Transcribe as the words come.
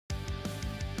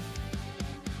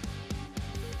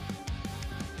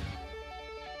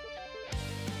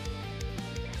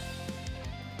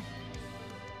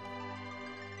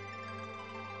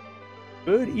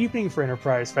Good evening for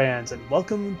Enterprise fans, and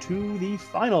welcome to the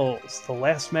finals, the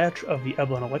last match of the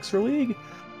Eblan Elixir League.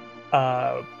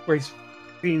 Race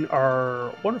between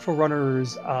our wonderful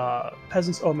runners,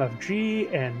 Peasants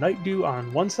OMFG and Night Dew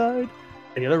on one side,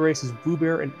 and the other race is Blue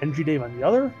Bear and NG Dave on the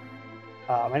other.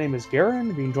 My name is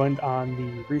Garen, being joined on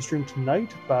the restream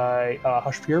tonight by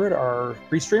Hush Pyramid, our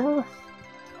restreamer,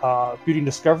 Beauty and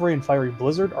Discovery and Fiery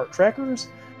Blizzard, art trackers,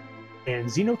 and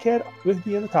XenoCat with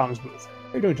me in the comms booth.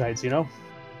 How are you doing tonight, Xeno?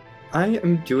 I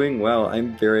am doing well.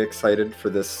 I'm very excited for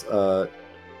this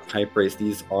hype race.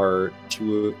 These are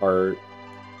two of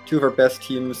our best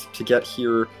teams to get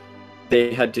here.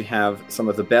 They had to have some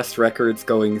of the best records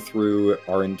going through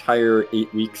our entire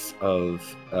 8 weeks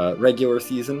of regular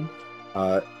season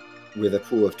with a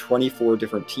pool of 24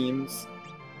 different teams.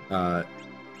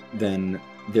 Then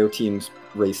their teams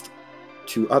raced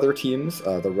two other teams,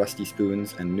 the Rusty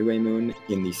Spoons and New Moon,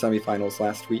 in the semifinals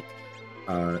last week.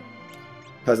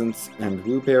 Peasants and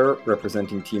Woo Bear,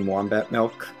 representing Team Wombat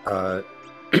Milk,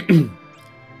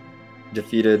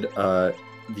 defeated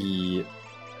the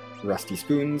Rusty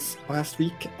Spoons last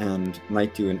week, and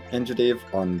Night Dew and Enjadave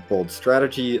on Bold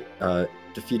Strategy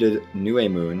defeated New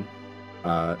Moon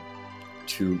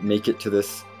to make it to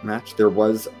this match. There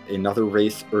was another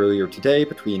race earlier today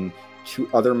between two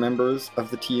other members of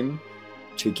the team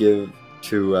to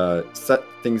set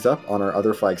things up on our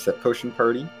other flag set potion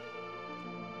party.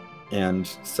 And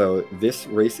so this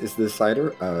race is the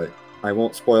decider. I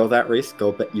won't spoil that race.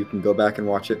 You can go back and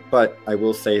watch it. But I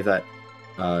will say that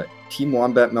Team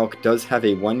Wombat Milk does have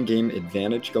a 1-game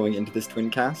advantage going into this twin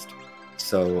cast.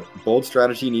 So Bold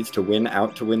Strategy needs to win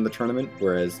out to win the tournament,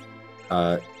 whereas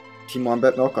Team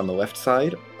Wombat Milk on the left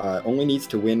side only needs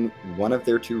to win one of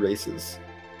their 2 races.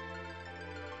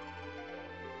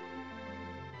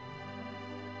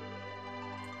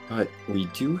 But we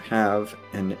do have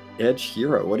an Edge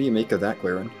hero. What do you make of that,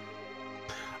 Glaren?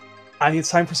 I think it's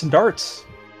time for some darts.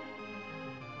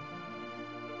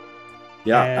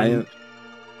 Yeah,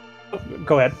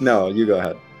 Go ahead. No, you go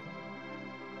ahead.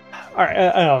 All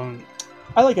right.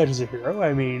 I like Edge as a hero.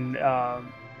 I mean,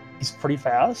 he's pretty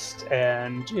fast,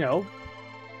 and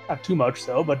not too much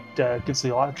so, but gives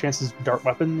you a lot of chances to dart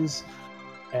weapons,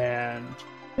 and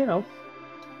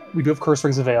we do have curse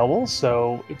rings available,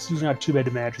 so it's usually not too bad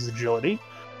to manage his agility.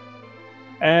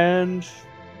 And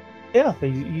yeah,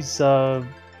 he's a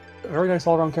very nice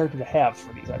all-around character to have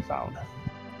for these, I've found.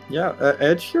 Yeah,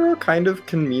 Edge hero kind of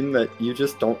can mean that you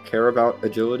just don't care about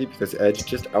agility because Edge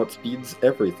just outspeeds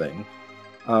everything.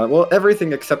 Well,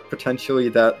 everything except potentially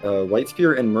that White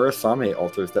Spear and Murasame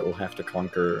altars that we'll have to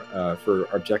conquer for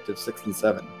objectives 6 and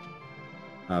 7.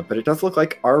 But it does look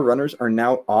like our runners are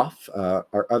now off.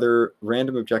 Our other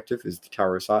random objective is the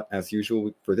Tower of Sot. As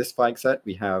usual for this flag set,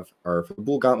 we have our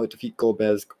Fabul Gauntlet, Defeat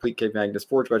Golbez, Complete Cave Magnus,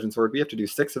 Forge Legend Sword. We have to do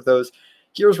 6 of those.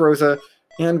 Here's Rosa,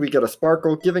 and we get a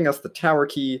Sparkle, giving us the Tower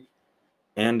Key,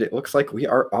 and it looks like we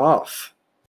are off.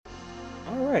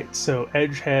 Alright, so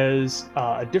Edge has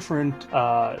a different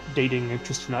dating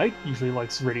interest tonight. Usually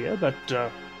likes Rydia, but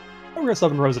we're going to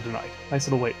summon Rosa tonight. Nice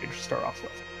little weight to start off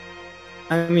with.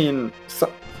 I mean,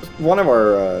 one of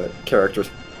our characters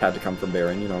had to come from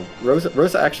Baron.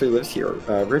 Rosa actually lives here.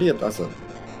 Rydia doesn't.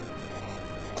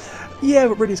 Yeah,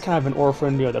 but Rydia's kind of an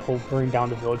orphan. That whole burning down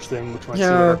the village thing, which might see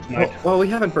her tonight. Well, we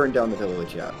haven't burned down the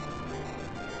village yet.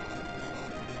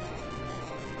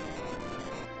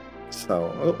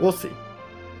 So we'll see.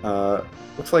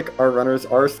 Looks like our runners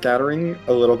are scattering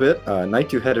a little bit. Night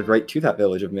Dew headed right to that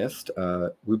village of Mist.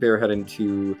 Woo Bear headed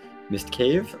to Mist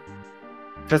Cave.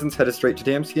 Peasants headed straight to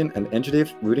Damsian, and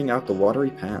Enjadave rooting out the Watery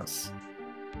Pass.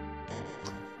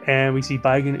 And we see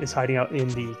Baigan is hiding out in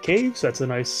the cave, so that's a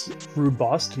nice rude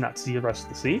boss to not see the rest of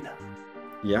the scene.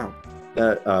 Yeah.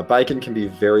 Baigan can be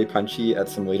very punchy at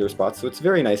some later spots, so it's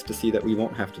very nice to see that we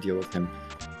won't have to deal with him.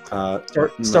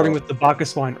 Starting with the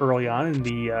Bacchus line early on in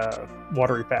the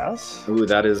Watery Pass. Ooh,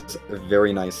 that is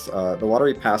very nice. The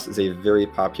Watery Pass is a very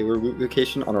popular loot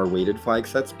location on our weighted flag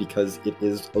sets because it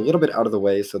is a little bit out of the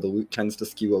way, so the loot tends to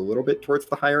skew a little bit towards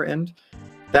the higher end.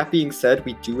 That being said,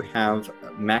 we do have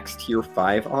max tier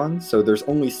 5 on, so there's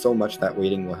only so much that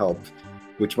weighting will help,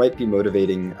 which might be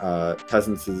motivating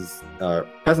Peasants'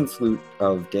 loot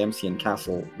of Damsian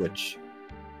Castle, which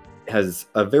has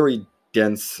a very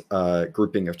dense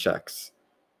grouping of checks.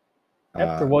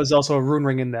 Yep, there was also a rune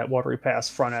ring in that Watery Pass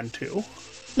front end too.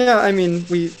 Yeah, I mean,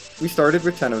 we started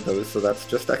with 10 of those, so that's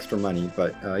just extra money,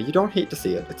 but you don't hate to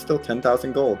see it. It's still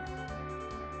 10,000 gold.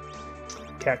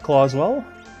 Cat Claw as well,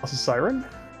 also Siren.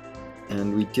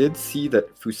 And we did see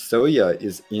that Fusoya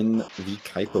is in the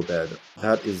Kaipo bed.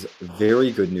 That is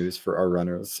very good news for our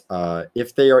runners,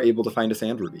 if they are able to find a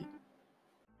Sand Ruby.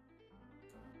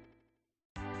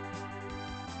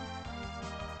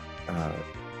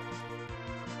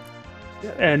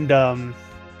 And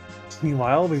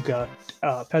meanwhile, we've got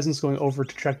peasants going over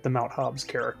to check the Mount Hobbs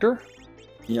character.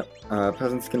 Yep,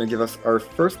 Peasant's going to give us our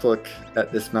first look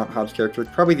at this Mount Hobbs character.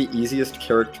 It's probably the easiest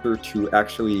character to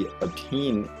actually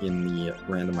obtain in the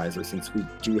randomizer, since we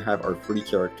do have our free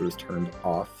characters turned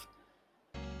off.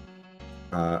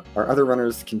 Our other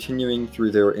runners continuing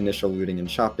through their initial looting and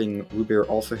shopping. Rubear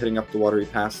also hitting up the Watery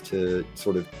Pass to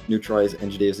sort of neutralize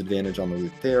Engidave's advantage on the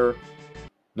loot there.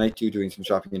 Nightdew doing some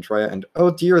shopping in Troya, and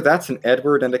oh dear, that's an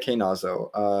Edward and a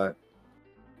Knazo.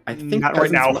 I think not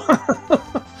right now.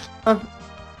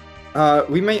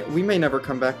 We may never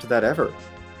come back to that ever.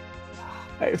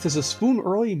 If there's a spoon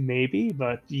early, maybe,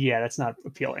 but yeah, that's not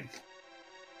appealing.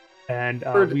 And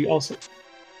we also...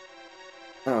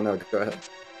 Oh no, go ahead.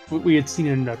 We had seen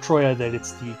in Troya that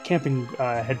it's the camping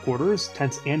headquarters,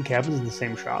 tents and cabins in the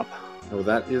same shop. Oh,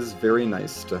 that is very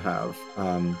nice to have.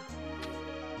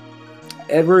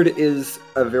 Edward is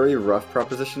a very rough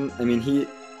proposition. I mean,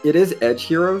 it is Edge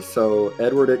hero, so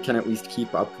Edward can at least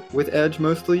keep up with Edge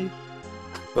mostly.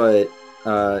 But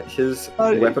his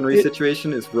weaponry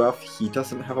situation is rough. He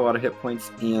doesn't have a lot of hit points,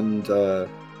 and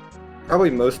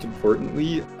probably most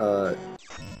importantly,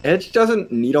 Edge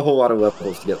doesn't need a whole lot of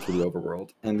levels to get through the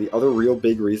overworld. And the other real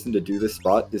big reason to do this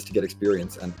spot is to get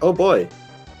experience. And oh boy,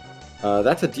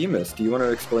 that's a demist. Do you want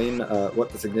to explain what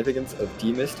the significance of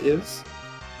demist is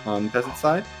on Peasant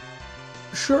side?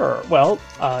 Sure. Well,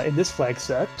 in this flag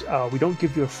set, we don't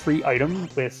give you a free item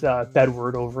with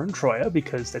Bedward over in Troya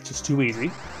because that's just too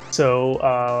easy.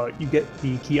 So you get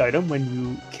the key item when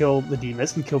you kill the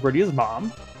demist and kill Rydia's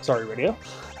mom. Sorry, Rydia.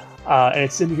 And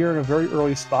it's in here in a very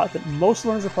early spot that most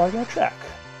runners are probably going to check.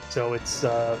 So it's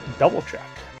double check.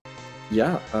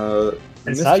 Yeah.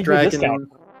 It's how you do discount.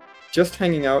 Just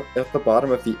hanging out at the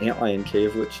bottom of the Antlion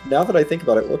Cave, which, now that I think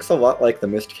about it, looks a lot like the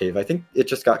Mist Cave. I think it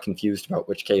just got confused about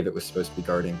which cave it was supposed to be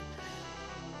guarding.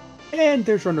 And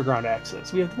there's your underground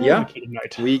access. We have the Magma Key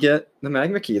tonight. We get the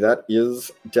Magma Key. That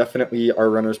is definitely our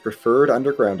runner's preferred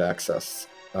underground access.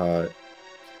 A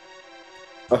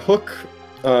hook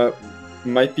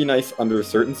might be nice under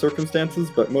certain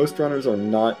circumstances, but most runners are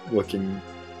not looking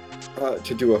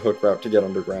to do a hook route to get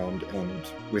underground, and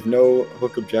with no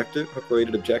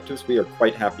hook-related objectives, we are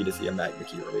quite happy to see a Magma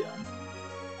Key early on.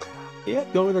 Yeah,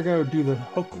 the only way they're going to do the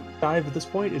hook dive at this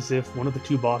point is if one of the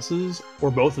two bosses,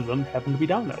 or both of them, happen to be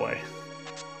down that way.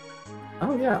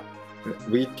 Oh yeah,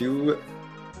 we do.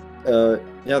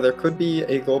 Yeah, there could be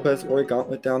a Golbez or a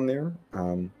Gauntlet down there.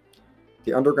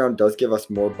 The underground does give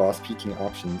us more boss peeking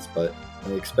options, but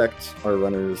I expect our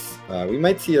runners... we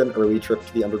might see an early trip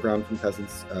to the underground from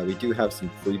Peasants. We do have some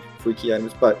free key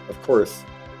items, but of course,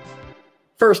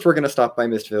 first we're going to stop by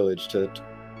Mist Village to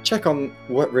check on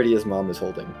what Rydia's mom is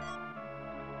holding.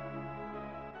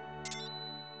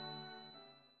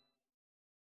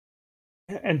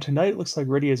 And tonight it looks like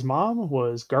Rydia's mom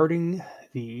was guarding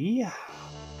the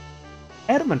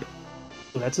Adamant.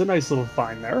 So that's a nice little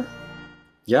find there.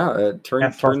 Yeah,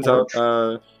 turns out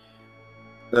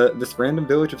this random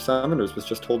village of summoners was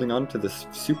just holding on to this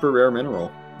super rare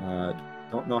mineral.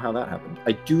 Don't know how that happened.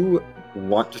 I do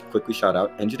want to quickly shout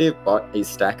out, Enjidave bought a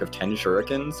stack of 10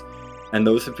 shurikens, and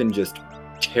those have been just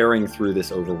tearing through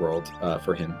this overworld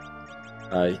for him.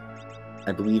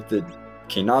 I believe that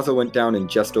Knazo went down and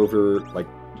just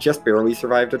barely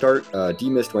survived a dart.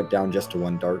 D-Mist went down just to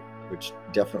one dart, which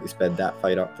definitely sped that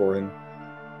fight up for him.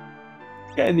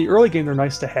 Yeah, in the early game, they're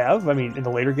nice to have. I mean, in the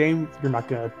later game, you're not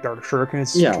going to dart a shuriken,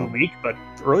 it's too weak, but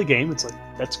early game, it's like,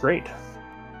 that's great.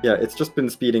 Yeah, it's just been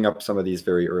speeding up some of these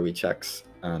very early checks,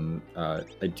 and I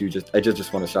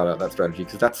just want to shout out that strategy,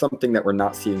 because that's something that we're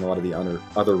not seeing a lot of the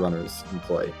other runners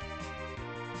employ.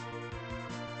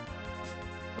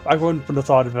 I wouldn't have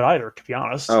thought of it either, to be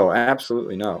honest. Oh,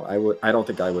 absolutely no. I don't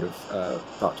think I would have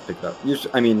thought to pick it up.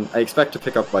 Usually, I mean, I expect to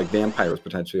pick up like vampires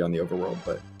potentially on the overworld,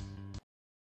 but...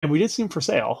 And we did see them for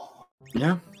sale.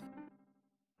 Yeah.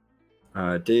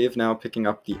 Dave now picking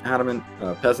up the Adamant.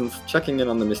 Peasants checking in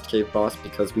on the Mist Cave boss,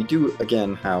 because we do,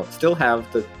 again, still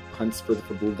have the hunts for the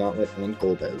Fabul Gauntlet and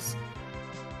Golbez.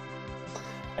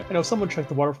 I know someone checked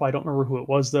the waterfall. I don't remember who it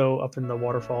was, though, up in the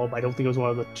waterfall, but I don't think it was one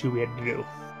of the two we had to do.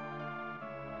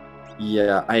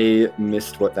 Yeah, I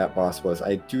missed what that boss was.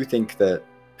 I do think that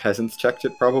Peasants checked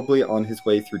it probably on his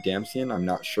way through Damsian. I'm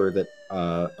not sure that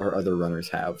our other runners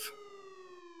have.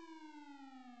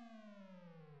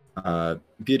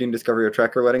 Beauty and Discovery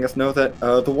Tracker letting us know that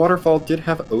the waterfall did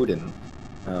have Odin,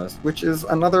 which is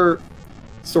another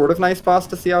sort of nice boss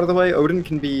to see out of the way. Odin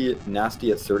can be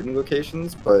nasty at certain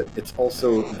locations, but it's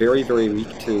also very, very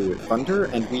weak to Thunder,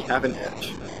 and we have an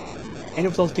edge. And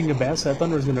if it's taking a bass, that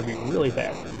Thunder is going to be really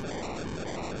bad.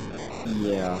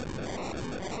 Yeah.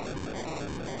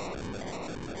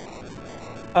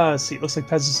 Let's see, it looks like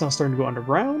Pez is now starting to go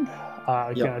underground.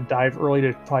 Yep. Gonna dive early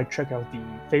to probably check out the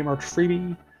Feymarch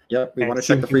freebie. Yep, we And want to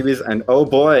see check the if we freebies, and oh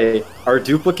boy, our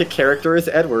duplicate character is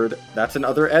Edward. That's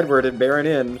another Edward at Baron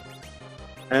Inn.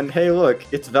 And hey look,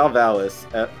 it's Valvalis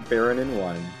at Baron Inn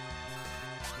 1.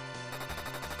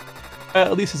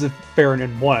 At least it's a Baron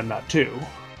in 1, not 2.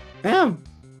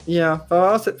 Yeah,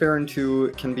 Valvalis at Baron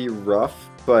 2 can be rough,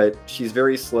 but she's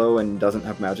very slow and doesn't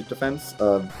have magic defense.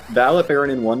 Val at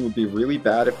Baron Inn 1 would be really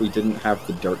bad if we didn't have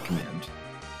the Dark Command.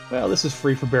 Well, this is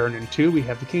free for Baron in 2. We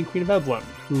have the King and Queen of Eblan,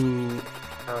 who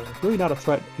are really not a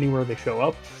threat anywhere they show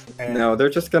up. And No, they're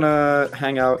just gonna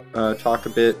hang out, talk a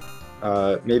bit,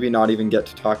 maybe not even get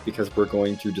to talk because we're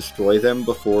going to destroy them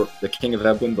before the King of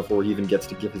Eblan, before he even gets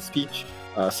to give his speech.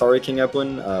 Sorry, King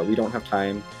Eblan, we don't have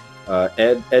time.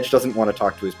 Edge doesn't want to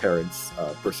talk to his parents,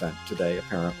 today,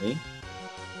 apparently.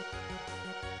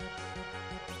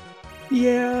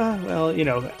 yeah, well, you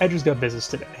know, Edge has got business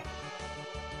today.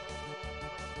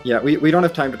 Yeah, we don't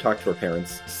have time to talk to our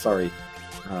parents. Sorry.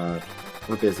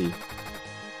 We're busy. You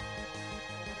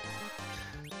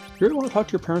really want to talk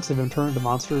to your parents? They've been turned into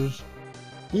monsters.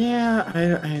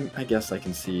 Yeah, I guess I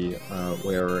can see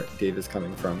where Dave is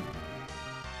coming from.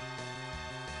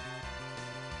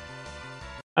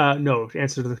 No,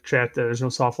 answer to the chat. There's no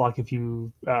soft lock if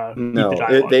you beat the No,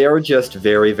 dialogue. they are just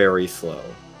very, very slow.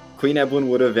 Queen Eblan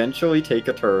would eventually take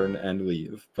a turn and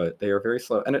leave, but they are very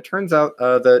slow. And it turns out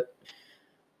that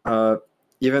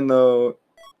even though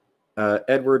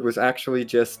Edward was actually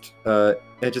just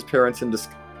Edge's parents in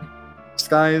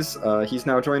disguise, he's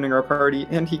now joining our party,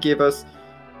 and he gave us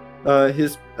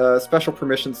his special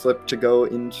permission slip to go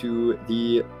into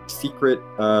the secret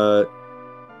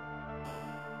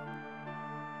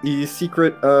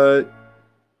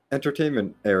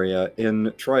entertainment area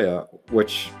in Troya,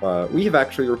 which we have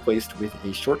actually replaced with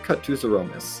a shortcut to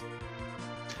Zeromus.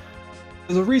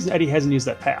 There's a reason Eddie hasn't used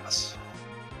that pass.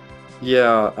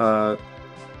 Yeah,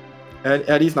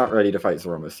 Eddie's not ready to fight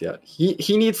Zeromus yet.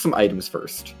 He needs some items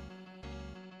first.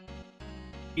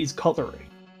 He's cutlery.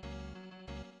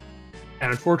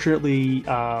 And unfortunately,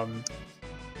 the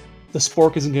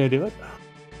Spork isn't going to do it.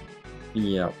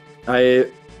 Yeah.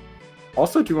 I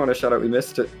also do want to shout out, we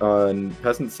missed it on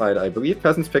Peasant's side. I believe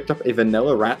Peasants picked up a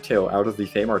vanilla rat tail out of the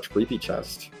Feymarch creepy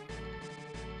chest.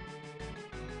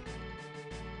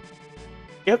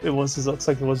 Yep, it looks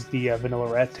like it was the vanilla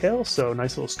rat tail, so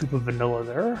nice little scoop of vanilla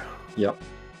there. Yep.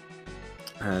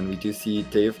 And we do see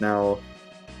Dave now.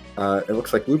 It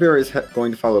looks like Blueberry is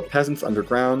going to follow Peasants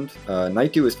underground.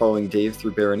 Nightdew is following Dave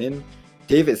through Baron Inn.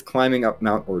 Dave is climbing up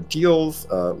Mount Ordeals,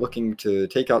 looking to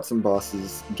take out some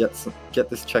bosses, get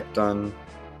this check done.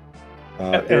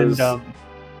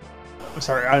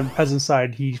 Sorry, on Peasant's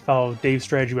side, he followed Dave's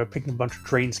strategy by picking a bunch of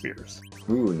drain spears.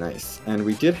 Ooh, nice. And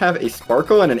we did have a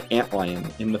Sparkle and an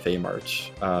Antlion in the Feymarch.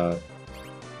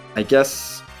 I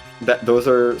guess that those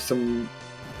are some...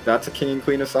 That's a King and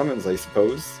Queen of Summons, I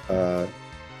suppose.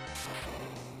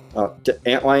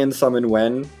 Antlion summon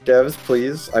when? Devs,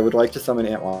 please. I would like to summon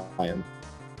Antlion.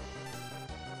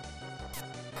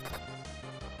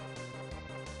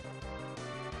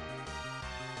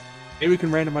 Maybe we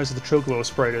can randomize what the Chocobo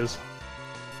sprite is.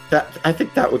 I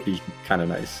think that would be kind of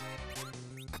nice.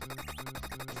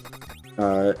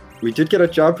 We did get a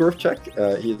job dwarf check.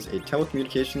 He is a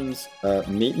telecommunications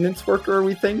maintenance worker,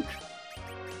 we think.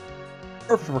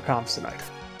 Perfect for comms tonight.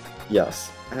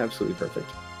 Yes, absolutely perfect.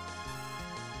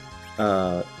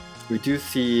 We do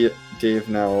see Dave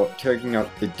now taking out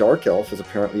the Dark Elf as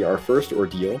apparently our first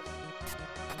ordeal.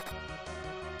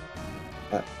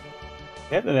 Yep,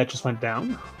 and that just went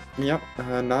down. Yep,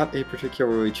 not a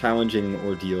particularly challenging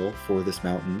ordeal for this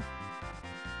mountain.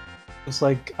 Looks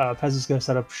like Pez is going to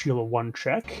set up Shield of 1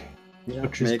 check, Yeah,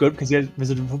 which is good because he hasn't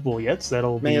visited Fabul yet, so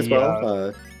that'll may be... as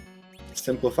well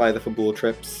simplify the Fabul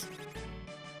trips.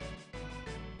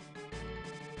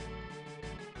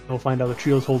 We'll find out that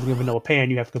Shield's holding a vanilla pan,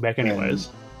 you have to go back anyways.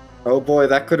 Oh boy,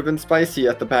 that could have been spicy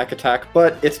at the back attack,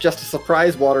 but it's just a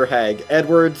surprise water hag.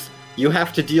 Edwards, you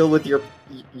have to deal with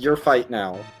your fight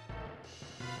now.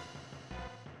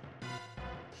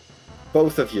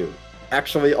 Both of you.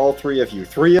 Actually, all three of you.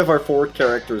 3 of our 4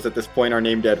 characters at this point are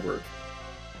named Edward.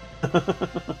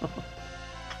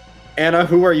 Anna,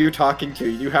 who are you talking to?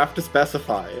 You have to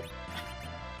specify.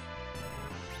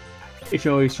 If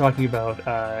you know what he's talking about,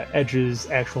 Edge's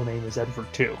actual name is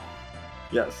Edward too.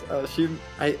 Yes,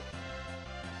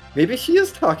 maybe she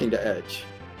is talking to Edge.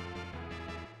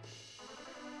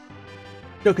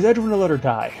 No, because Edge wouldn't let her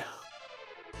die.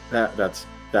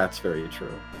 That's very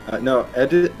true. No,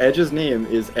 Edge's name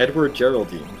is Edward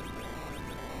Geraldine.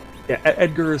 Yeah,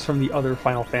 Edgar is from the other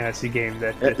Final Fantasy game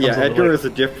that Yeah, Edgar is a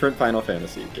different Final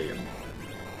Fantasy game.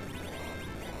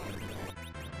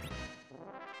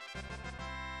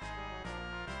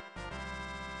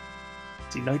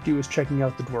 See, Nighty was checking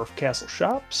out the Dwarf Castle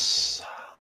shops.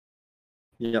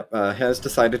 Yep, has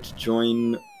decided to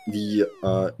join the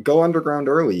Go Underground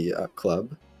Early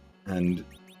club and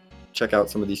check out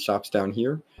some of these shops down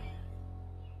here.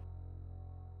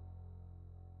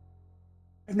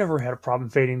 I've never had a problem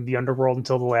fading the underworld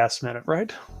until the last minute,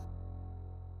 right?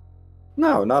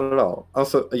 No, not at all.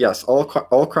 Also, yes, all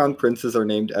crown princes are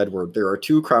named Edward. There are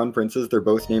 2 crown princes, they're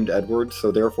both named Edward,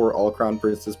 so therefore all crown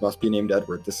princes must be named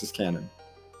Edward. This is canon.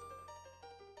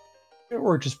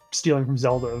 Or just stealing from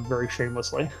Zelda very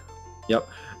shamelessly. Yep.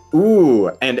 Ooh,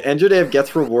 and Enjadav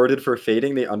gets rewarded for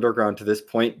fading the underground to this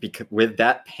point with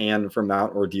that pan from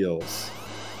Mount Ordeals.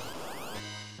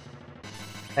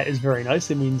 That is very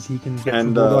nice. It means he can get the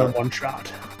gold on one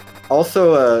shot.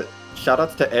 Also,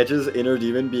 shoutouts to Edge's inner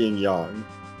demon being Yang,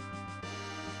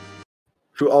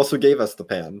 who also gave us the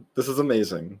pan. This is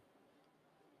amazing.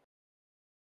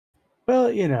 Well,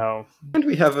 you know. And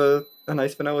we have a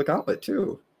nice vanilla gauntlet,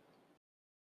 too.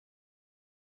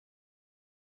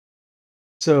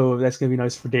 So that's going to be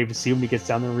nice for Dave to see when he gets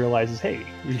down there and realizes, hey,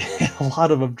 a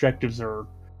lot of objectives are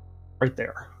right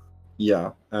there.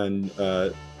 Yeah, and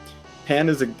pan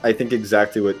is, I think,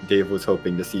 exactly what Dave was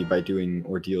hoping to see by doing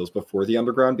ordeals before the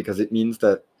underground, because it means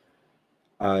that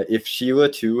if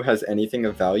Sheila, too, has anything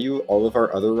of value, all of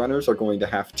our other runners are going to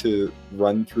have to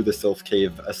run through the Sylph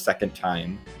Cave a second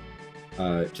time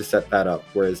to set that up,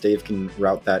 whereas Dave can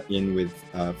route that in with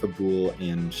Fabul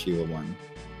and Sheila 1.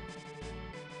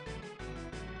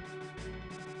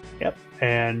 Yep,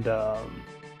 and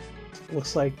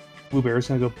looks like Bluebear's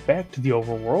going to go back to the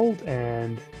overworld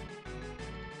and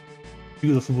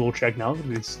do the Fabul check now that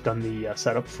he's done the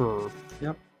setup for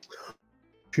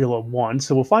Sheila 1.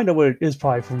 So we'll find out what it is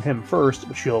probably from him first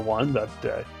with Sheila 1, but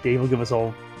Dave will give us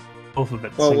all both of it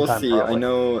at the same time. Well, we'll see. Probably. I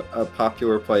know a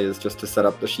popular play is just to set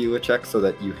up the Sheila check so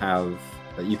that you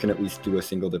can at least do a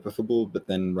single dip of Fabul, but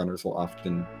then runners will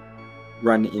often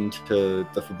run into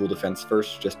the Fabul defense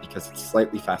first, just because it's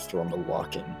slightly faster on the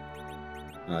walking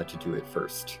to do it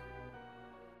first.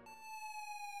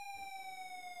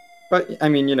 But, I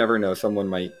mean, you never know. Someone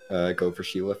might go for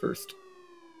Sheila first.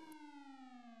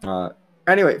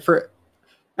 Anyway, for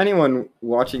anyone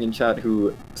watching in chat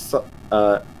who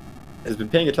has been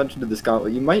paying attention to this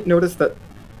gauntlet, you might notice that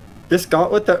this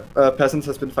gauntlet that Peasants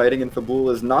has been fighting in Fabul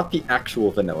is not the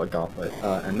actual vanilla gauntlet,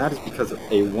 and that is because of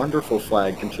a wonderful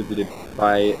flag contributed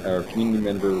by our community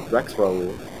member Rex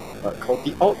Raoul called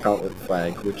the Alt Gauntlet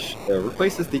flag, which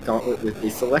replaces the gauntlet with a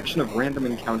selection of random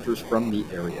encounters from the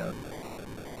area.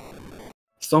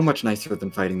 So much nicer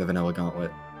than fighting the vanilla gauntlet.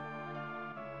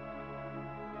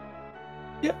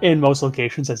 Yeah, in most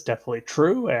locations that's definitely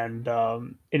true, and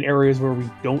in areas where we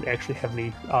don't actually have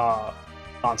any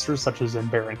monsters, such as in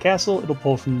Baron Castle, it'll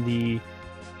pull from the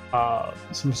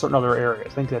some certain other areas.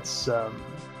 I think that's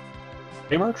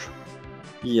Baymarch?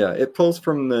 Yeah, it pulls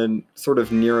from the sort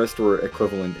of nearest or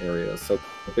equivalent areas. So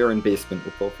Baron Basement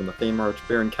will pull from the Baymarch,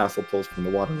 Baron Castle pulls from the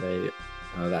Waterway,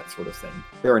 that sort of thing.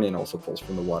 Baron Inn also pulls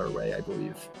from the Waterway, I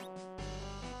believe.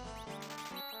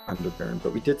 Under Baron,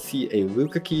 but we did see a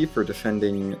Luca key for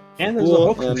defending. And there's a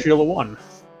hook from Sheila 1.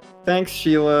 Thanks,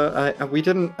 Sheila.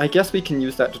 I guess we can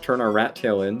use that to turn our rat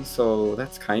tail in, so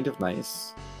that's kind of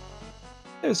nice.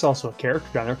 There's also a character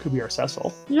down there, could be our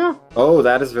Cecil. Yeah. Oh,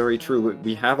 that is very true.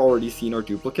 We have already seen our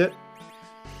duplicate,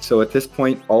 so at this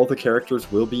point, all the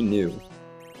characters will be new.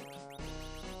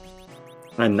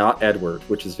 And not Edward,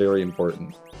 which is very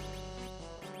important.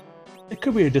 It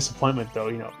could be a disappointment, though.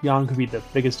 You know, Yang could be the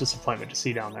biggest disappointment to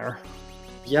see down there.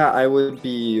 Yeah, I would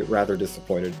be rather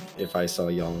disappointed if I saw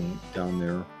Yang down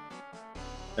there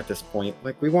at this point.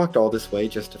 Like, we walked all this way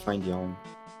just to find Yang.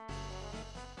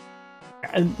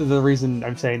 And the reason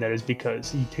I'm saying that is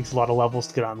because he takes a lot of levels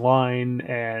to get online,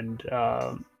 and,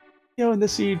 you know, in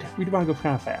this seed, we want to go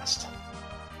kind of fast.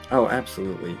 Oh,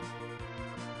 absolutely.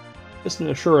 Just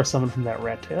to assure us someone from that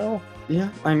rat tail. Yeah,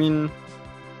 I mean,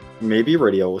 maybe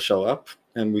Radio will show up,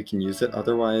 and we can use it.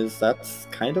 Otherwise, that's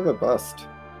kind of a bust.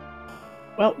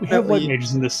 Well, we have white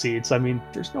mages in this seed, so I mean,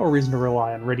 there's no reason to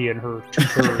rely on Rydia and her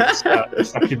 2/3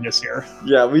 effectiveness here.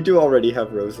 Yeah, we do already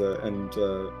have Rosa, and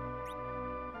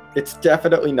it's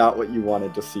definitely not what you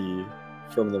wanted to see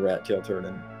from the rat tail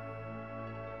turn-in.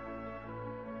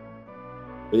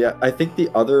 But yeah, I think the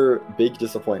other big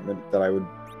disappointment that I would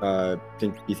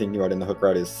be thinking about in the hook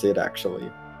route is Sid,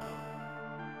 actually.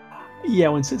 Yeah,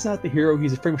 when Sid's not the hero,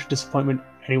 he's pretty much a disappointment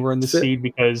anywhere in the seed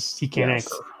because he can't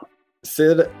anchor.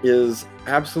 Sid is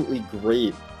absolutely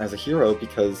great as a hero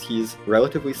because he's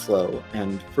relatively slow.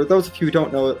 And for those of you who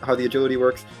don't know how the agility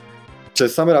works, to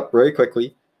sum it up very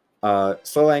quickly,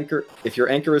 slow anchor. If your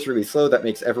anchor is really slow, that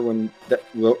makes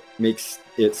makes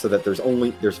it so that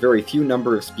there's very few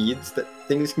number of speeds that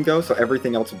things can go. So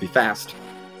everything else will be fast,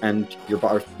 and your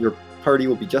party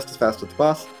will be just as fast as the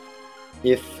boss.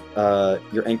 If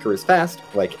your anchor is fast,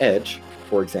 like Edge,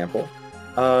 for example,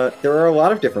 there are a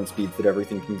lot of different speeds that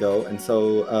everything can go, and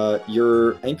so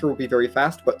your anchor will be very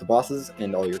fast, but the bosses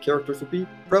and all your characters will be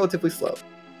relatively slow.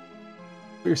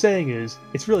 What you're saying is,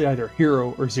 it's really either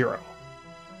hero or zero.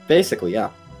 Basically,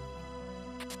 yeah.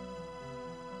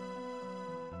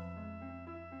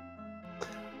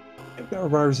 Our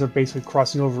runners are basically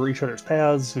crossing over each other's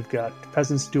paths. We've got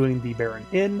peasants doing the Baron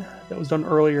Inn that was done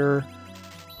earlier.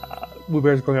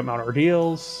 Wombat's going up Mount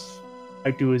Ordeals.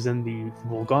 Night Dew is in the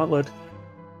Wool Gauntlet.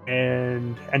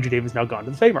 And Andrew Dave is now gone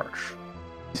to the Fey March.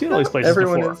 You've seen all these places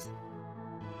before.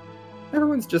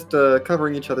 Everyone's just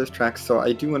covering each other's tracks, so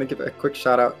I do want to give a quick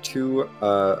shout out to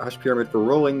Hush Pyramid for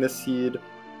rolling this seed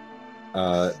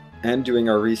and doing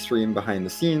our restream behind the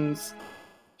scenes.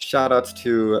 Shout outs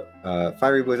to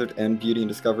Fiery Blizzard and Beauty and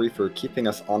Discovery for keeping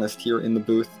us honest here in the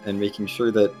booth and making sure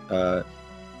that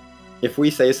if we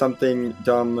say something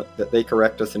dumb, that they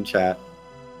correct us in chat.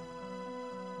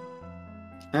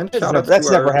 And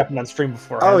that's never happened on stream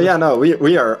before. Oh yeah, no,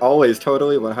 we are always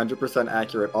totally 100%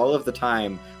 accurate all of the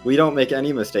time. We don't make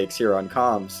any mistakes here on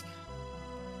comms.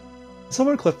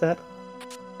 Someone clip that.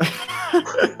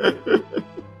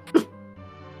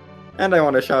 And I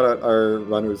want to shout out our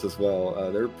runners as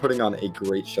well. They're putting on a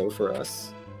great show for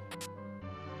us.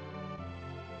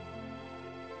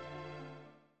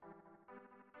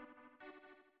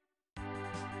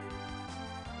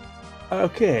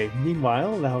 Okay,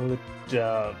 meanwhile, now that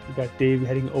we got Dave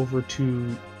heading over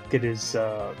to get his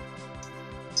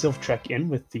Sylph check in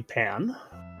with the pan.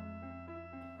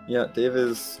 Yeah, Dave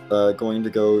is going to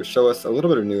go show us a little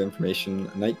bit of new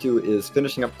information. Night Dew is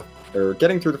finishing up, or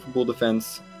getting through the Fool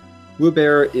Defense. Blue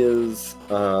Bear is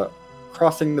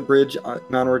crossing the bridge on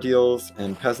Mount Ordeals,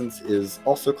 and Peasants is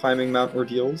also climbing Mount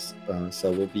Ordeals. So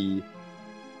we'll be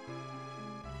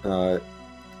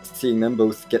seeing them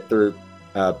both get their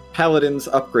Paladins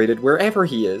upgraded wherever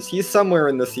he is. He's somewhere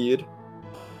in the seed.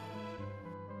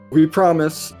 We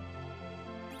promise.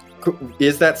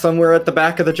 Is that somewhere at the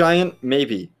back of the giant?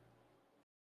 Maybe.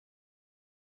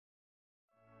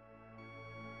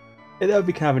 Yeah, that would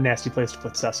be kind of a nasty place to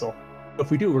put Cecil. If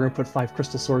we do, we're going to put 5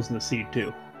 crystal swords in the seed,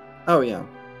 too. Oh, yeah.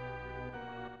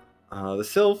 The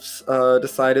Sylphs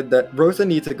decided that Rosa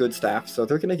needs a good staff, so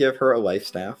they're going to give her a life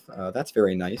staff. That's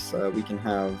very nice. We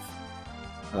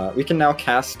can now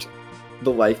cast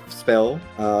the life spell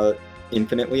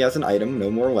infinitely as an item.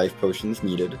 No more life potions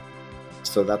needed.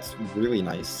 So that's really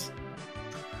nice.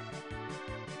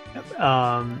 Yep.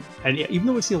 And yeah, even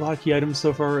though we see a lot of key items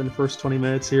so far in the first 20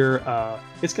 minutes here,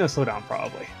 it's going to slow down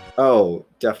probably. Oh,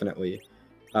 definitely.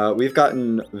 We've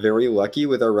gotten very lucky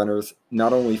with our runners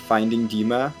not only finding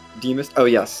Demist. Oh,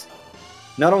 yes.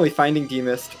 Not only finding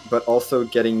Demist, but also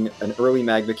getting an early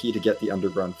Magma Key to get the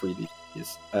Underground freebies.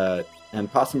 And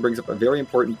Possum brings up a very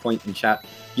important point in chat.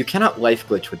 You cannot life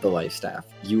glitch with the life staff.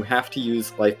 You have to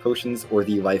use life potions or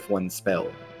the life 1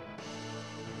 spell.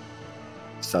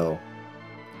 So,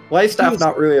 life staff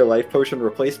not really a life potion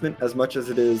replacement as much as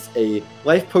it is a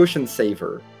life potion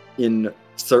saver in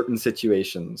certain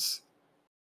situations.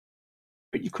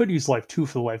 But you could use life 2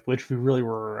 for the life glitch if you really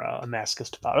were a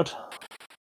masochist about it.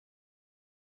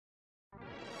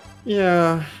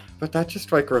 Yeah, but that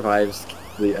just like revives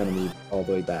the enemy all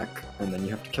the way back, and then you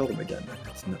have to kill them again.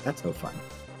 That's no fun.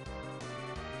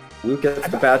 Luke gets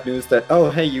the bad news that, oh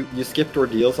hey, you skipped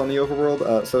Ordeals on the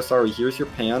overworld, so sorry, here's your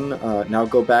pan, now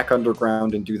go back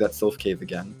underground and do that Sylph Cave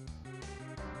again.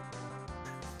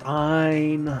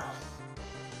 Fine.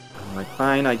 I'm like,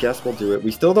 fine, I guess we'll do it.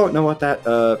 We still don't know what that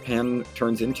pan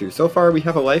turns into. So far we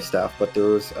have a life staff, but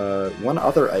there's one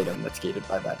other item that's gated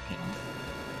by that pan.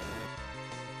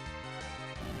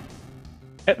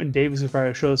 And Dave is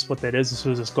going to show us what that is as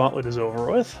soon as this gauntlet is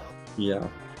over with. Yeah.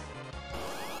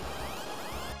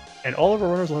 And all of our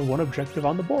runners will have one objective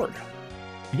on the board.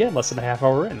 Again, less than a half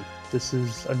hour in. This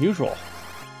is unusual.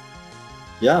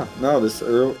 Yeah, no, this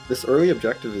early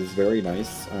objective is very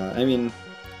nice. I mean,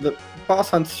 the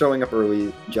boss hunt's showing up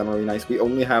early, generally nice. We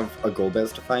only have a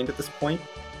Golbez to find at this point.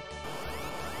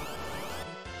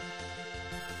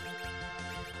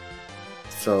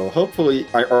 So hopefully,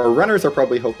 our runners are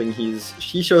probably hoping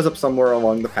she shows up somewhere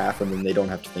along the path and then they don't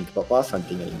have to think about boss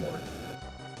hunting anymore.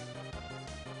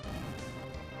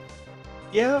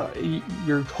 Yeah,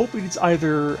 you're hoping it's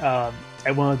either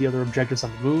at one of the other objectives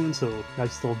on the moon, so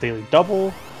nice little daily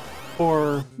double,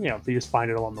 or, you know, they just find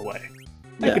it along the way.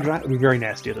 That could be very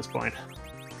nasty at this point.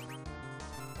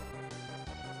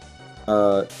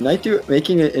 Nightdew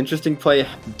making an interesting play,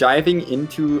 diving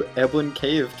into Eblan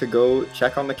Cave to go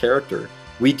check on the character.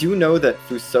 We do know that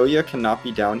Fusoya cannot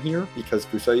be down here because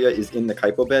Fusoya is in the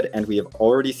Kaipo bed, and we have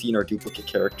already seen our duplicate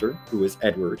character, who is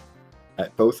Edward,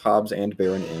 at both Hobbs and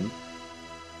Baron Inn.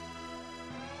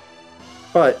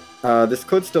 But this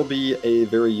could still be a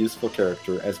very useful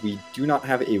character, as we do not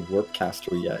have a warp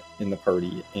caster yet in the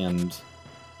party, and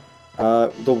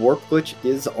the warp glitch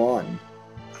is on.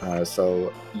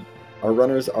 So our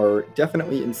runners are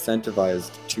definitely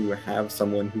incentivized to have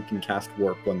someone who can cast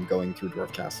warp when going through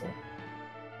Dwarf Castle.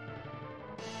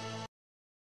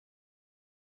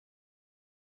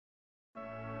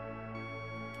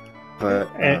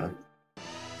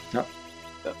 No.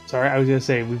 Sorry, I was going to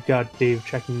say, we've got Dave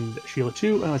checking Sheila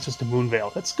too. Oh, it's just a moon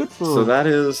veil. That's good for... So that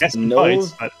is no...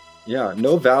 Fights, but... Yeah,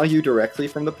 no value directly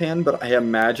from the pan, but I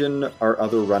imagine our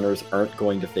other runners aren't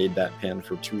going to fade that pan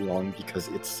for too long because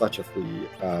it's such a free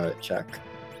check.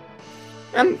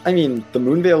 And, I mean, the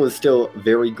moon veil is still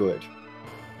very good.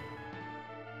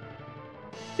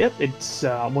 Yep, it's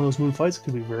one of those moon fights that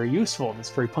can be very useful, and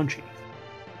it's very punchy.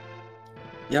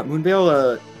 Yeah, moon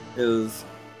veil is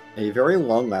a very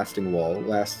long-lasting wall,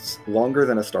 lasts longer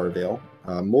than a star veil,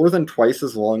 more than twice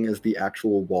as long as the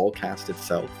actual wall cast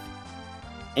itself,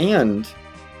 and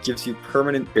gives you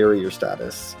permanent barrier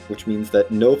status, which means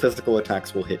that no physical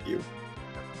attacks will hit you.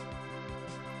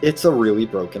 It's a really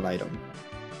broken item.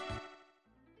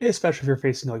 Especially if you're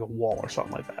facing like a wall or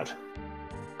something like that.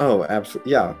 Oh,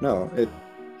 absolutely. Yeah, no,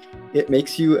 it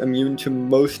makes you immune to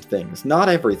most things. Not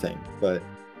everything, but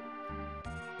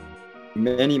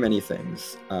many, many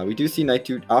things. We do see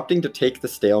Nightdew opting to take the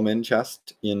Staleman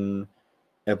chest in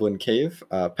Eblan Cave.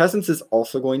 Peasants is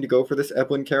also going to go for this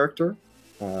Eblan character,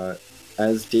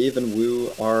 as Dave and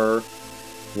Wu are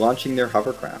launching their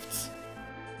hovercrafts.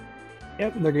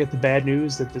 Yep, and they're going to get the bad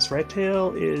news that this red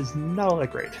tail is not all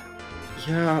that great.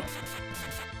 Yeah.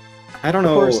 I don't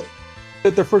know.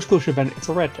 Their first clue should have been, it's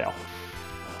a red tail.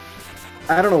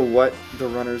 I don't know what the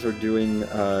runners are doing.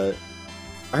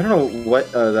 I don't know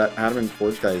what that Adamant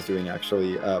Forge guy is doing,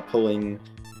 actually, pulling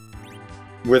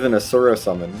with an Asura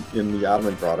summon in the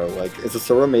Adamant Grotto. Like, is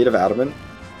Asura made of adamant?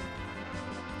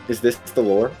 Is this the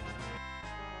lore?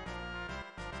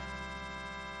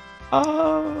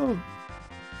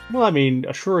 Well, I mean,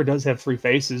 Asura does have 3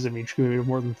 faces. I mean, she can be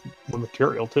more than one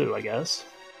material, too, I guess.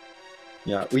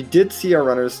 Yeah, we did see our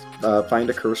runners find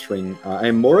a curse ring. I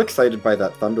am more excited by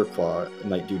that Thunderclaw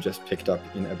Nightdew just picked up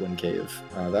in Eblan Cave.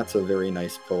 That's a very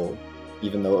nice pull.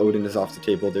 Even though Odin is off the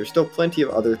table, there's still plenty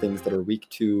of other things that are weak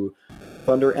to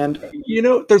Thunder, and... You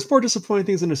know, there's more disappointing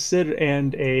things than a Sid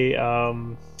and a,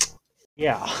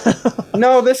 yeah.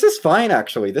 No, this is fine,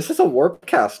 actually. This is a Warp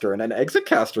Caster and an Exit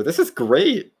Caster. This is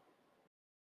great.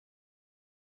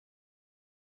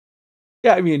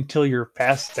 Yeah, I mean, until you're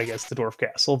past, I guess, the Dwarf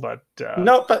Castle, but...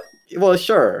 No, but... Well,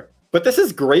 sure. But this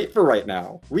is great for right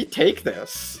now. We take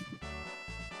this.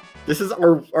 This is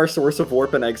our source of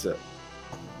warp and exit.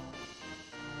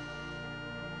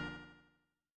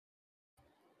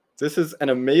 This is an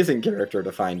amazing character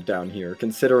to find down here,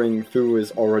 considering Fu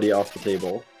is already off the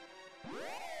table.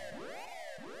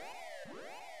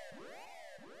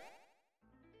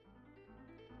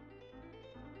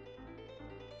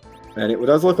 And it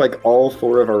does look like all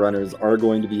 4 of our runners are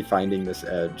going to be finding this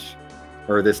edge,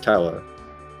 or this Tala.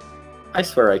 I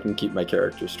swear I can keep my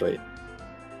character straight.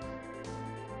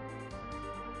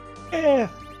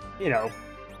 You know,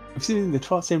 we've seen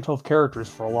the same 12 characters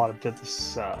for a lot of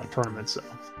this tournament, so...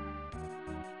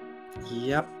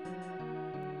 Yep.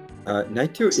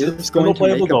 Nightdew is going to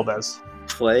make a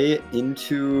play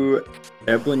into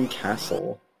Eblan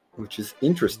Castle, which is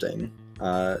interesting.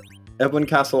 Eblan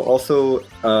Castle, also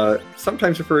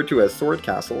sometimes referred to as Sword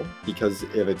Castle, because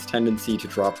of its tendency to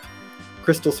drop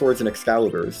crystal swords and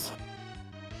Excaliburs.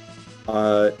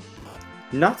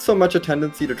 Not so much a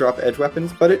tendency to drop edge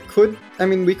weapons, but it could, I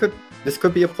mean, this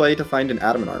could be a play to find an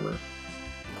adamant armor.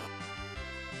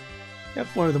 Yep,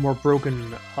 one of the more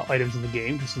broken items in the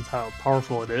game, just with how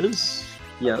powerful it is.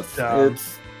 Yes,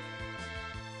 it's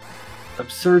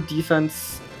absurd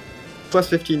defense, plus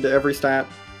 15 to every stat.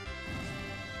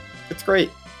 It's great.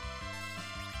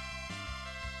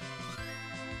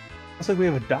 Looks like we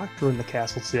have a doctor in the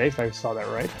castle today, if I saw that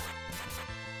right.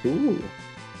 Ooh.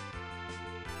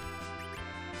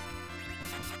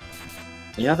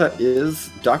 Yeah, that is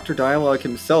Dr. Dialogue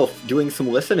himself doing some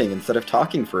listening instead of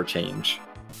talking for a change.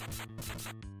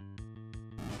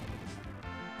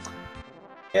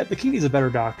 Yeah, the king is a better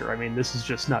doctor. I mean, this is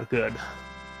just not good.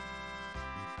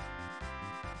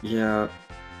 Yeah.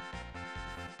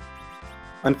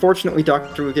 Unfortunately,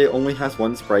 Dr. Uge only has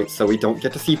one sprite, so we don't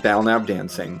get to see Balnab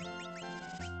dancing.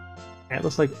 And it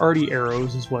looks like Artie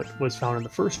Arrows is what was found in the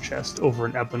first chest over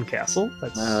in Eblan Castle.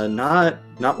 That's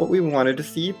not what we wanted to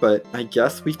see, but I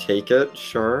guess we take it,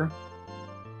 sure.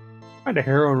 kind of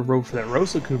harrow and road for that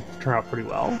Rosa could turn out pretty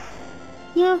well.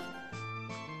 Yeah.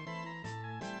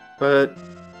 But,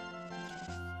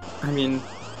 I mean,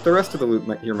 the rest of the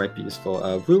loot here might be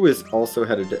useful. Wu is also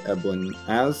headed to Eblan,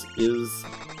 as is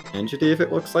Enjadave,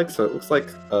 it looks like. So it looks like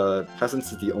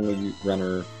Peasants is the only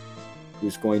runner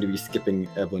who's going to be skipping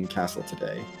Eblan Castle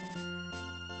today.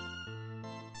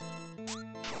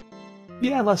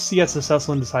 Yeah, unless he gets to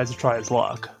Cecil and decides to try his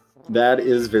luck. That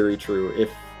is very true. If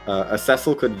a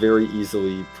Cecil could very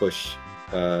easily push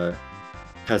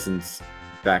Peasants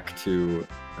back to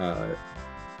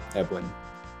Eblan.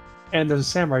 And there's a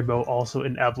Samurai Bow also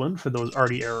in Eblan for those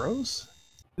Artie Arrows.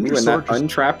 Ooh, and that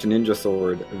Untrapped Ninja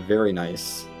Sword, very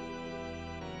nice.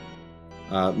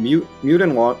 Mute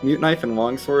Knife and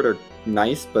Longsword are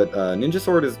nice, but Ninja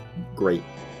Sword is great.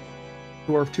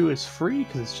 Dwarf 2 is free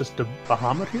because it's just a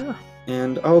Bahamut here.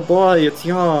 And oh boy, it's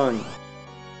Yang!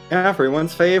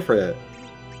 Everyone's favorite!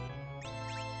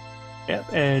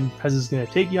 Yep, and Pez is going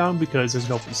to take Yang because there's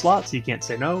an open slot, so you can't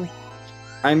say no.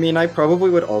 I mean, I probably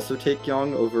would also take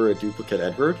Yang over a duplicate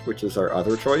Edward, which is our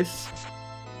other choice.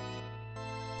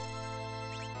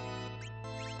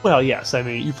 Well, yes, I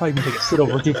mean, you probably can take a sit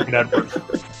over a duplicate Edward.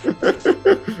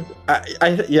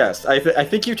 Yes, I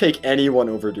think you take anyone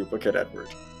over duplicate Edward.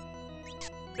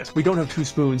 Yes, we don't have two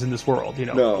spoons in this world, you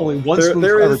know. No, only one spoon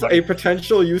there for is everybody. a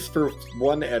potential use for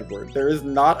one Edward. There is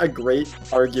not a great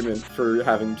argument for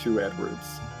having two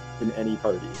Edwards in any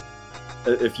party.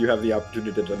 If you have the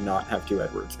opportunity to not have two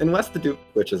Edwards. Unless the Duke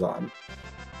Witch is on.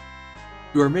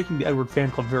 You are making the Edward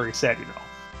fan club very sad, you know.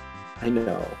 I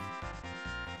know.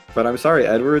 But I'm sorry,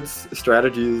 Edward's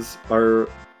strategies are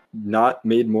not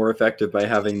made more effective by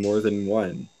having more than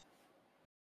one.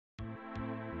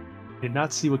 Did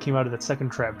not see what came out of that second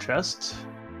trap chest.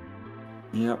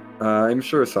 Yep, I'm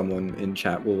sure someone in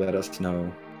chat will let us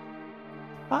know.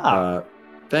 Thank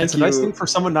that's you. a nice thing for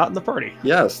someone not in the party.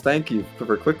 Yes, thank you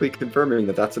for quickly confirming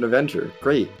that that's an Avenger.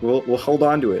 Great, we'll hold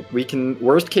on to it. We can,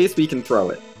 worst case, we can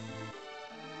throw it.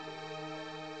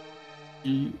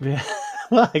 Yeah,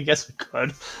 well, I guess we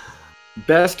could.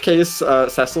 Best case,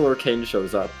 Cecil or Kane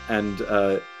shows up and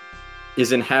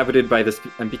is inhabited by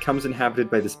and becomes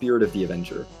inhabited by the spirit of the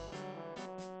Avenger.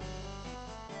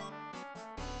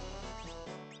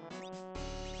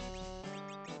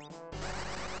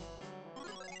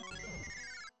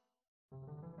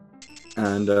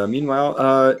 And meanwhile,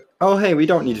 oh hey, we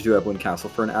don't need to do Eblan Castle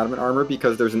for an Adamant Armor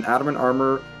because there's an Adamant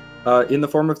Armor in the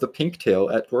form of the Pink Tail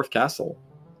at Dwarf Castle.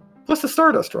 Plus the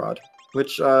Stardust Rod,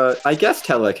 which I guess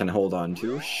Tella can hold on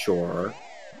to, sure.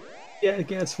 Yeah,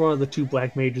 again, it's one of the two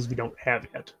black mages we don't have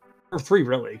yet. Or three,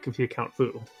 really, if you count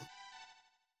Fu.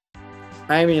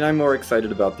 I mean, I'm more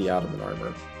excited about the Adamant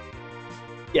Armor.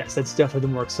 Yes, that's definitely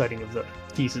the more exciting of the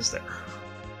pieces there.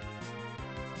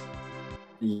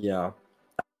 Yeah.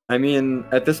 I mean,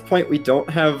 at this point, we don't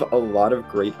have a lot of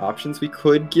great options. We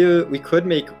could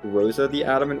make Rosa the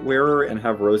Adamant Wearer and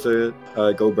have Rosa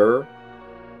go Burr.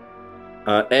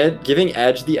 Giving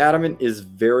Edge the Adamant is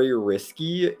very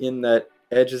risky in that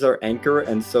Edge is our anchor,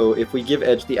 and so if we give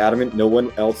Edge the Adamant, no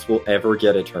one else will ever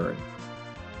get a turn.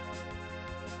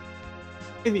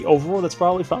 In the overworld, that's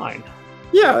probably fine.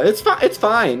 Yeah, it's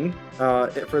fine for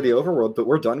the overworld, but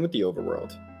we're done with the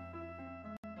overworld.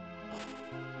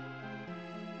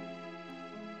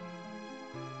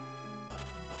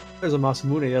 There's a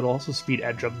Masamune that'll also speed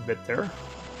Edge up a bit there.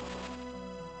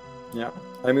 Yeah,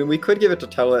 I mean, we could give it to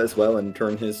Tella as well and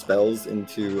turn his spells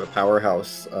into a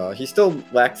powerhouse. He still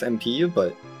lacks MP,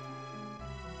 but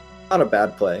not a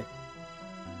bad play.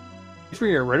 If we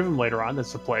get rid of him later on,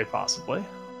 that's a play, possibly.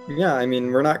 Yeah, I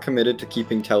mean, we're not committed to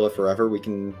keeping Tella forever. We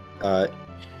can,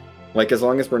 like, as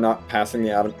long as we're not passing the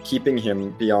Adam, keeping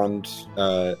him beyond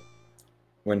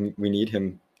when we need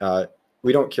him.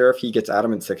 We don't care if he gets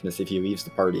Adamant Sickness if he leaves the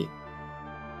party.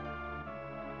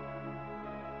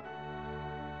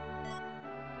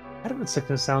 Adamant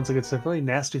Sickness sounds like it's a really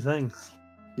nasty thing.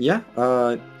 Yeah,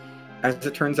 as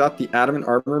it turns out, the Adamant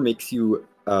Armor makes you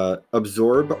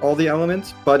absorb all the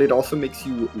elements, but it also makes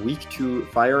you weak to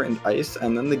fire and ice,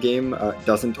 and then the game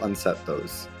doesn't unset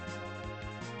those.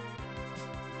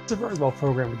 It's a very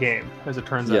well-programmed game, as it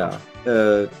turns out.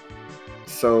 Yeah,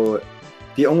 so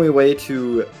the only way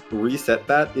to reset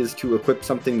that is to equip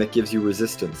something that gives you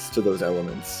resistance to those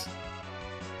elements.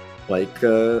 like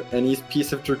any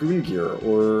piece of Dragoon gear,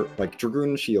 or like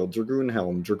Dragoon shield, Dragoon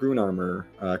helm, Dragoon armor,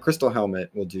 Crystal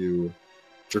helmet will do,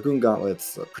 Dragoon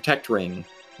gauntlets, Protect ring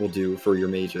will do for your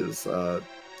mages.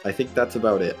 I think that's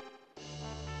about it.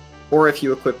 Or if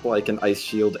you equip like an ice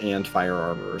shield and fire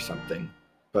armor or something.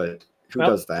 But who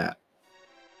does that?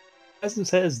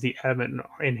 Peasants has the adamant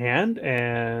in hand,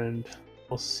 and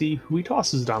we'll see who he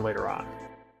tosses it on later on.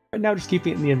 Right now, just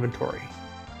keeping it in the inventory.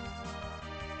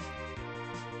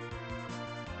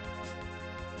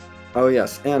 Oh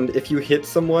yes, and if you hit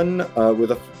someone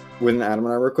with an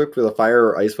adamant armor equipped with a fire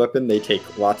or ice weapon, they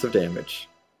take lots of damage.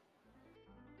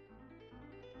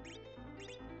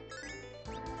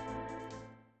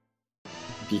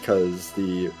 Because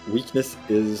the weakness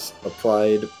is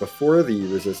applied before the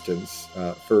resistance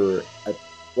for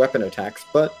weapon attacks,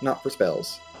 but not for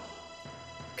spells.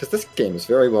 Because this game is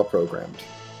very well programmed.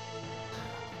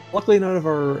 Luckily, none of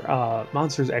our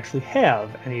monsters actually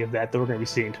have any of that we're going to be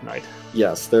seeing tonight.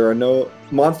 Yes, there are no...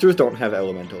 Monsters don't have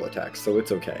elemental attacks, so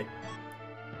it's okay.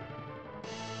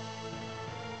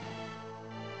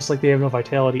 Just like they have no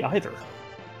vitality either.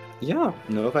 Yeah,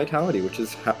 no vitality, which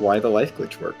is why the life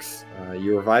glitch works.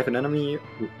 You revive an enemy,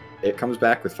 it comes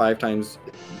back with 5 times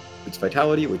its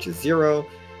vitality, which is 0.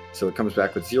 So it comes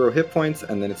back with 0 hit points,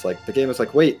 and then it's like, the game is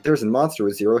like, wait, there's a monster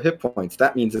with 0 hit points.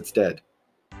 That means it's dead.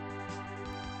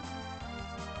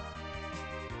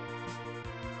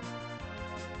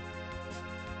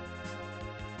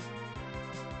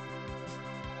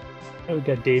 We've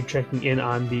got Dave checking in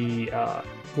on the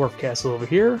Dwarf Castle over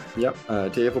here.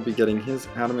 Yep, Dave will be getting his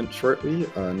adamant shortly.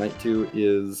 Night 2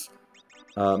 is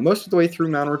most of the way through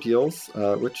Mount Ordeals,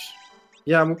 which,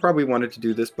 yeah, we probably wanted to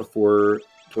do this before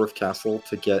Dwarf Castle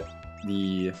to get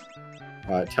the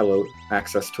Tello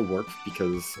access to warp,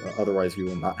 because otherwise we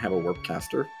will not have a warp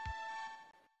caster.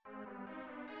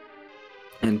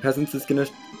 And Peasants is going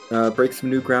to break some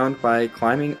new ground by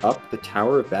climbing up the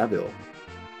Tower of Babel.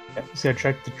 Yep, he's going to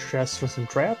check the chest for some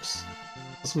traps.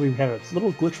 Also, we've had a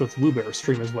little glitch with Woobat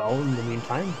stream as well in the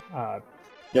meantime.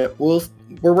 Yeah,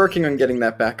 we're working on getting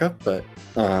that back up, but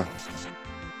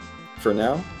for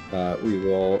now, we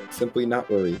will simply not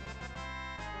worry.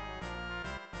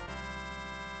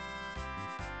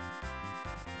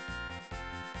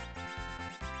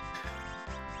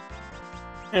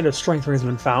 And a strength ring has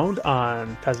been found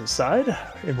on Peasant's side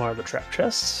in one of the trap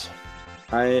chests.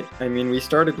 I mean, we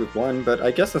started with 1, but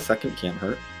I guess a second can't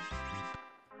hurt.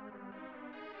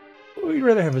 We'd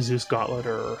rather have a Zeus Gauntlet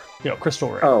or, Crystal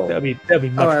Ring. Oh. That'd be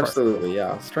much better. Absolutely,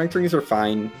 yeah. Strength rings are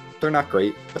fine. They're not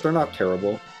great, but they're not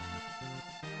terrible.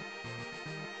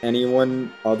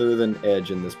 Anyone other than Edge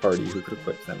in this party who could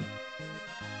equip them.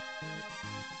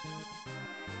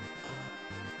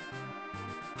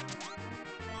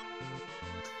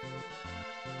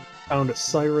 Found a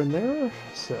siren there,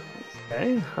 so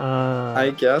okay.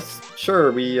 I guess.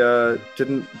 Sure, we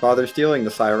didn't bother stealing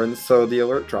the sirens, so the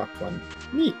alert dropped one.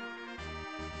 Neat.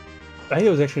 I think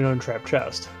it was actually an untrapped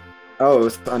chest. Oh, it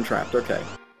was untrapped, okay.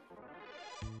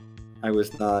 I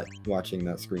was not watching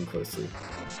that screen closely.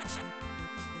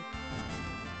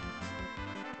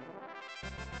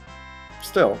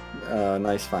 Still,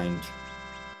 nice find.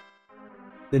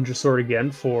 Ninja Sword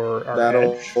again for our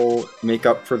That'll Edge. make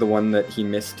up for the one that he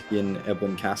missed in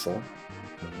Eblan Castle.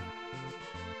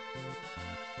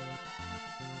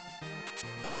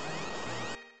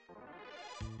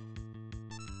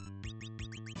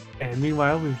 And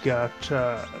meanwhile, we've got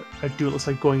a dude, it looks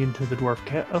like, going into the Dwarf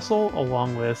Castle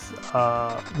along with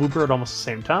Woobat at almost the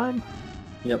same time.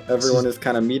 Yep, everyone is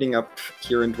kind of meeting up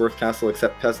here in Dwarf Castle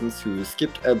except Peasants, who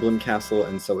skipped Eblan Castle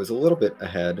and so is a little bit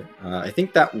ahead. I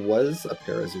think that was a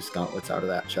pair of Zeus Gauntlets out of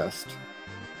that chest.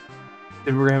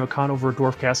 Then we're going to have a con over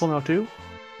Dwarf Castle now, too?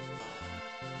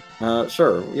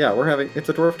 Sure, yeah, it's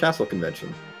a Dwarf Castle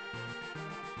convention.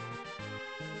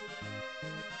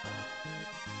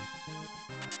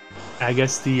 I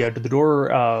guess the door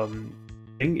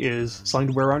thing is something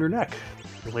to wear around your neck.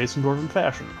 Related in Dwarven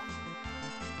fashion.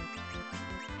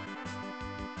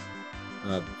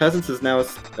 Peasants is now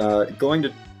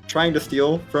trying to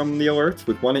steal from the alerts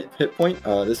with 1 hit point.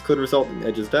 This could result in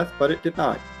Edge's death, but it did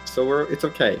not. So it's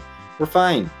okay. We're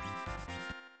fine.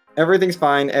 Everything's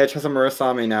fine. Edge has a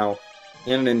Murasame now,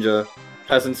 and a ninja.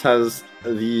 Peasants has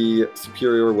the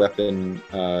superior weapon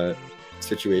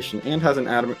situation, and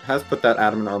has put that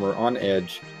adamant armor on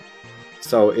Edge.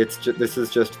 So this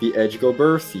is just the Edge go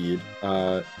Burr seed.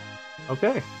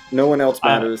 Okay. No one else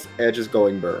matters. Edge is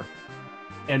going Burr.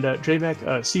 And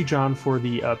J-Mac, see John for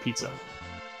the pizza.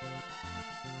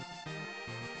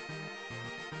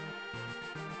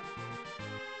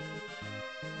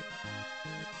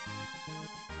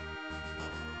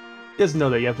 doesn't know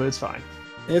that yet, but it's fine.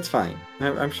 It's fine.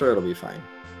 I'm sure it'll be fine.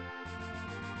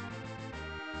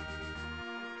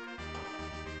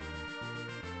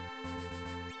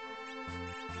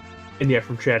 And yeah,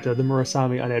 from chat, the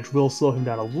Murasame on edge will slow him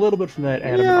down a little bit from that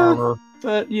adamant Yeah. armor,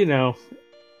 but you know.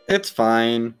 It's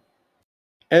fine.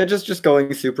 Edge is just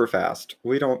going super fast.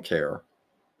 We don't care.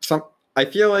 I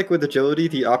feel like with agility,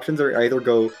 the options are either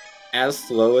go as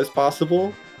slow as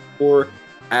possible or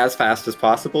as fast as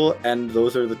possible, and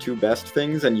those are the two best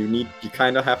things, and you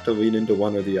kind of have to lean into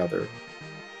one or the other.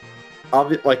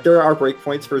 Like, there are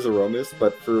breakpoints for Zeromus,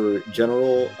 but for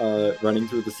general running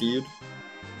through the seed,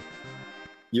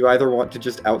 you either want to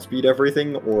just outspeed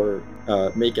everything or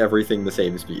make everything the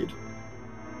same speed.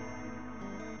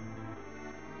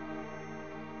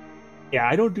 Yeah,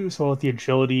 I don't do so well with the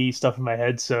agility stuff in my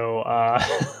head, so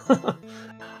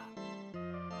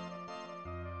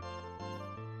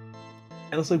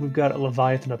it looks like we've got a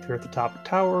Leviathan up here at the top of the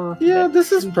tower. Yeah,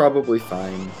 this is probably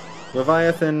fine.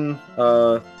 Leviathan,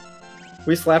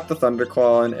 we slap the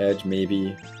Thunderclaw on Edge,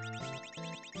 maybe.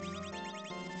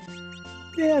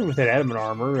 Yeah, with that adamant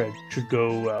armor, it should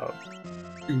go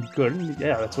good.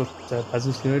 Yeah, that's what the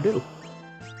Peasant's gonna do.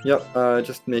 Yep,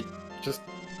 just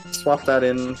swap that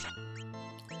in.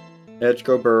 Edge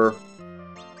go burr.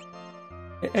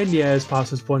 And yeah, as Pos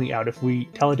was pointing out, if we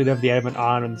tell it to have the adamant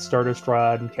on and the Stardust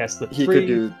Rod and cast the He three, could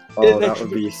do. Oh, that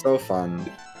would be so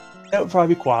fun. That would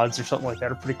probably be quads or something like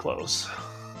that, or pretty close.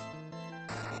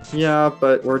 Yeah,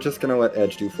 but we're just gonna let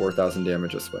Edge do 4,000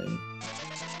 damage a swing.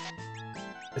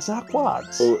 It's not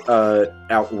quads.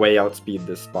 Oh, way outspeed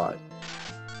this spot.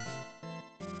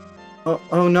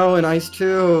 Oh no, an Ice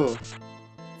 2!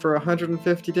 For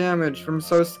 150 damage, I'm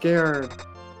so scared.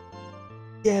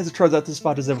 Yeah, as it turns out, this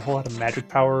spot doesn't have a whole lot of magic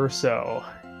power, so,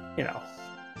 you know.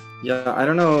 Yeah, I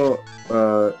don't know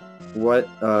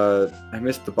I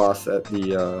missed the boss at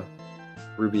the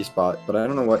Ruby spot, but I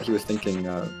don't know what he was thinking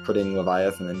putting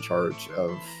Leviathan in charge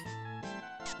of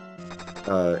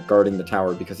guarding the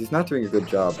tower, because he's not doing a good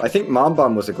job. I think Mom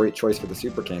Bomb was a great choice for the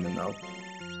Super Cannon, though.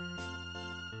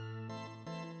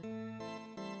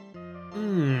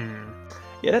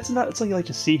 Yeah, that's not something you like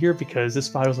to see here, because this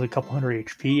spot was like a couple hundred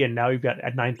HP, and now you've got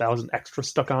 9,000 extra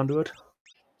stuck onto it.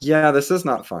 Yeah, this is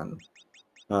not fun.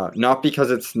 Not because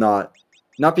it's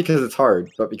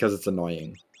hard, but because it's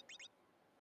annoying.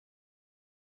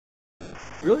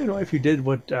 Really annoying if you did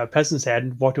what Peasants had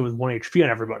and walked in with 1 HP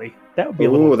on everybody. That would be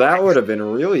Ooh, that would have been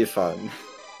really fun.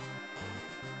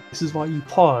 This is why you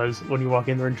pause when you walk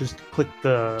in there and just click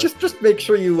the... Just make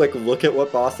sure you look at what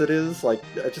boss it is.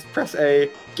 Just press A,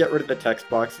 get rid of the text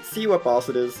box, see what boss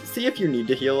it is, see if you need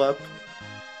to heal up.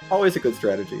 Always a good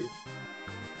strategy.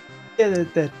 Yeah,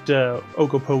 that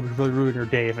Ogopoke would really ruin your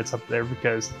day if it's up there,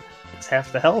 because it's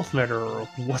half the health matter or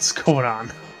what's going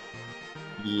on.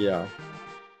 Yeah.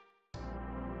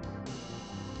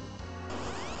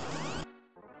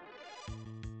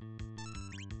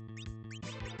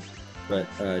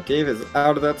 But Dave is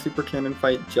out of that Super Cannon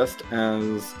fight just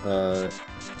as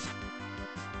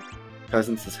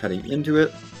Peasants is heading into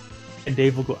it. And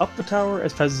Dave will go up the tower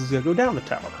as Peasants is going to go down the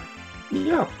tower.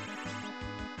 Yeah.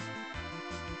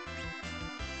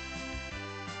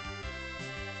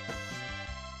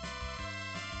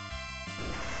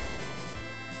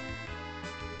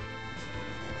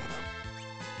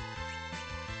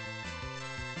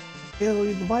 Yeah,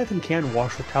 the Leviathan can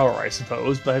wash the tower, I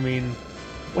suppose, but I mean,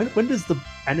 when does the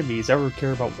enemies ever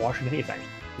care about washing anything?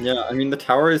 Yeah, I mean, the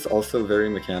tower is also very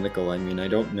mechanical. I mean, I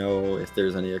don't know if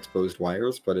there's any exposed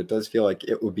wires, but it does feel like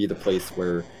it would be the place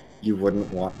where you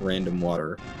wouldn't want random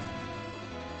water.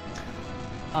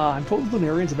 I'm told the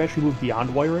Lunarians have actually moved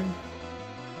beyond wiring.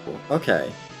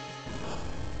 Okay.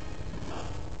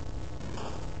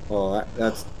 Well,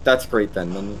 that's great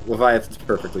then. Then Leviathan's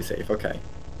perfectly safe. Okay.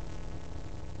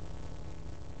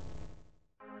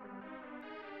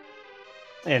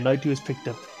 And Night 2 has picked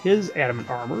up his adamant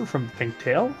armor from the Pink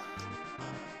Tail.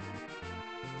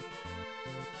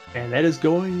 And that is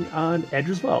going on Edge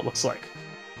as well, it looks like.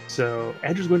 So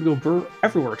Edge is going to go burr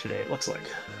everywhere today, it looks like.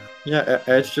 Yeah,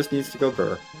 Edge just needs to go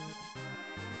burr.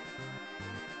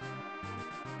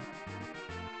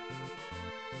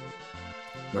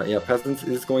 But yeah, Peasants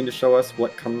is going to show us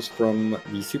what comes from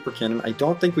the Super Cannon. I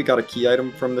don't think we got a key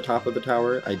item from the top of the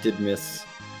tower. I did miss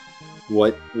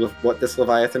what this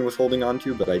Leviathan was holding on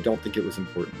to, but I don't think it was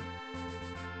important.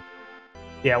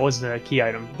 Yeah, it wasn't a key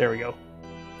item. There we go.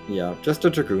 Yeah, just a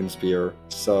Dragoon Spear.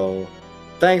 So,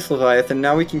 thanks, Leviathan.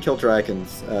 Now we can kill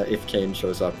dragons if Kane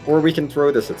shows up. Or we can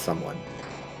throw this at someone.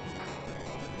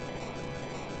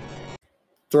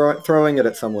 Throwing it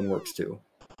at someone works too.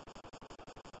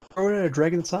 Throw it at a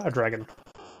dragon that's not a dragon.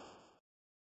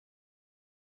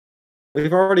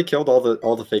 We've already killed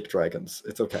all the fake dragons.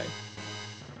 It's okay.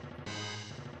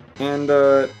 And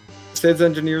Sid's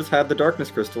engineers had the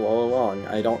darkness crystal all along.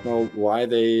 I don't know why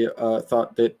they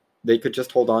thought that they could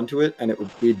just hold on to it and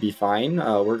we'd be fine.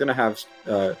 We're gonna have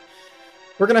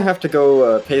to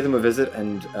go pay them a visit,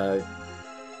 and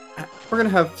we're gonna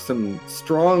have some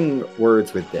strong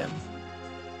words with them.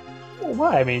 Well,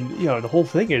 why? I mean, you know, the whole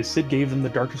thing is Sid gave them the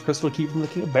darkness crystal to keep from the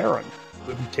King of Baron, who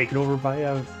would be taken over by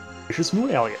a vicious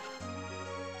moon alien.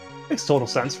 Makes total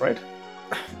sense, right?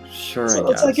 Sure, So I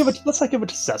let's guess. not give it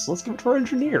to Cecil. Let's give it to our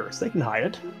engineers. They can hide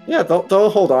it. Yeah, they'll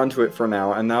hold on to it for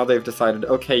now, and now they've decided,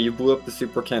 okay, you blew up the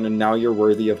super cannon, now you're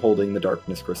worthy of holding the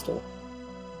darkness crystal.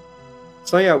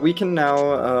 So yeah, we can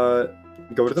now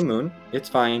go to the moon. It's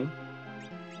fine.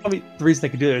 I mean, the reason they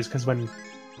could do it is because when the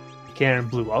cannon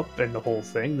blew up and the whole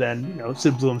thing, then, you know,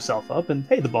 Sid blew himself up, and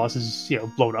hey, the boss is, you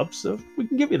know, blown up, so we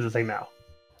can give you the thing now.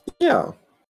 Yeah,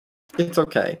 it's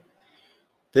okay.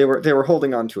 They were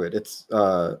holding on to it. It's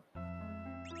what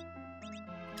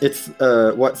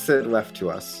Sid left to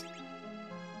us.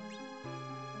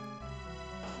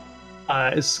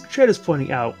 As Chad is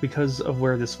pointing out, because of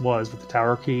where this was with the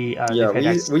tower key, yeah,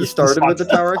 we started with the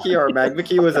tower key. Our magma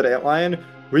key was at Antlion.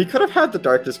 We could have had the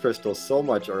darkness crystal so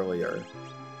much earlier.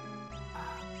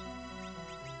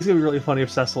 It's gonna be really funny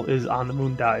if Cecil is on the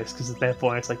moon dies, because at that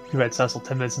point it's like you had Cecil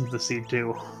 10 minutes into the seed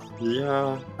too.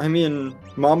 Yeah, I mean,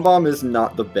 Mom Bomb is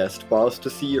not the best boss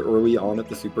to see early on at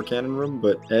the Super Cannon room,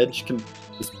 but Edge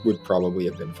would probably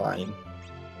have been fine.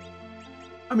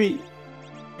 I mean,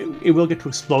 it will get to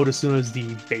explode as soon as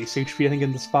the base HP, I think,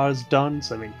 in the spot is done,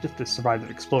 so I mean, just to survive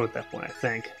it explode at that point, I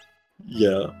think.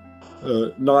 Yeah,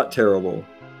 not terrible.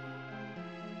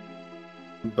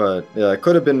 But yeah,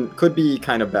 could be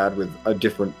kind of bad with a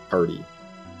different party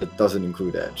that doesn't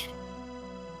include Edge.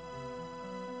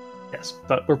 Yes,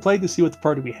 but we're playing to see what the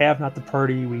party we have, not the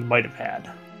party we might have had.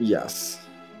 Yes.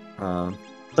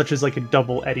 Such as like a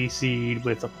double Eddy seed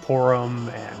with a Porum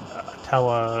and a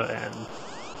Tella and,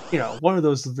 you know, one of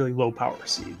those really low power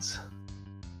seeds.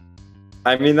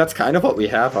 I mean, that's kind of what we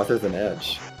have other than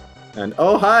Edge. And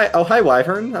oh hi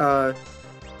Wyvern.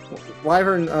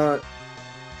 Wyvern,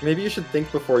 maybe you should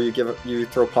think before you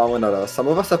throw pollen at us. Some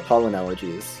of us have pollen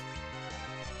allergies.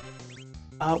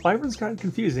 Wyvern's kind of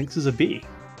confusing because it's a bee.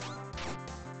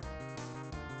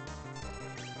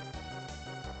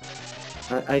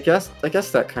 I guess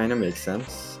that kind of makes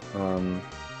sense.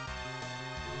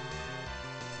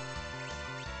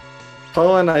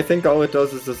 Pollen, I think all it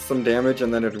does is just some damage,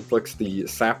 and then it inflicts the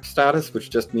sap status, which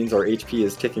just means our HP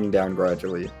is ticking down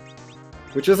gradually.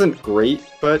 Which isn't great,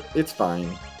 but it's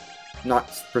fine. Not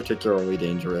particularly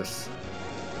dangerous.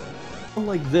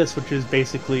 Unlike this, which is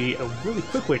basically a really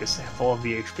quick way to sap all of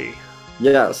the HP.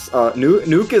 Yes,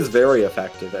 Nuke is very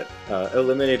effective at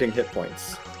eliminating hit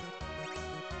points.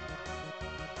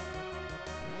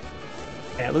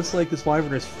 And it looks like this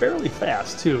Wyvern is fairly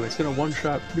fast, too. It's going to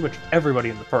one-shot pretty much everybody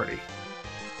in the party.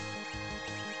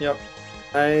 Yep.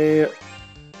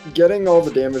 Getting all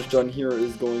the damage done here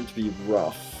is going to be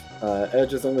rough.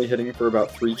 Edge is only hitting for about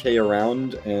 3k a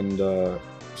round, and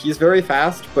he's very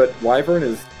fast, but Wyvern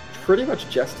is pretty much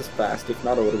just as fast, if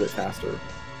not a little bit faster.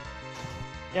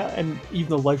 Yeah, and even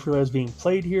though Life Relay is being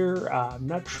played here, I'm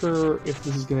not sure if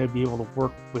this is going to be able to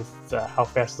work with how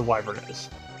fast the Wyvern is.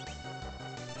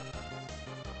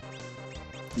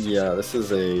 Yeah, this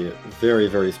is a very,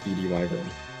 very speedy Wyvern.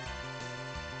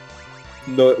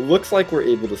 No, it looks like we're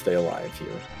able to stay alive here.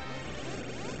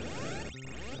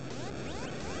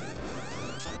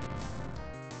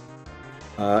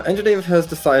 Engineer has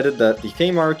decided that the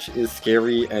Fame Arch is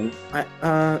scary, and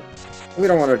we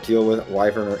don't want to deal with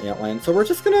Wyvern or Antlion, so we're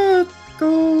just gonna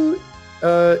go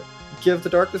give the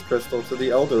Darkness Crystal to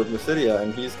the Elder of Lucidia,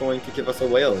 and he's going to give us a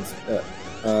whale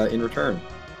in return.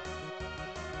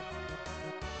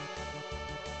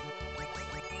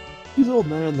 These old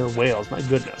men and their whales, my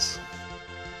goodness.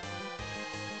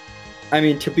 I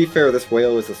mean, to be fair, this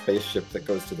whale is a spaceship that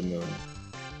goes to the moon.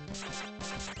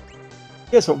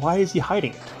 Yes, but why is he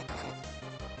hiding it?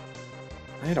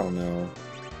 I don't know.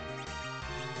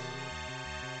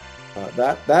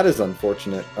 That is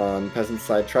unfortunate on Peasant's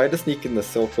side. Tried to sneak in the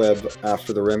Silk Web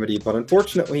after the remedy, but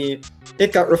unfortunately,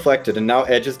 it got reflected, and now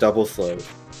Edge is double slowed.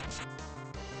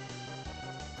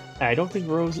 I don't think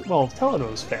Rose... Well, Tella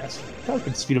knows fast. Tella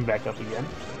can speed him back up again.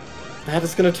 That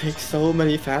is going to take so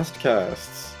many fast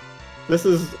casts. This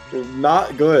is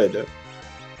not good.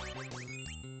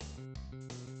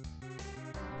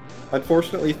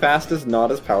 Unfortunately, fast is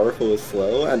not as powerful as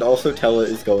slow, and also Tella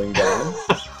is going down.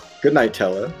 Good night,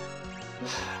 Tella.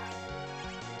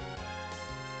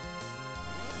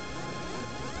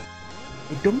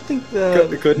 I don't think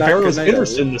the Pharaoh's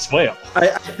interested in this whale.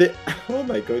 Oh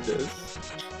my goodness.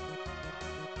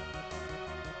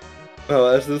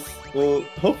 Well,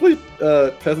 hopefully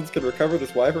peasants can recover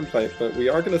this wyvern fight, but we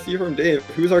are going to see from Dave.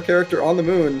 Who's our character on the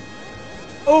moon?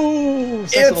 Oh,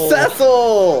 Cecil! It's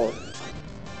Cecil!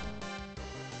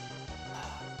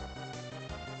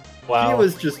 Wow. He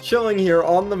was just chilling here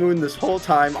on the moon this whole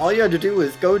time. All you had to do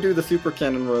was go do the super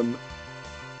cannon room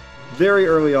very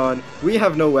early on. We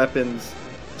have no weapons.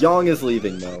 Yang is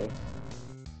leaving, though.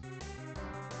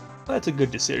 That's a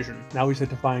good decision. Now we just have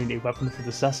to find a weapon for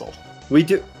the Cecil. We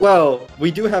do. Well,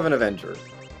 we do have an Avenger.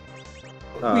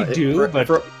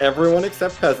 But everyone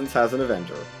except peasants has an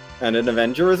Avenger, and an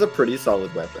Avenger is a pretty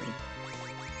solid weapon.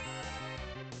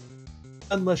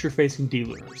 Unless you're facing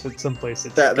D-Lunars at some place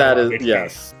that's that is HP.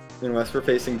 Yes. Unless we're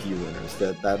facing D-Lunars,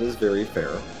 that is very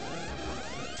fair.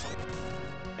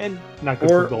 And not good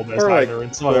for Golbez either. Like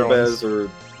and some other ones. or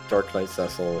Dark Knight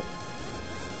Cecil.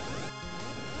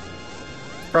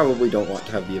 Probably don't want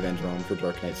to have the Avenger on for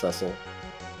Dark Knight Cecil.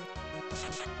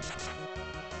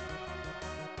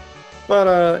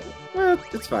 But, well,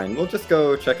 it's fine. We'll just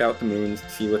go check out the moons,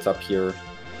 see what's up here.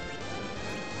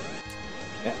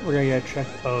 Yeah, we're gonna get a check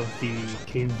of the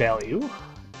cane value,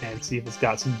 and see if it's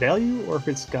got some value, or if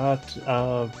it's got just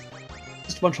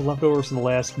a bunch of leftovers from the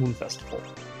last Moon Festival.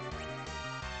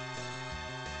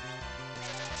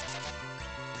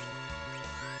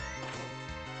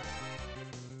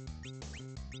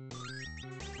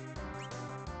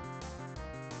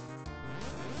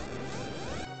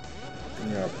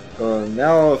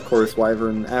 Now, of course,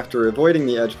 Wyvern, after avoiding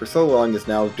the edge for so long, is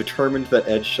now determined that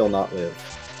Edge shall not live.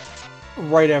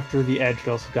 Right after the edge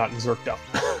had also gotten zerked up.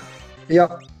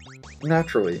 Yep,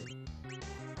 naturally.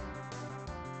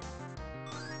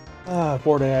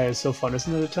 Board AI is so fun,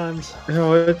 isn't it, at times?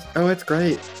 It's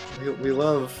great. We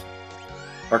love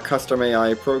our custom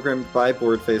AI programmed by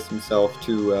Boardface himself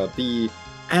to be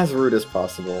as rude as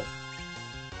possible.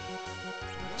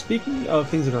 Speaking of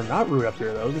things that are not rude up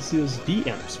here, though, this is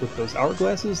D-Imps with those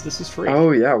hourglasses. This is free.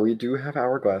 Oh yeah, we do have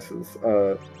hourglasses.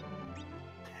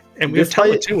 And we have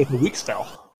Tele too with the weak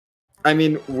spell. I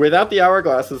mean, without the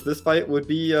hourglasses, this fight would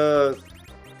be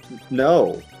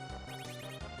no.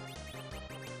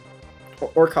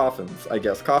 Or coffins, I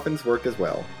guess. Coffins work as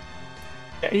well.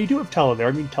 Yeah, and you do have Tele there.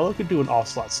 I mean, Tele could do an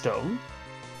Ocelot Stone.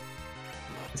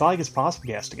 It's not like it's possible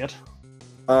casting it.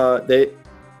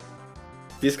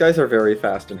 These guys are very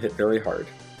fast and hit very hard.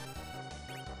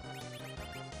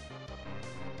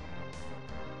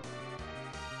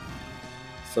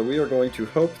 So we are going to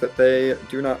hope that they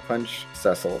do not punch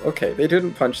Cecil. Okay, they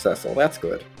didn't punch Cecil. That's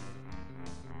good.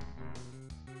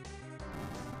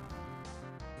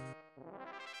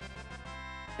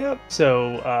 Yep,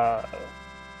 so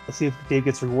let's see if Dave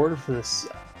gets rewarded for this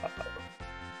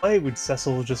play. Would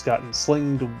Cecil just gotten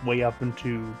slinged way up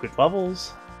into good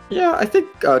levels? Yeah, I think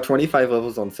 25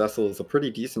 levels on Cecil is a pretty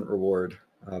decent reward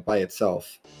by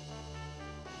itself.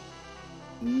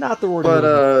 Not the reward, but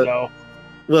no.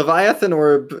 Leviathan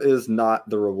Orb is not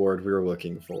the reward we were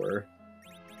looking for.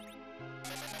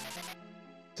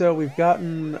 So we've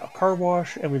gotten a car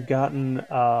wash, and we've gotten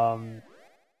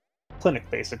clinic,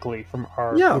 basically, from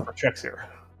our checks here.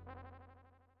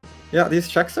 Yeah, these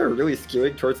checks are really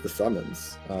skewing towards the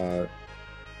summons.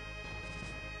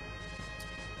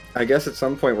 I guess at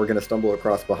some point we're going to stumble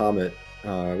across Bahamut.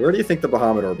 Where do you think the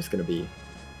Bahamut Orb is going to be?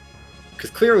 Because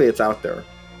clearly it's out there.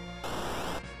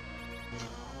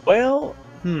 Well,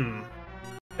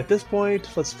 at this point,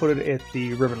 let's put it at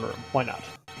the Ribbon Room. Why not?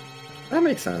 That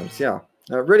makes sense, yeah.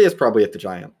 Rydia's probably at the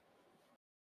Giant.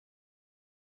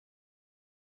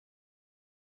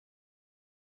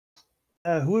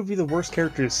 Who would be the worst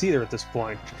character to see there at this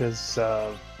point? Because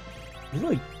we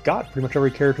really got pretty much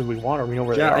every character we want, or we know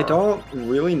where they are. Yeah, I don't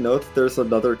really know that there's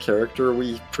another character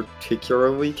we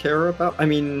particularly care about. I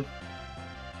mean,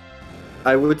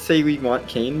 I would say we want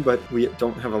Kain, but we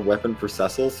don't have a weapon for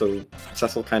Cecil, so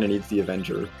Cecil kind of needs the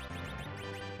Avenger.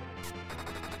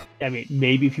 I mean,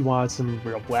 maybe if you wanted some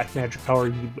real black magic power,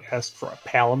 you'd ask for a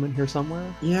Palamon here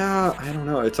somewhere? Yeah, I don't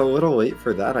know. It's a little late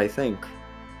for that, I think.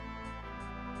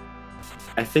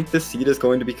 I think this seed is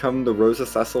going to become the Rosa,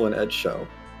 Cecil, and Edge show.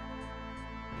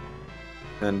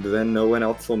 And then no one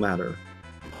else will matter.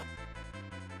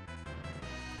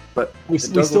 But we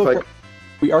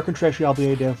are contractually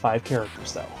obligated to have 5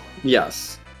 characters, though.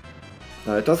 Yes.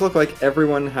 It does look like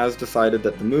everyone has decided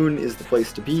that the moon is the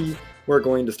place to be. We're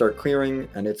going to start clearing,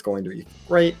 and it's going to be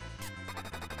great.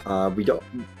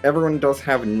 Everyone does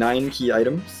have 9 key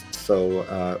items,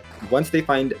 so once they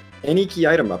find any key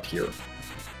item up here,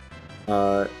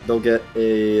 they'll get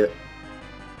a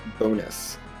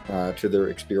bonus to their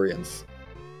experience.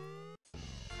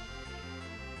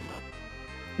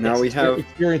 Now we have...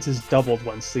 Experience is doubled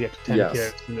once they get to 10 Yes.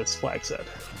 kills in this flag set.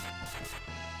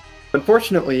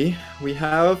 Unfortunately, we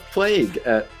have Plague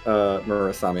at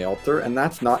Murasame Altar, and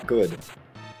that's not good.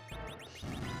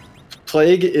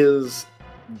 Plague is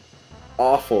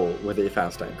awful with a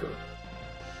fast anchor.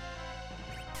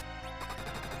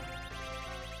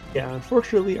 Yeah,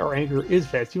 unfortunately, our anchor is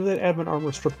fast. Even with that admin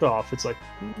armor stripped off, it's like,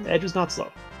 Edge is not slow.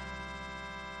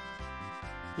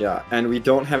 Yeah, and we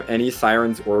don't have any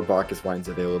Sirens or Bacchus wines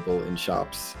available in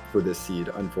shops for this seed,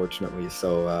 unfortunately,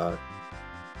 so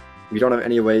we don't have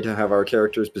any way to have our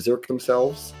characters berserk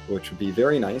themselves, which would be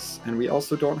very nice, and we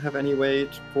also don't have any way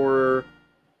to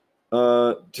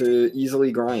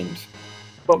easily grind.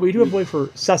 But we do have a way for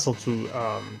Cecil to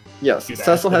yes, do that,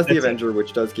 Cecil has the that's it. Avenger,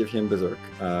 which does give him berserk.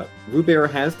 Wubear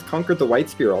has conquered the White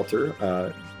Spear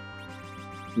Altar.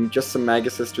 Just some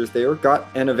Magus Sisters there. Got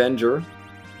an Avenger.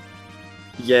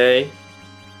 Yay.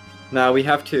 Now we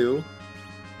have 2.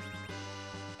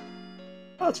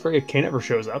 Oh, that's great. Kane never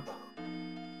shows up.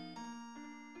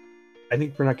 I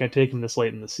think we're not going to take him this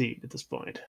late in the seed at this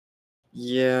point.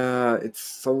 Yeah,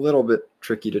 it's a little bit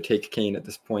tricky to take Kane at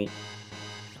this point.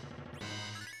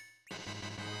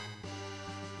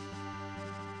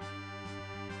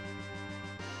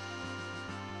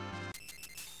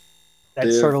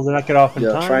 That startle did not get off in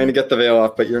time. Yeah, trying to get the veil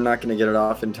off, but you're not going to get it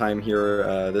off in time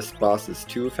here. This boss is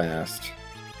too fast.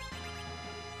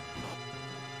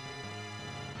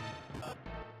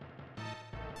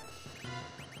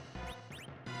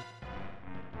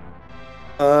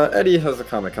 Eddie has a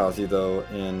Kamikaze, though,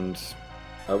 and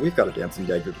we've got a Dancing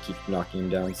Dagger to keep knocking him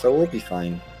down, so we'll be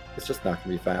fine. It's just not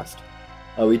going to be fast.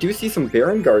 We do see some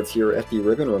Baron Guards here at the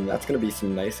Ribbon Room. That's going to be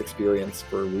some nice experience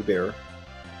for Wubear.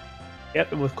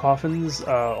 Yep, and with Coffins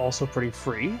also pretty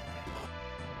free.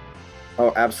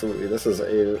 Oh, absolutely. This is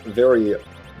a very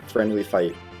friendly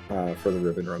fight for the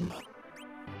Ribbon Room.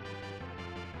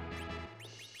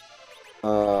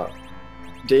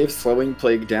 Dave slowing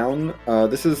Plague down.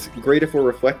 This is great if we're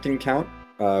reflecting count.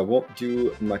 Won't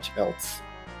do much else.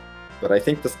 But I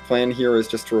think this plan here is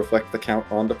just to reflect the count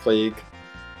onto Plague.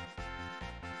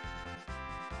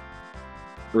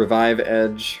 Revive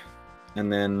Edge,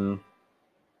 and then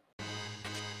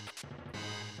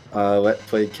let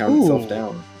Plague count itself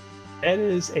down. That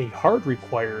is a hard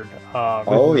required.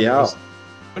 Oh yeah.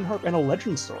 Twin Harp and a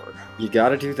Legend Sword. You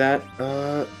gotta do that.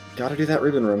 Gotta do that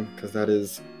Ribbon Room, because that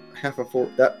is half of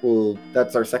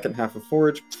that's our second half of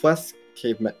Forge plus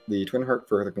the Twin Heart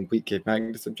for the complete Cave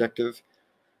Magnus objective.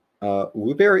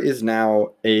 Wubear is now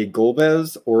a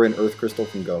Golbez or an Earth Crystal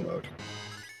from Go mode.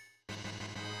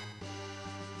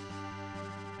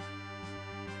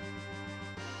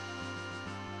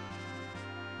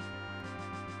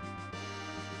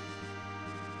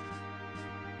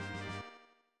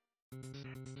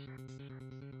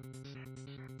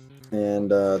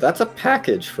 And that's a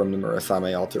package from the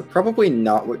Murasame Altar. Probably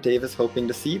not what Dave is hoping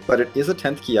to see, but it is a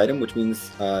 10th key item, which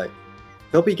means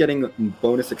he'll be getting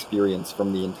bonus experience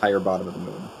from the entire bottom of the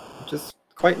moon, which is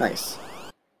quite nice.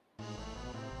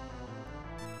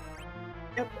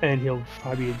 Yep, and he'll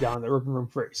probably be down the Ribbon Room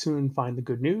very soon, find the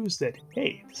good news that,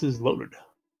 hey, this is loaded.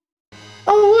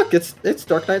 Oh, look, it's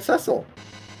Dark Knight Cecil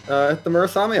at the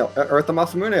Murasame, or at the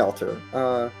Masamune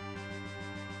Altar.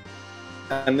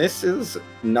 And this is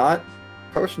not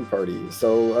Potion Party,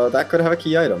 so that could have a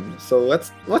key item. So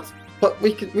but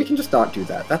we can just not do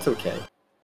that. That's okay.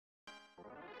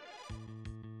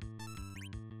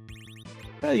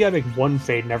 You gotta make one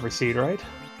fade in every seed, right?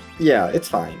 Yeah, it's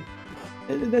fine.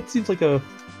 And that seems like a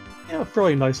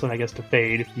fairly nice one, I guess, to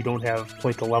fade if you don't have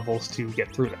quite the levels to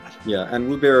get through that. Yeah,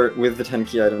 and Wubear, with the 10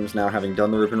 key items now having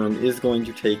done the Ribbon Room, is going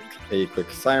to take a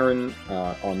quick Siren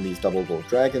on these double gold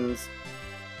dragons.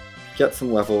 Get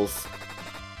some levels.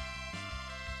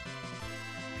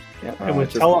 Yeah, and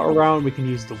with Tella around, we can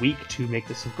use the weak to make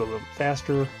this go a little bit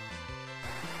faster.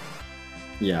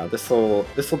 Yeah, this will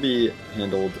be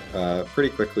handled pretty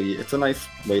quickly. It's a nice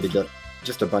way to get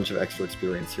just a bunch of extra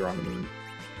experience here on the moon.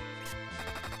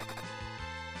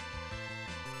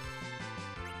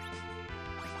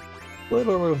 A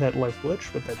little bit with that life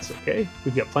glitch, but that's okay.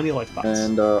 We've got plenty of life pots.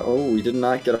 And oh, we did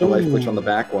not get a life glitch on the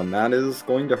back one. That is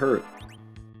going to hurt.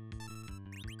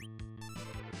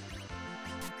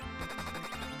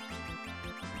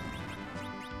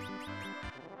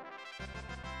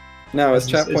 Now, as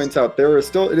chat points out,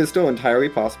 it is still entirely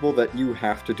possible that you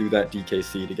have to do that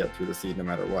DKC to get through the seed no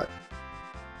matter what.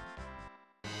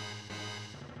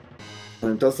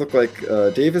 And it does look like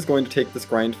Dave is going to take this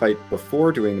grind fight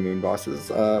before doing the moon bosses.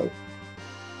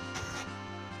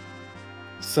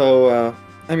 So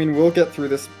I mean, we'll get through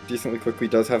this decently quickly.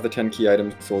 Does have the 10 key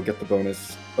items, so we'll get the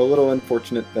bonus. A little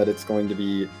unfortunate that it's going to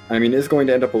be... I mean, is going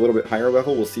to end up a little bit higher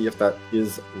level. We'll see if that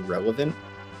is relevant.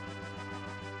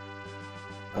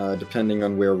 Depending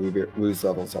on where Wu's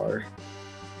levels are.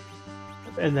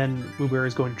 And then Woobear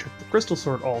is going to check the Crystal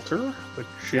Sword altar,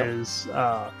 which is...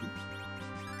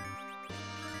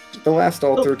 The last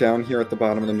altar down here at the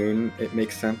bottom of the moon, it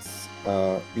makes sense.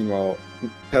 Meanwhile,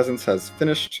 Peasants has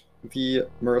finished the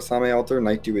Murasame altar.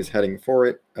 Night Dew is heading for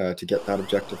it to get that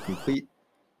objective complete.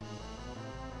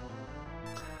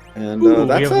 And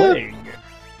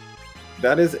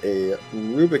that is a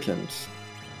Rubicant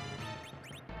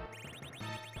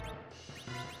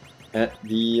at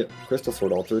the Crystal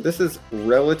Sword altar. This is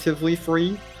relatively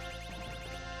free.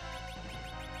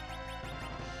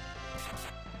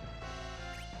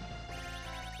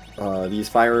 These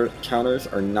fire counters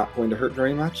are not going to hurt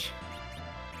very much.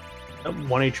 1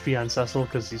 HP on Cecil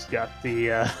because he's got the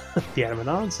the adamant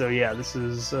on. So yeah, this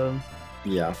is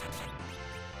yeah.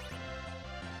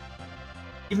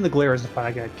 Even the glare isn't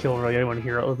not going to kill really anyone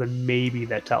here other than maybe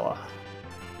that Tella.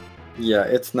 Yeah,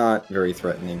 it's not very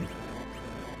threatening.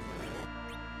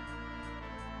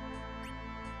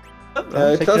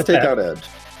 It does take out Edge.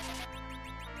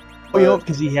 Oh, you know,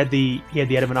 because he had the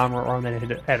adamant armor on, then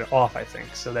it had it off, I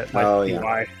think. So that might be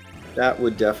why. That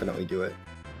would definitely do it.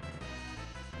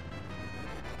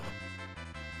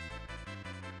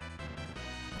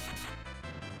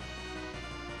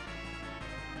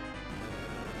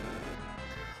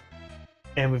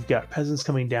 And we've got Peasants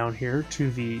coming down here to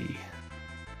the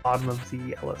bottom of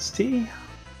the LST. Yeah,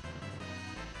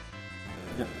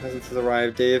 Peasants has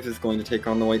arrived. Dave is going to take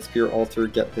on the White Spear altar,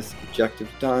 get this objective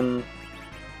done.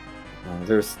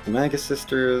 There's the Magus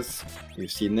Sisters.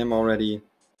 You've seen them already.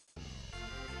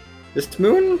 This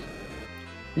moon,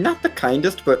 not the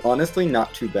kindest, but honestly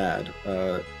not too bad.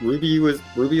 Ruby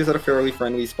is at a fairly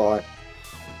friendly spot.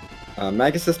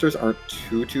 Magus Sisters aren't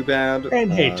too bad.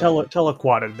 And hey,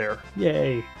 telequadded there.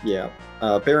 Yay. Yeah.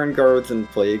 Baron Guards and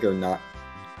Plague are not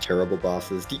terrible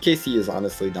bosses. DKC is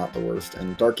honestly not the worst,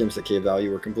 and Dark Imps at K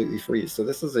value are completely free, so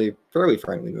this is a fairly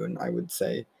friendly moon, I would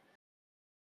say.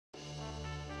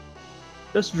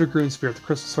 Just a Dragoon Spear at the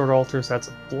Crystal Sword altars, that's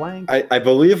a blank. I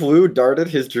believe Lou darted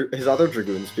his other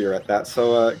Dragoon Spear at that,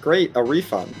 so great, a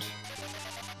refund.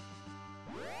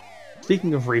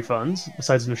 Speaking of refunds,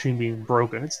 besides the machine being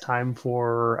broken, it's time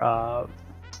for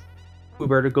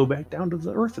Uber to go back down to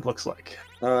the Earth, it looks like.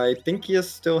 I think he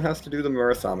still has to do the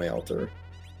Murasame altar.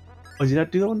 Oh, did he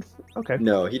not do that one? Okay.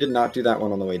 No, he did not do that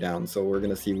one on the way down, so we're going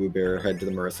to see Woobear head to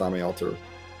the Murasame altar.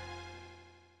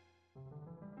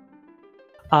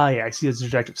 Yeah, I see it's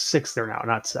objective 6 there now,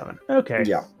 not 7. Okay.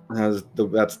 Yeah,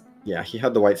 he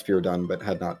had the White Spear done, but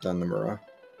had not done the Mura.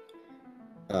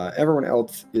 Everyone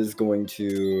else is going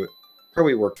to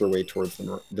probably work their way towards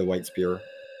the White Spear.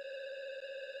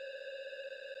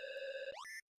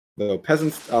 Though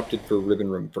Peasants opted for Ribbon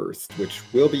Room first, which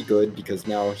will be good because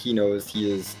now he knows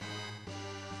he is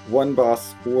one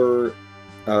boss or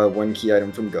one key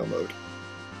item from Go mode.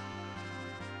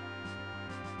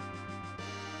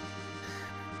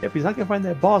 Yep, he's not going to find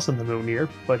that boss on the moon here,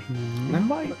 but he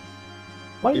might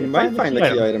find the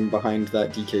key item behind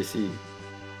that DKC.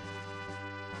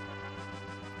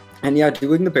 And yeah,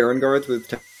 doing the Baron Guards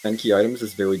with 10 key items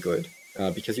is very good,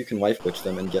 because you can life glitch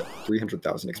them and get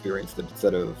 300,000 experience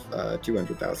instead of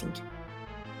 200,000.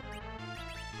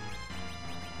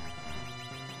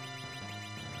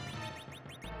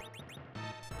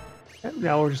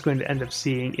 Now we're just going to end up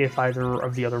seeing if either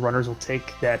of the other runners will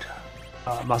take that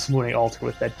Masamune altar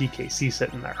with that DKC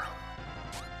sitting there.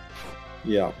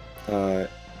 Yeah.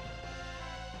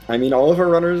 I mean, all of our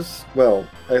runners, well,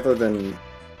 other than...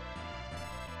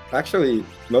 Actually,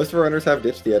 most of our runners have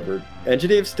ditched the Edward.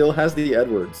 Engineer still has the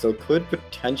Edward, so could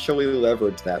potentially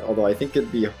leverage that, although I think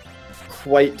it'd be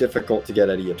quite difficult to get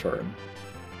Eddie a turn.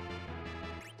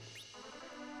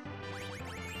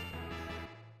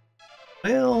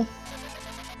 Well...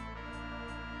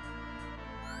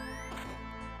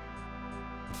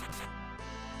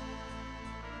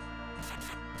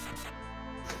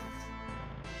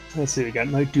 Let's see, we got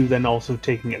Night Dew then also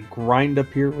taking a grind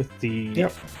up here with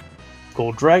the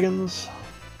Gold Dragons.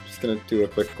 Just gonna do a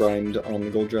quick grind on the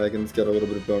Gold Dragons, get a little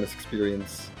bit of bonus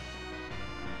experience.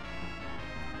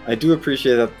 I do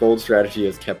appreciate that Gold strategy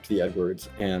has kept the Edwards,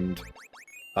 and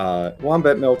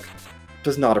Wombat Milk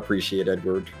does not appreciate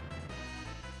Edward.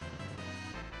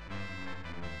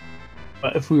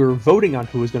 If we were voting on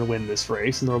who was going to win this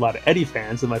race, and there were a lot of Eddie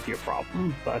fans, it might be a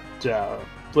problem, but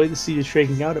the way the seed is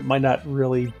shaking out, it might not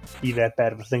really be that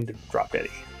bad of a thing to drop Eddie.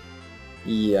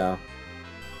 Yeah.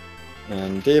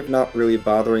 And Dave not really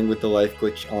bothering with the life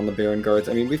glitch on the Baron guards.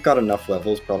 I mean, we've got enough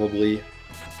levels probably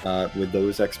with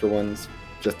those extra ones.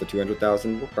 Just the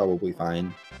 200,000, we're probably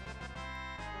fine.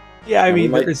 Yeah, I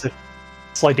mean, there is a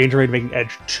slight danger rate of making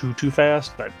Edge too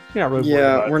fast, but you're not really worried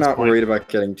about it. We're not worried about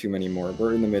getting too many more.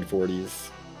 We're in the mid-40s.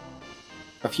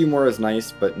 A few more is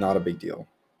nice, but not a big deal.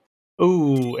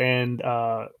 Ooh, and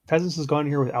Peasants has gone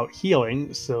here without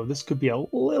healing, so this could be a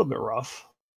little bit rough.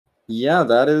 Yeah,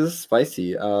 that is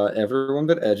spicy. Everyone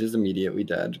but Edge is immediately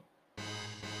dead.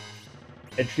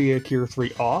 Edge to get Cure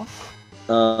 3 off.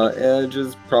 Edge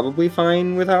is probably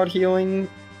fine without healing.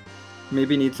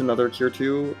 Maybe needs another Cure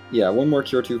 2. Yeah, one more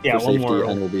Cure 2 for safety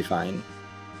and we'll be fine.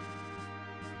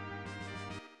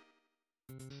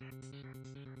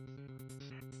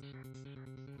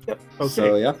 Yep. Okay.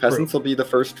 So yeah, Peasants will be the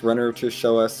first runner to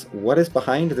show us what is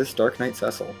behind this Dark Knight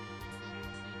Cecil.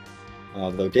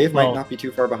 Although Dave might not be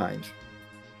too far behind.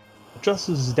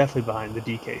 Justice is definitely behind the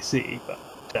DKC,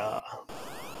 but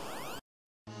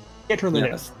can't turn the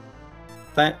yes.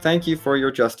 Thank you for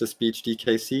your justice speech,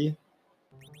 DKC.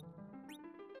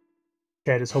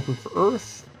 Chad is hoping for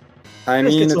Earth. I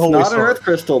mean, it's not an Earth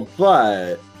Crystal,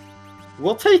 but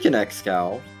we'll take an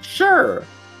Excal. Sure.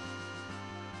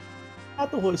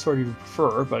 Not the Holy Sword you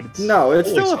prefer, but it's... No, it's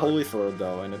still a Holy Sword,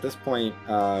 though, and at this point,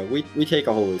 we take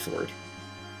a Holy Sword.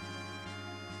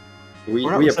 We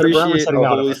appreciate a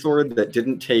Holy Sword that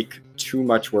didn't take too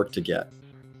much work to get.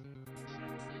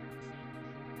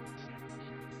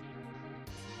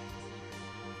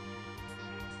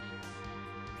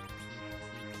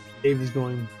 Dave is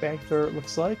going back there, it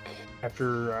looks like,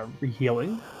 after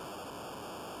rehealing.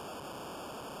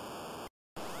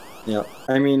 Yeah,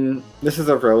 I mean, this is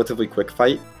a relatively quick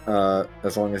fight,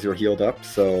 as long as you're healed up,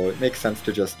 so it makes sense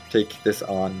to just take this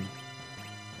on.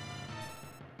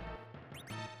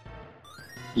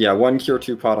 Yeah, one Cure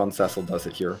 2 pot on Cecil does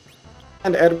it here.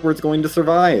 And Edward's going to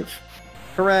survive!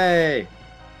 Hooray!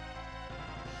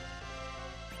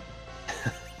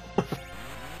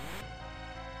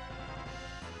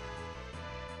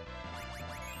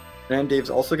 And Dave's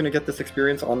also going to get this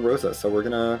experience on Rosa, so we're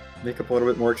going to make up a little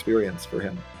bit more experience for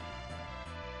him.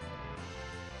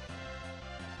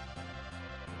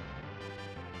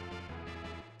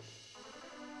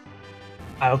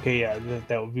 Okay, yeah,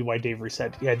 that would be why Dave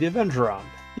reset. Yeah, the Avenger on.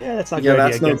 Yeah, that's not good. Yeah,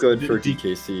 that's no good for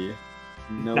DKC.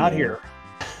 No, not here.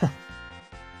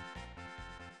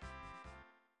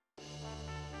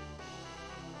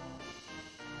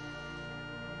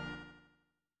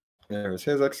 There's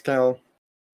his Excal.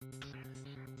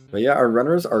 But yeah, our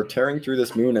runners are tearing through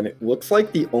this moon, and it looks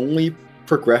like the only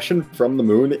progression from the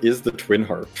moon is the Twin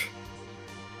Harp.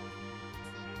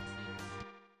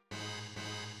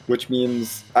 Which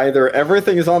means either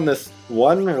everything is on this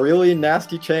one really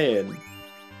nasty chain,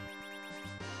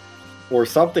 or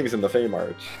something's in the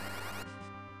Feymarch.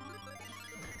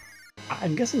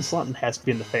 I'm guessing something has to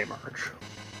be in the Feymarch.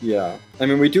 Yeah, I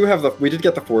mean we did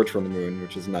get the Forge from the moon,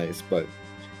 which is nice, but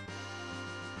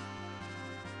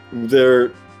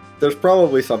there's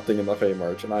probably something in the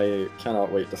Feymarch, and I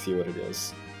cannot wait to see what it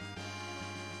is.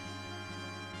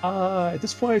 At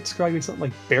this point, it's probably something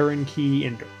like Baron Key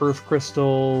into Earth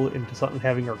Crystal, into something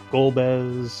having our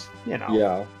Golbez, you know.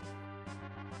 Yeah.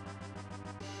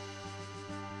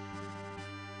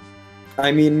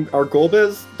 I mean, our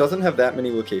Golbez doesn't have that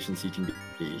many locations he can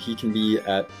be. He can be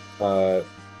at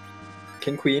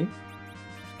King Queen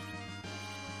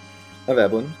of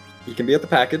Eblan. He can be at the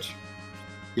package.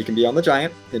 He can be on the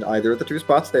Giant in either of the two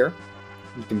spots there.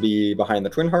 He can be behind the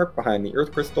Twin Harp, behind the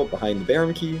Earth Crystal, behind the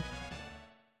Baron Key.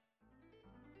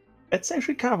 It's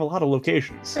actually kind of a lot of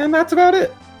locations. And that's about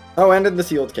it. Oh, and in the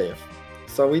Sealed Cave.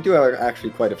 So we do have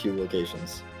actually quite a few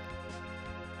locations.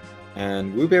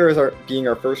 And Woobear is being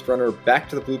our first runner back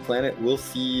to the Blue Planet. We'll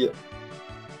see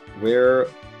where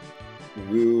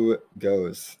Woo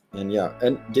goes. And yeah,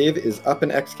 and Dave is up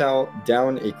an Excal,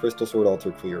 down a Crystal Sword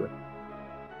Altar Clear.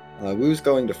 Woo's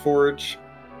going to Forge.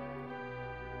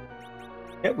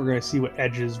 Yeah, we're going to see what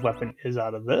Edge's weapon is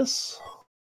out of this.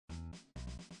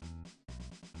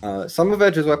 Some of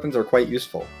Edge's weapons are quite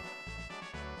useful.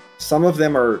 Some of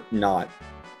them are not.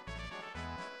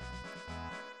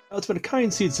 Well, it's been a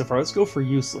kind seed so far. Let's go for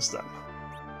useless then.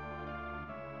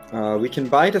 We can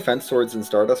buy defense swords and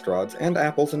Stardust rods, and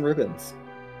apples and ribbons,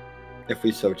 if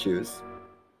we so choose.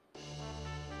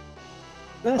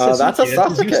 That's a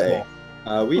Sasuke.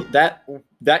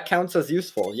 That counts as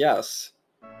useful. Yes.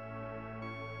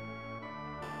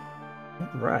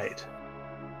 Right.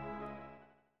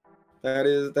 That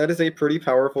is a pretty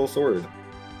powerful sword.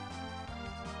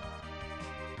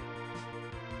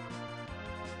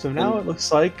 So now it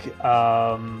looks like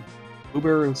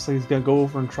Uber looks like he's gonna go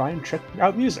over and try and check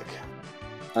out music.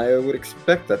 I would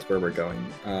expect that's where we're going.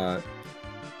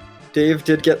 Dave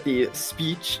did get the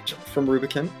speech from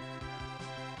Rubicon.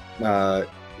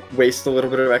 Waste a little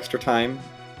bit of extra time.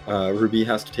 Ruby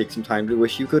has to take some time to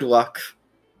wish you good luck.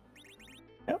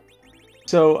 Yep.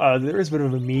 So there is a bit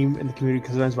of a meme in the community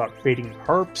because it's about fading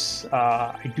harps.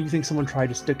 I do think someone tried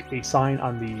to stick a sign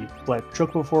on the Black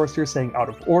Chocobo Forester saying "out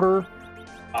of order."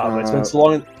 But it's been so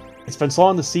long. It's been so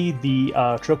long to see the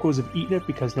Chocobos have eaten it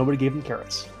because nobody gave them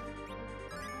carrots.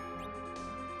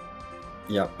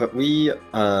 Yeah, but we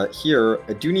here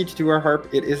do need to do our harp.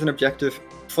 It is an objective.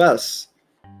 Plus,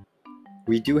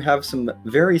 we do have some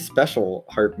very special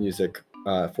harp music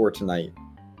for tonight.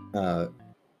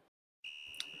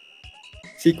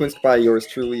 Sequenced by yours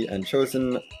truly and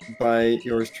chosen by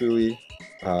yours truly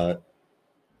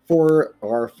for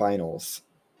our finals.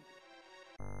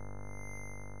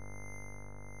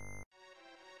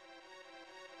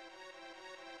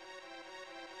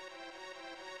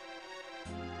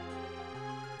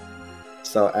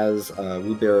 So as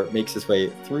Woobear makes his way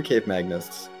through Cave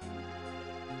Magnus,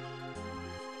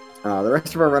 the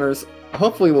rest of our runners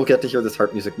hopefully will get to hear this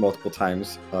harp music multiple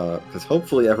times, because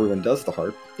hopefully everyone does the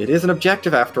harp. It is an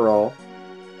objective after all.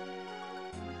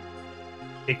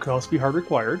 It could also be hard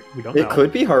required. We don't know. It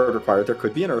could be hard required. There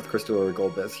could be an Earth Crystal or a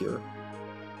Gold Bez here.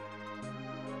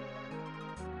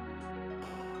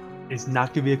 It's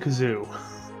not going to be a kazoo.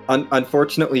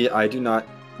 Unfortunately,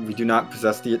 we do not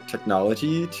possess the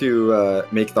technology to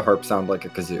make the harp sound like a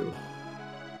kazoo.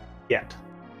 Yet.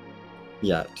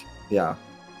 Yeah.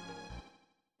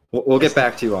 We'll get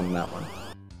back to you on that one.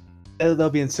 They'll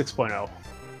be in 6.0. At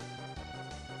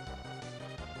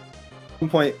some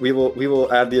point, we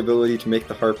will add the ability to make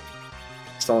the harp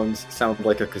songs sound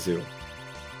like a kazoo.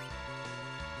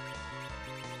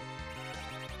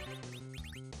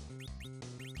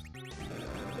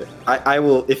 I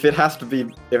will, if it has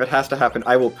to happen,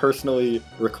 I will personally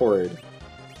record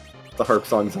the harp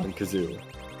songs on kazoo.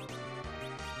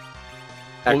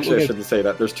 Actually, I shouldn't say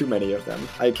that. There's too many of them.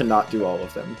 I cannot do all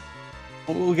of them.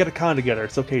 We'll get a con together.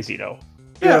 It's okay, Zito.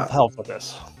 Yeah. Have help with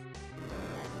this.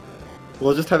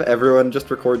 We'll just have everyone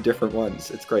just record different ones.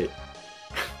 It's great.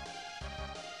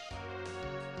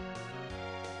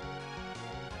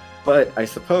 But I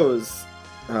suppose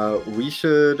we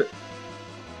should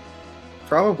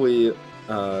probably be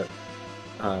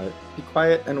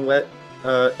quiet and let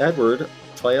Edward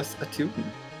play us a tune.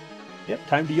 Yep,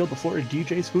 time to yield the floor to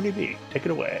DJ Spoony B. Take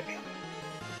it away.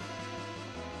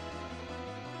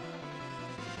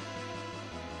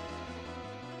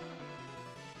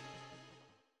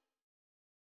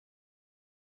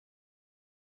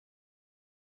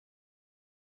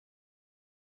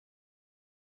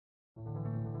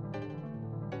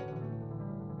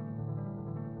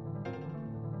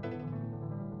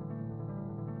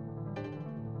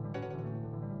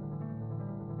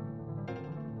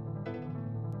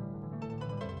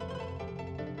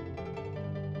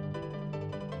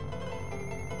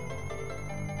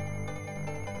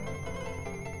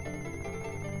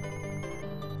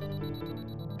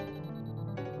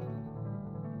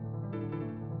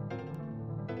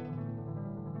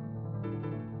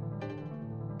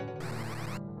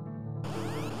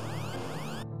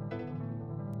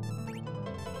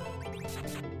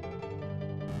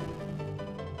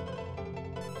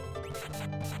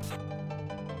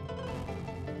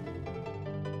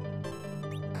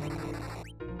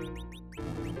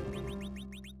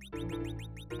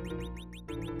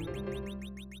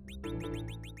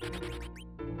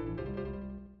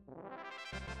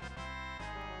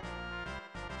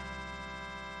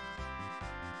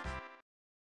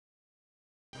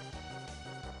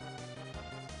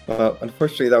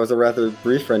 Unfortunately, that was a rather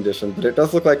brief rendition, but it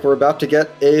does look like we're about to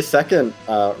get a second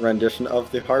rendition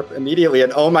of the harp immediately.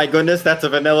 And oh my goodness, that's a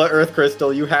vanilla earth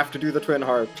crystal. You have to do the twin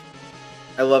harp.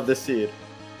 I love this seed.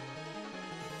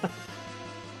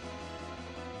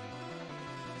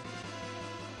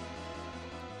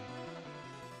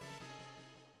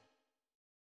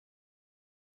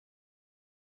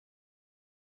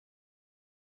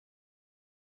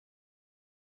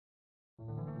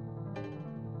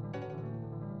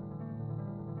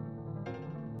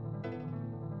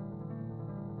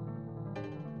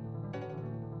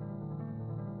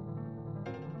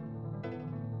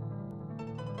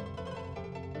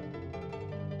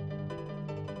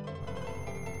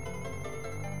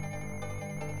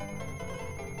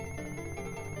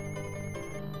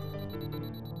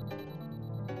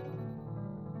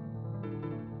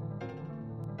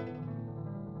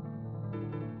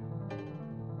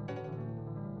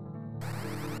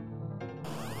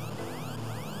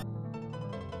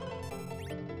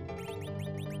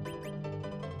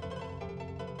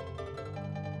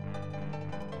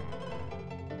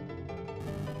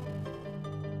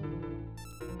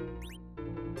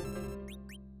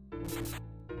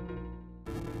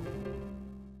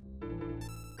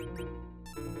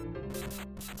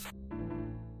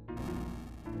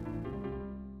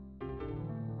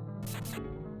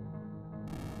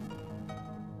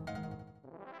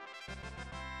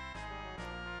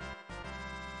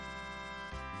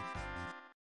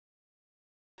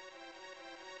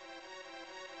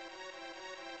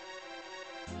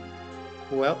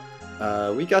 Well,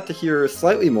 we got to hear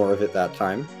slightly more of it that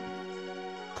time.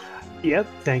 Yep,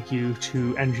 thank you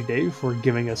to NG Dave for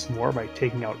giving us more by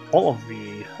taking out all of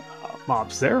the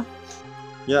mobs there.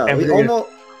 Yeah, And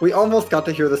we almost got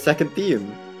to hear the second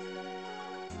theme.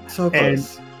 So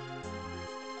close.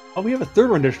 Oh, we have a third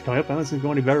rendition coming up. I don't think it's going to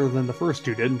go any better than the first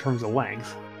two did in terms of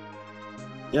length.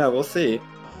 Yeah, we'll see.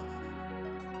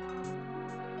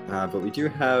 But we do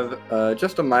have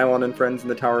just a Mylon and friends in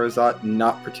the Tower of Zot,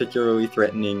 not particularly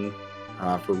threatening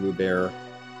for Rubear.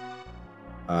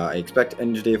 I expect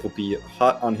Dave will be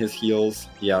hot on his heels.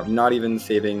 Yeah, not even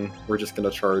saving. We're just going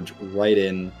to charge right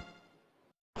in.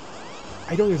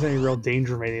 I don't think there's any real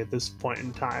danger maybe at this point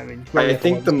in time. I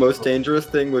think the most dangerous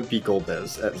thing would be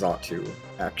Golbez at Zot 2,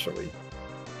 actually.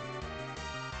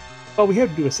 Well, we had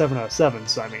to do a 7 out of 7,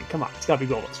 so I mean, come on, it's got to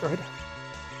be Golbez, right?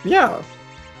 Yeah.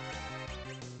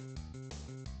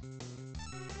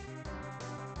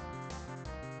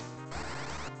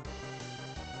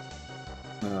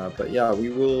 But yeah, we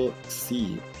will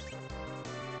see.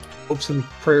 Hopes and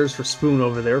prayers for Spoon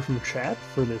over there from chat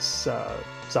for this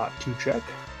Zot 2 check.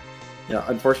 Yeah,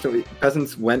 unfortunately,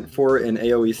 Peasants went for an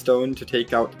AoE stone to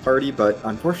take out the party, but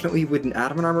unfortunately, with an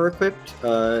Adamant armor equipped,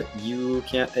 you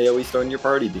can't AoE stone your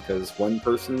party because one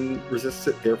person resists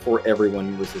it, therefore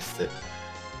everyone resists it.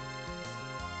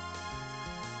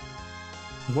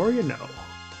 The more you know.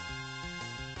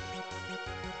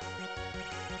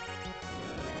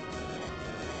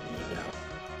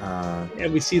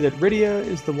 And we see that Rydia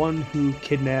is the one who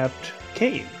kidnapped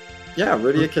Kain. Yeah,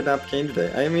 Rydia kidnapped Kain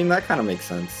today. I mean, that kind of makes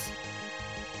sense.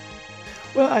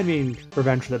 Well, I mean,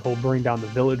 revenge for that whole burning down the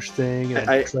village thing and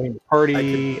betraying the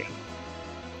party.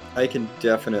 I can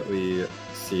definitely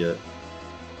see it.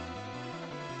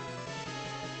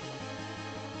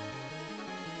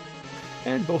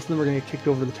 And both of them are going to get kicked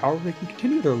over the tower. They can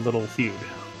continue their little feud.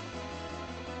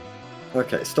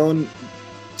 Okay, Stone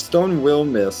will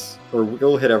miss, or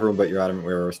will hit everyone but your Adamant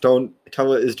Wearer.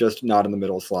 Tella is just not in the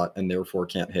middle slot and therefore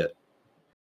can't hit.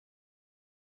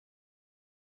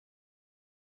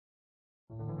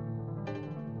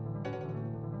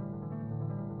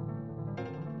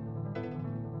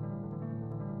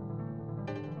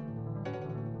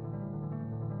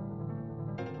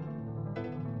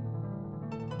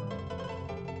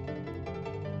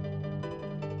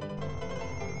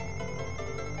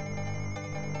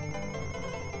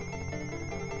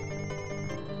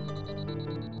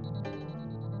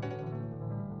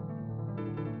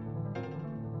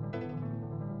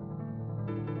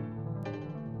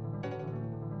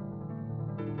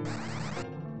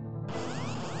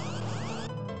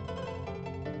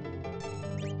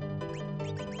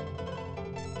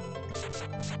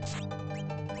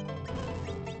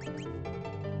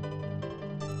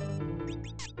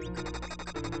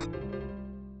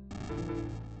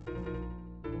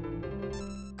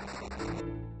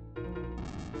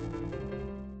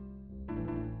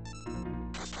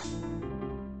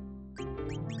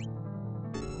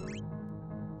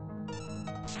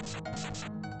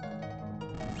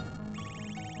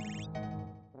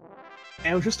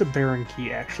 And it was just a Baron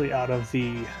key, actually, out of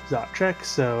the Zot check,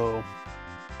 so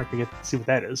I can get to see what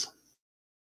that is.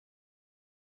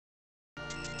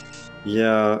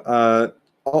 Yeah,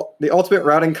 the ultimate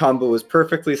routing combo was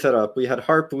perfectly set up. We had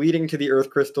Harp leading to the Earth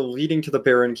Crystal, leading to the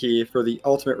Baron key for the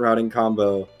ultimate routing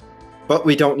combo, but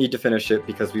we don't need to finish it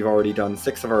because we've already done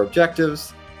 6 of our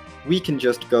objectives. We can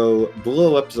just go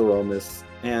blow up Zeromus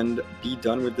and be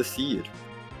done with the seed.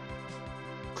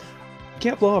 You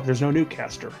can't blow up, there's no nuke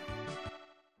caster.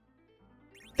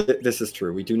 This is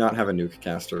true. We do not have a nuke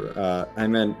caster. I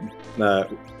meant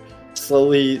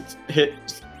slowly hit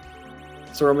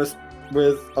Zeromus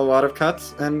with a lot of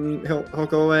cuts, and he'll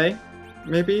go away.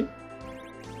 Maybe.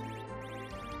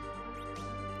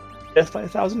 Death by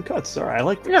 1,000 cuts. All right, I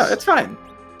like this. Yeah, it's fine.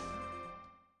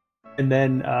 And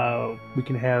then we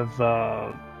can have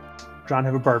John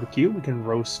have a barbecue. We can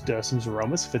roast some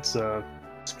Zeromus if it's a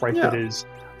sprite that is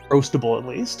roastable at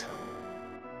least.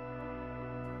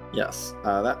 Yes,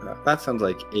 that sounds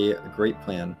like a great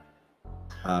plan.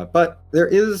 But there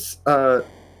is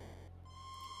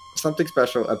something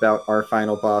special about our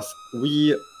final boss.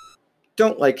 We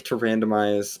don't like to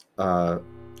randomize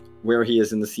where he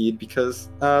is in the seed because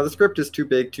the script is too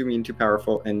big, too mean, too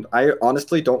powerful, and I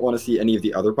honestly don't want to see any of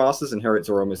the other bosses inherit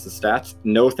Zeromus' stats.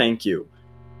 No thank you.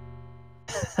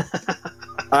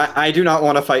 I do not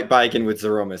want to fight Baigen with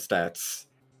Zeromus stats.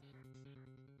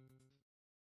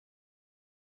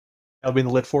 That'll be in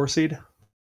the Lit 4 seed?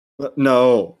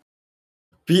 No.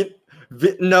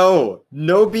 No.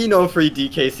 No Beano free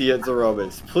DKC at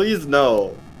Zeromus. Please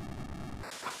no.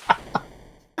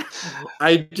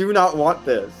 I do not want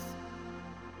this.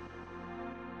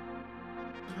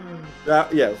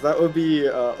 that would be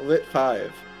lit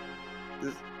 5.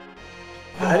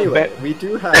 Anyway, we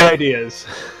do have bad ideas.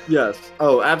 Yes.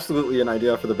 Oh, absolutely an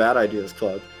idea for the Bad Ideas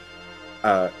Club.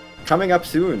 Coming up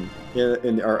soon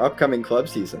in our upcoming club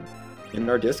season in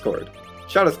our Discord.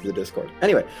 Shout out to the Discord.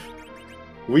 Anyway,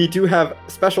 we do have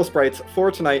special sprites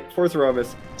for tonight for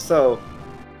Zeromus. So,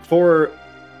 for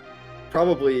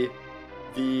probably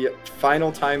the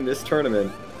final time this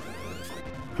tournament,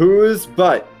 whose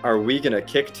butt are we gonna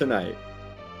kick tonight?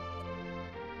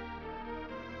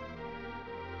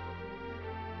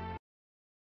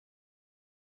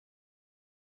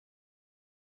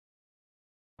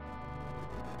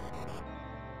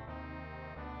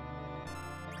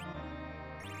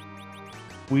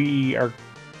 We are...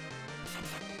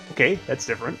 Okay, that's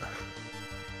different.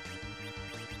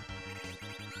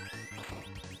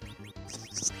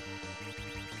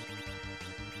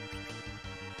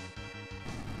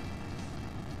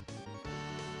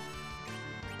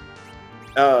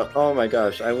 Oh my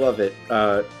gosh, I love it.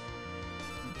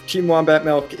 Team Wombat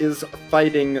Milk is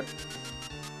fighting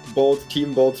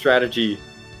Team Bold Strategy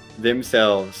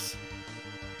themselves.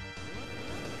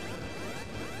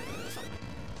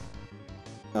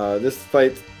 This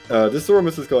fight, this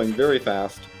Zeromus is going very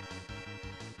fast.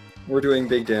 We're doing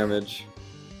big damage.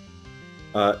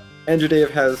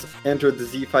 Dave has entered the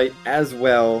Z fight as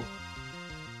well.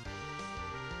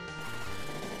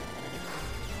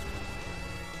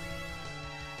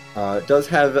 Does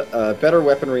have better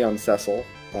weaponry on Cecil,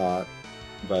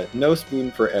 but no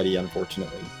spoon for Eddie,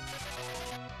 unfortunately.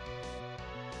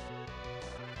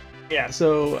 Yeah,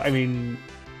 so, I mean,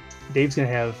 Dave's gonna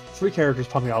have 3 characters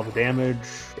pumping all the damage,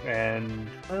 and,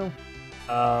 well,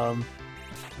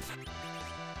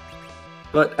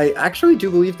 But I actually do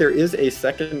believe there is a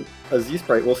second Z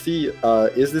sprite. We'll see.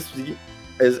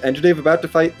 Is Dave about to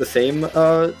fight the same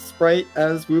sprite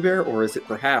as Woobear, or is it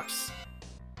perhaps?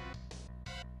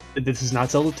 this is not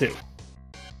Zelda 2.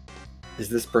 Is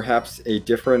this perhaps a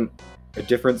different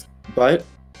butt?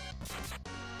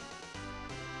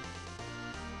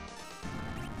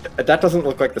 That doesn't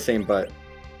look like the same butt.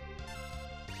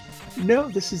 No,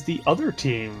 this is the other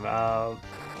team,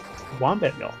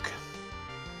 Wombat Milk.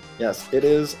 Yes, it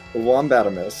is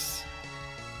Wombatimus.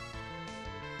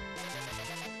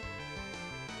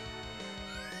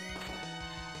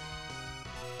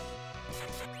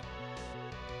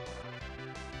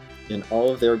 In all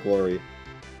of their glory.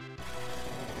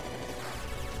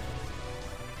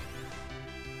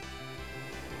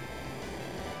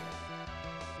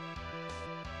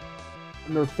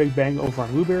 Nerf Big Bang over on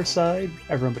Woobear's side.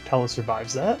 Everyone but Tella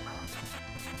survives that.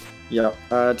 Yeah,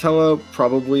 Tella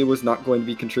probably was not going to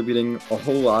be contributing a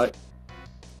whole lot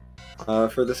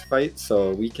for this fight,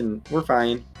 so we're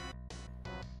fine.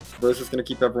 Rose is going to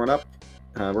keep everyone up.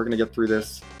 We're going to get through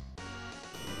this.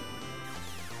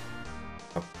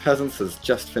 Peasants has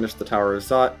just finished the Tower of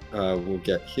Zot. We'll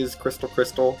get his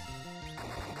Crystal.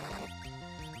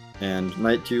 And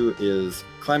Night Dew is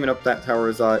climbing up that Tower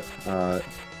of Zot,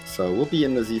 so we'll be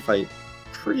in the Z fight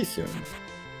pretty soon.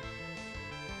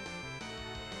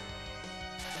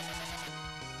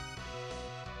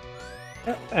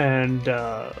 And,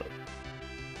 yeah,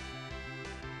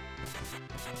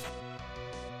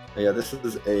 this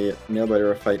is a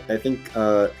nail-biter fight. I think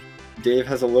Dave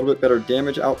has a little bit better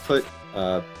damage output.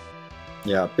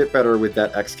 Yeah, a bit better with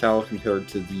that X-Cal compared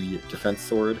to the Defense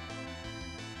Sword.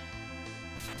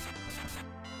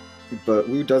 But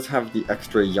Wu does have the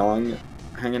extra Yang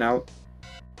hanging out.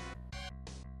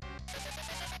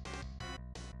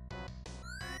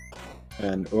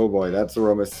 And oh boy, that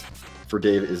Zeromus for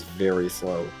Dave is very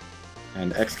slow.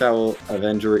 And X-Cal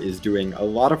Avenger is doing a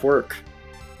lot of work.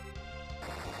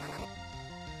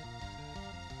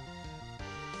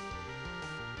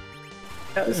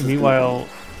 meanwhile,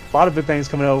 a lot of Big Bangs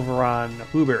coming over on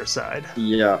Woobear's side.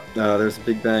 Yeah, there's a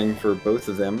Big Bang for both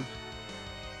of them.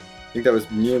 I think that was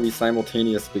nearly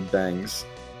simultaneous Big Bangs.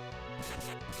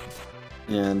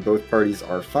 And both parties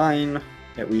are fine.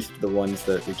 At least the ones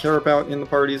that we care about in the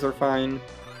parties are fine.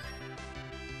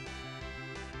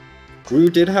 Glue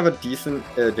did have a decent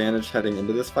advantage heading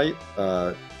into this fight,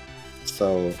 but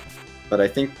I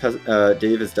think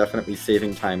Dave is definitely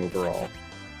saving time overall.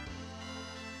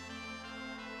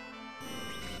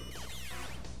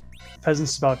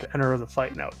 Peasant's about to enter the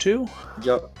fight now, too.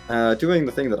 Yep, doing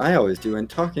the thing that I always do and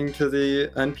talking to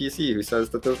the NPC who says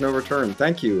that there's no return.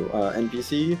 Thank you,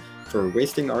 NPC, for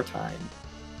wasting our time.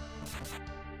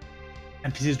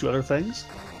 NPCs do other things?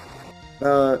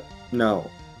 No.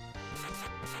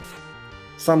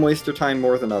 Some waste your time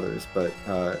more than others, but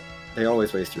they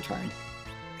always waste your time.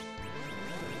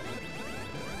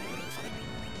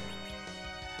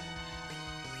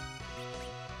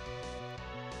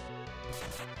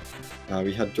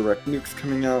 We had direct nukes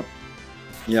coming out.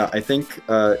 Yeah, I think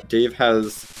Dave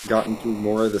has gotten through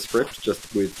more of the script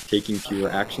just with taking fewer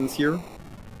actions here.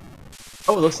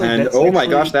 Oh, it looks like and that's oh my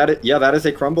actually... gosh, that is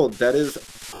a crumble. That is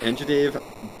Dave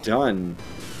done.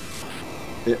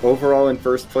 Overall in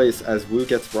first place as Wu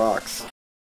gets rocks.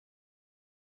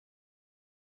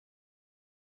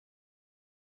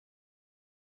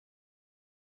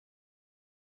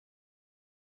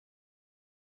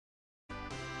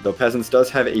 Though Peasants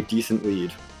does have a decent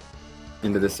lead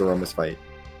into this Aromas fight.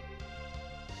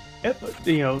 Yep,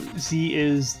 you know, Z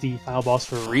is the final boss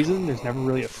for a reason. There's never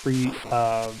really a free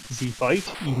Z fight,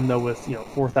 even though with, you know,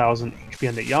 4,000 HP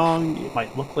on the Yang, it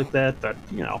might look like that, but,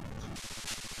 you know.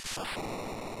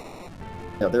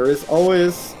 Yeah, there's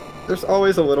always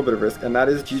a little bit of risk, and that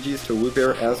is GG's to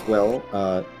Woobear as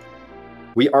well.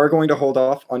 We are going to hold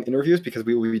off on interviews because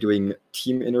we will be doing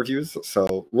team interviews,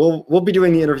 so we'll be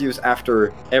doing the interviews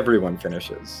after everyone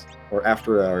finishes, or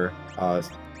after our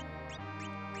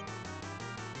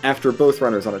after both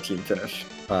runners on a team finish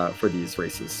for these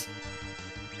races.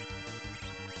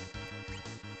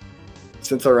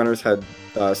 Since our runners had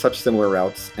such similar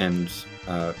routes and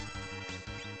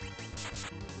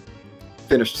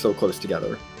finished so close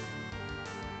together.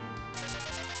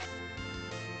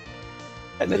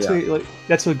 And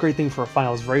that's a great thing for a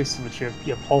finals race, in which you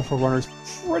have all 4 runners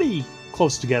pretty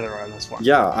close together on this one.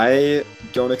 Yeah, I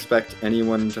don't expect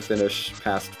anyone to finish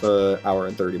past the hour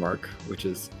and 30 mark, which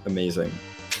is amazing.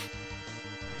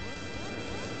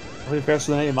 I think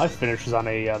faster than any of my finishes on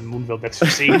a Moonville Mixer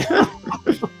scene.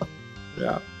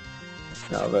 Yeah.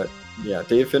 No, but yeah,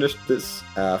 Dave finished this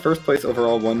first place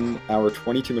overall, 1 hour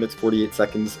 22 minutes 48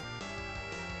 seconds.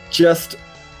 Just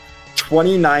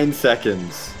 29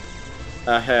 seconds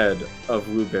ahead of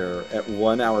Woobear at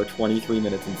 1 hour 23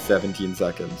 minutes and 17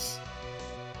 seconds.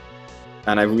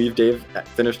 And I believe Dave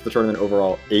finished the tournament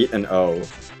overall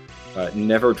 8-0.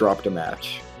 Never dropped a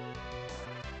match.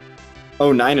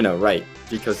 Oh, 9-0, right.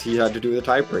 Because he had to do the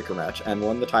tiebreaker match and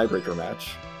won the tiebreaker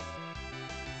match.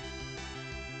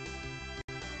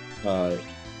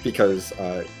 Because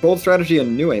Bold Strategy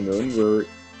and New Moon were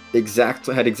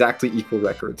had exactly equal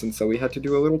records, and so we had to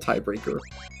do a little tiebreaker,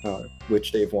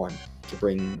 which Dave won to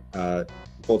bring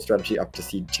Bold Strategy up to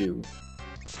seed 2.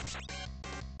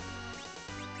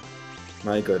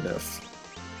 My goodness.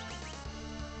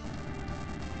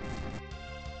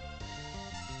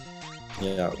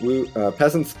 Yeah,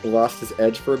 Peasants lost his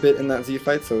edge for a bit in that Z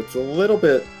fight, so it's a little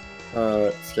bit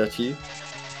sketchy.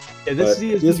 Yeah, this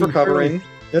Z is recovering.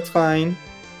 It's fine.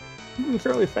 Moving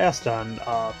fairly fast on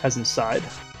Peasant's side.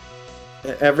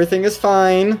 Everything is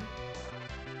fine.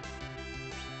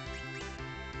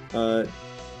 I'm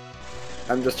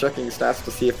just checking stats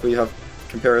to see if we have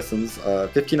comparisons.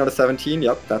 15 out of 17,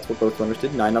 yep, that's what both runners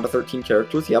did. 9 out of 13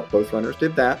 characters, yep, both runners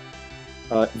did that.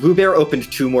 Woobear opened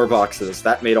 2 more boxes.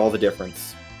 That made all the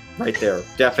difference. Right there,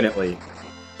 definitely.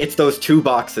 It's those 2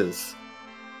 boxes.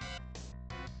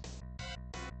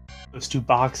 Those 2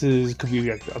 boxes, could be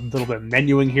like a little bit of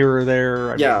menuing here or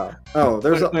there. I mean, oh,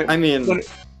 there's I mean...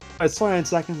 At 29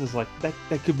 seconds is like, that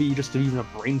could be just even a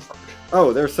brain fart.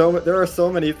 Oh, there are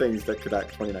so many things that could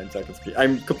act 29 seconds.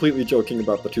 I'm completely joking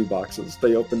about the 2 boxes.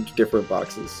 They opened different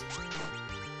boxes.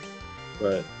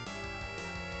 But...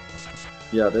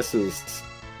 yeah, this is...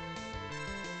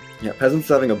 yeah, Peasant's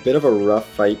having a bit of a rough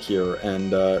fight here,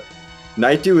 and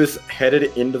Nightdew is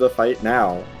headed into the fight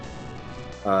now.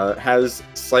 Has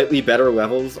slightly better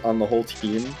levels on the whole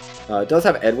team. Does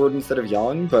have Edward instead of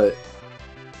Yang, but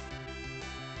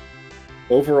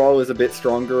overall is a bit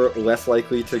stronger, less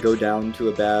likely to go down to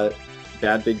a bad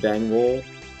Big Bang roll.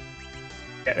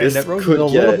 Yeah, and that roll's a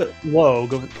little bit low,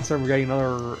 considering we're getting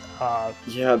another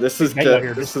yeah, this is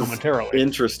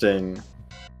interesting.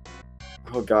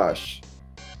 Oh gosh.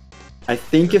 I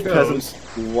think if Peasants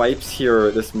wipes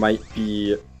here, this might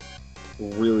be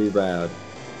really bad.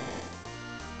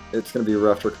 It's going to be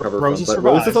rough to recover from, but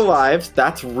Rose is alive.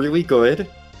 That's really good.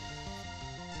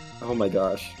 Oh my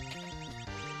gosh.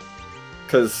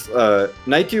 Because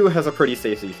Nightdew has a pretty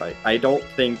safety fight. I don't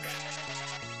think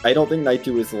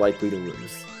Nightdew is likely to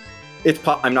lose.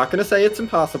 I'm not going to say it's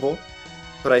impossible,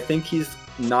 but I think he's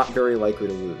not very likely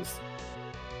to lose.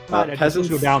 Peasants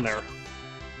go down there.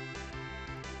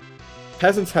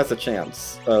 Peasants has a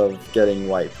chance of getting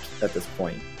wiped at this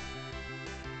point.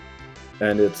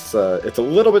 And it's a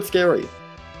little bit scary.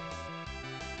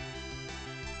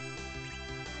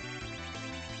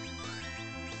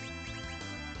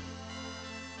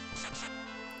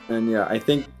 And yeah, I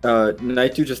think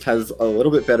Nightdew just has a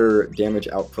little bit better damage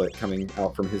output coming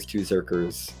out from his 2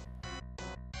 Zerkers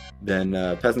than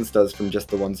Peasants does from just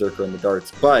the 1 Zerker and the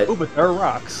darts. But there are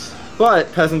rocks.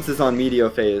 But Peasants is on Meteor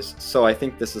phase, so I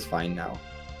think this is fine now.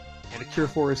 And a Cure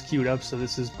 4 is queued up, so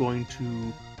this is going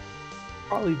to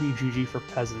probably be GG for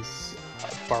Peasants,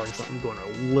 barring something going a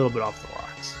little bit off the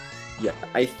rocks. Yeah,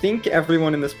 I think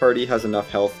everyone in this party has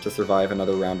enough health to survive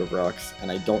another round of rocks,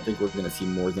 and I don't think we're going to see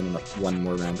more than one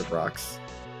more round of rocks.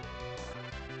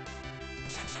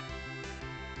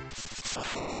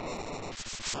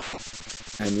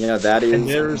 And yeah, that is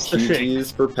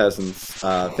GG's for Peasants,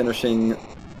 finishing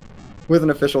with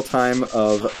an official time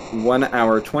of 1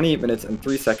 hour, 28 minutes, and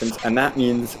 3 seconds, and that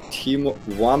means Team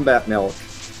Wombat Milk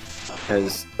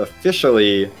has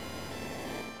officially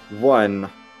won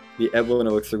the Eblan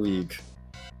Elixir League.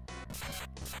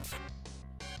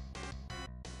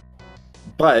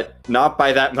 But not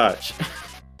by that much.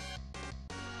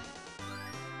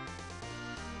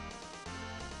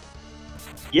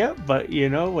 Yeah, but you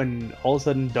know, when all is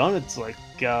said and done, it's like,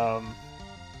 yeah.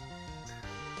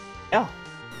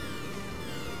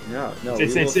 Yeah, no,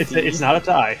 it's not a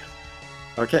tie.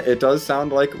 Okay, it does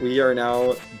sound like we are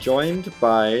now joined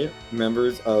by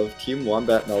members of Team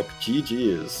Wombat Milk.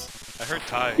 GG's. I heard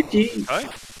tie. Tie?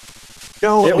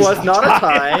 No, it was not a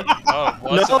tie. Oh,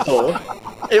 no,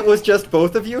 it was just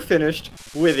both of you finished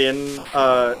within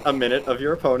a minute of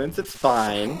your opponents. It's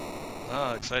fine.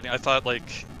 Oh, exciting! I thought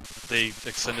like they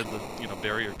extended the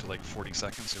barrier to like 40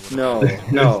 seconds or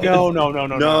whatever. No.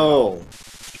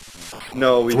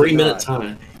 No, we 3-minute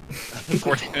time.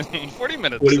 40 minutes.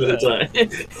 40-minute time.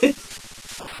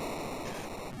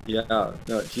 Yeah, no,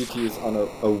 GT is on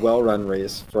a well-run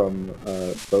race from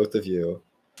both of you.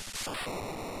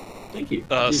 Thank you.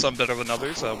 Some better than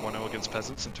others. 1-0 against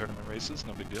Peasants in tournament races.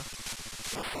 No big deal.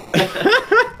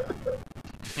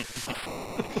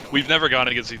 We've never gone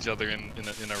against each other in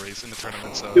a race in a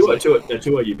tournament. So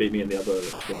two you beat me in the other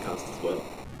podcast as well.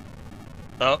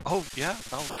 Oh yeah.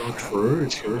 Oh, true.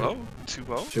 2-0.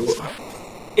 2-0.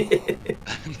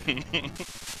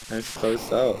 I suppose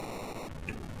so.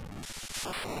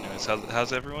 Anyways,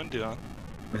 how's everyone doing?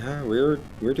 Yeah, we're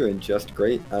doing just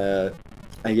great. I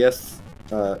guess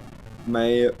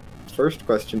my first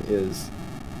question is,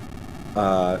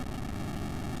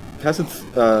 Peasants,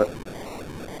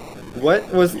 what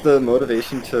was the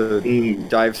motivation to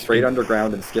dive straight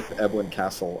underground and skip Eblan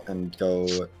Castle and go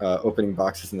opening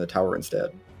boxes in the tower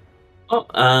instead? Oh,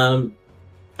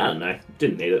 I don't know.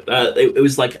 Didn't need it. It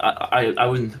was like I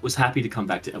was happy to come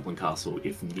back to Eblan Castle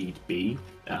if need be,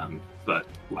 but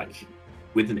like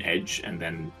with an edge, and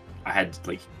then I had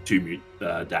like 2 mute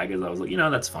daggers. I was like,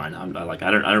 that's fine. I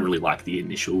don't really like the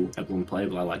initial Eblan play,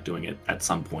 but I like doing it at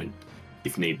some point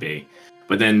if need be.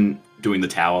 But then doing the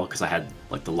tower, because I had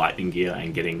like the lightning gear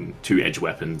and getting 2 edge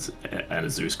weapons and a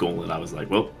Zeus gauntlet, I was like,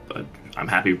 well, I'm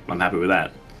happy with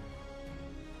that.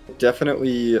 It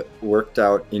definitely worked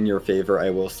out in your favor, I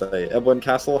will say. Eblan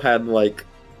Castle had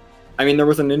there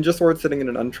was a ninja sword sitting in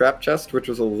an untrapped chest, which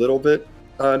was a little bit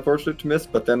unfortunate to miss,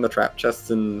 but then the trap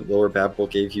chests in Lower Babel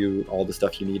gave you all the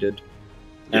stuff you needed.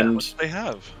 Yeah, and what did they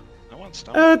have? No one's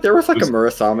done. There was like a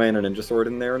Murasame and a ninja sword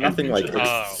in there. Nothing like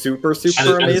super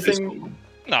amazing.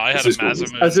 No, I had a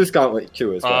Mazamune. A Zeus gauntlet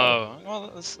too as well. Oh,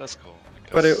 well, that's cool.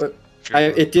 But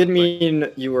it did mean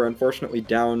you were unfortunately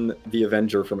down the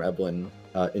Avenger from Eblan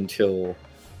until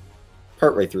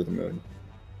partway through the moon.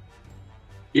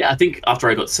 Yeah, I think after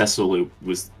I got Cecil, it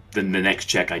was the next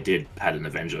check I did had an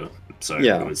Avenger. So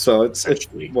yeah, so it's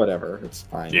essentially whatever. It's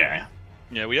fine. Yeah.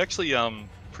 Yeah, we actually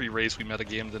pre-race we met a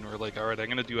game, then we're like, all right, I'm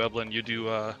gonna do Eblan, you do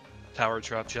tower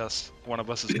trap chest. One of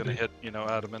us is gonna hit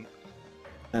adamant.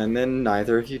 And then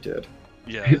neither of you did.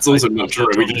 Yeah, it's also not true.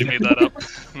 We totally made that up.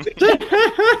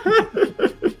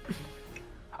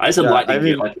 I just had lightning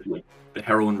gear, like the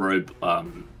heroine robe.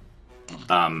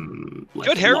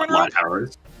 Good heroine robe.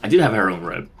 Arrows. I did have heroine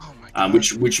robe. Oh my God.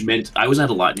 Which meant I was at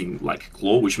a lightning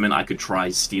claw, which meant I could try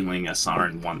stealing a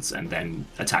siren once and then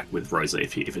attack with Rosa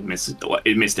if it missed.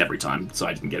 It missed every time, so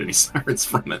I didn't get any sirens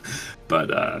from it.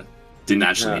 But didn't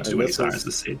actually need to do any sirens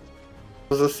to seed. It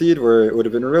was a seed where it would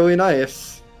have been really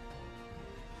nice.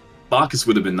 Bacchus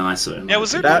would have been nicer. Yeah,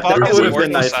 was there no Bacchus or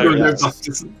no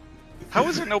sirens? Yeah. How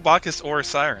is there no Bacchus or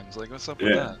sirens? Like, what's up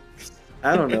with that?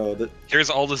 I don't know. Here's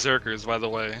all the Zerkers, by the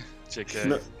way.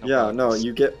 JK.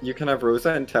 You can have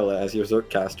Rosa and Tella as your Zerk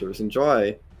casters.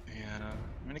 Enjoy. Yeah,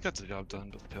 I mean, it got the job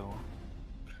done with Tella.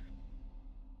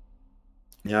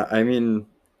 Yeah, I mean,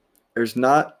 there's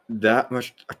not that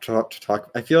much to talk.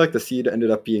 I feel like the seed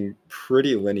ended up being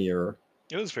pretty linear.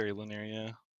 It was very linear,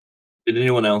 yeah. Did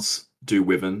anyone else do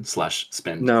Wyvern /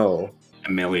 spend a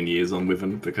million years on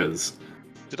Wyvern? Because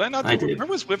did I not? Where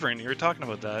was Wyvern? You were talking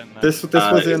about that. And this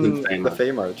was in the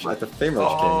Fey March at the Fey March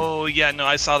game. Oh yeah, no,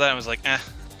 I saw that and was like, eh.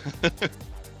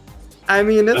 I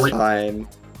mean, it's went- fine.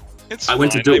 It's I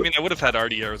went to fine. do I it. mean, I would have had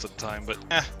RD arrows at the time, but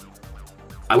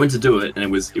I went to do it, and it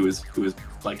was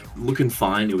like looking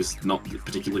fine. It was not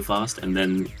particularly fast, and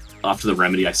then after the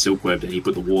remedy, I silk webbed, and he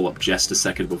put the wall up just a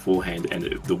second beforehand, and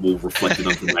the wall reflected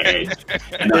onto my edge,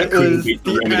 and I It couldn't was beat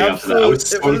the the remedy after that. I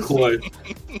was absolute- so it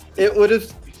was-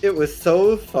 close. It was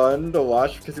so fun to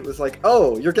watch because it was like,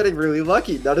 oh, you're getting really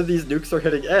lucky. None of these nukes are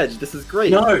hitting edge. This is great.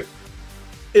 No,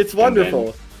 It's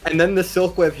wonderful. And then the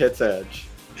silk web hits edge.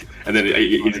 and then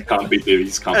he just can't beat the And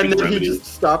the then he remedy. just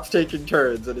stops taking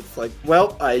turns, and it's like,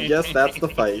 well, I guess that's the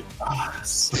fight.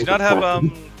 So did you not have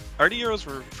broken. RD arrows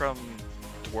were from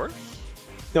Dwarf?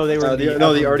 No, they were.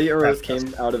 The RD arrows Craft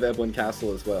came out of Eblan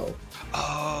Castle as well.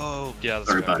 Oh, yeah, that's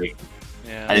Sorry, right. buddy.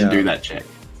 Yeah, I didn't Yeah. do that check.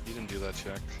 you didn't do that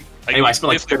check. Anyway, I spent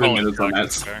like basically 7 call it minutes on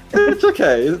practice that. there. It's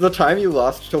okay. The time you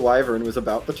lost to Wyvern was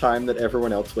about the time that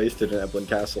everyone else wasted in Eblan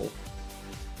Castle.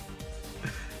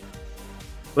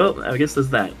 Well, I guess there's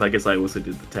that. But I guess I also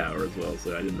did the tower as well,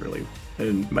 so I didn't.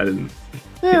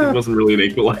 Yeah. It wasn't really an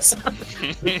equalizer.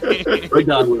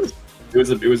 Regardless, it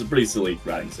was a pretty silly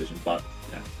riding decision, but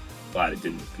yeah, glad it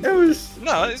didn't. It was.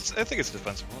 No, I think it's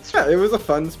defensible. It's Yeah, fine. it was a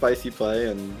fun, spicy play,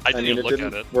 and I didn't mean, even it look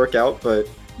didn't at it. work out, but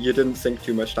you didn't sink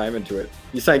too much time into it.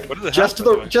 You sank What did it just have,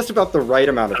 by the way? just about the right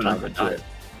amount of I don't time know, into I it.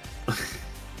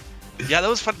 Yeah, that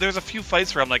was fun. There's a few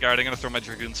fights where I'm like, alright, I'm gonna throw my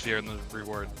Dragoon Sphere in the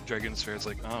reward. Dragoon Sphere is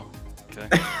like, oh, okay.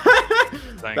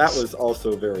 That was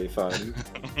also very fun.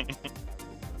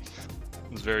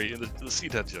 It was very. The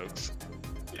seed had jokes.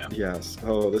 Yes.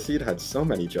 Oh, the seed had so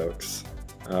many jokes.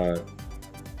 Also,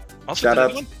 Shout did out-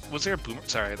 anyone, was there a boomer?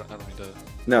 Sorry, I don't mean to.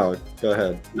 No, go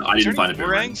ahead. No, I Was didn't there find any it very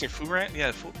boomerangs or foomerang?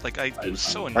 Yeah, like I was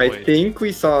so I annoyed. think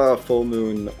we saw a full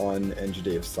moon on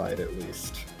Engidave's side at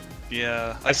least.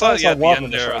 Yeah, I I saw. saw Yeah, at the one end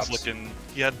in the there, I was shops. looking.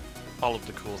 He had all of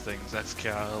the cool things.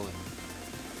 Xcal and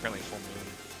apparently full moon.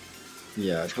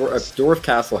 Yeah, Dwarf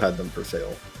Castle had them for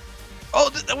sale. Oh,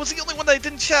 that was the only one that I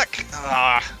didn't check.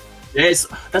 Ah, Yes,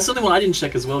 that's the only one I didn't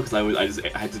check as well because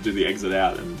I had to do the exit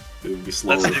out and it would be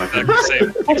slower that's if I exactly could. the same.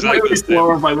 It would Exactly be the slower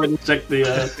same. if I wouldn't check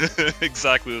the.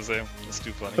 Exactly the same. That's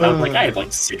too funny. I was like, I have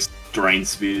like 6 drain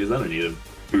spheres. I don't need a I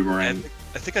boomerang.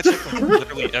 think I checked from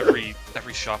literally every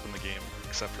shop in the game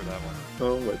except for that one.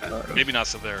 Oh my god. Maybe not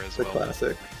Severa as The well.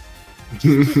 classic.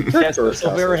 Yes, Dwarf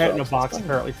Silvera had it in a Castle box shops.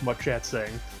 apparently from what chat's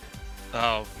saying.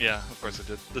 Oh yeah, of course I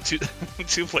did. The two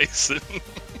two places.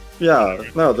 Yeah,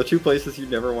 no, the two places you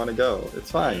never want to go. It's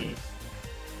fine.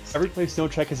 Every place no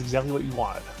check is exactly what you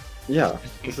want. Yeah,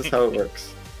 this is how it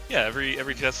works. Yeah,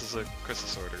 every test is a crystal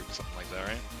sword or something like that,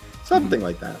 right? Something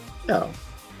like that. Yeah.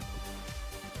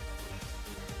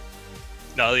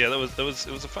 No, yeah, it was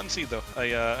a fun seed though.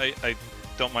 I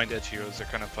don't mind edge heroes; they're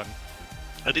kind of fun.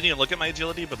 I didn't even look at my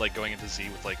agility, but like going into Z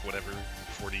with like whatever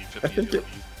 40, 50 think agility.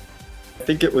 I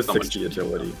think it was How much 60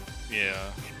 agility. Yeah.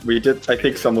 We did. I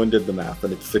think someone did the math,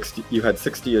 and it's 60. You had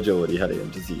 60 agility heading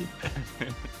into Z.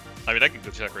 I mean, I can go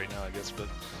check right now, I guess, but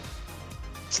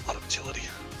it's a lot of agility.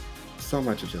 So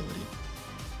much agility.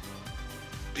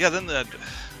 But yeah, then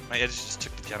my edge just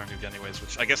took the counter nuke anyways,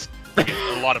 which I guess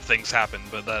a lot of things happened,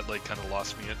 but that like kind of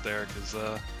lost me it there because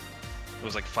it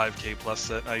was like 5k plus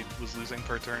that I was losing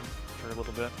per turn for a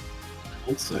little bit.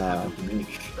 Also Wow. happened to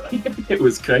me. It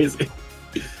was crazy.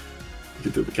 You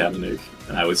did the counter nuke,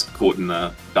 and I was caught in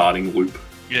a darting loop.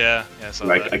 Yeah, I saw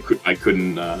Like that. I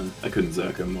couldn't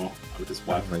zerk him or I would just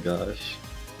Oh wipe. my gosh.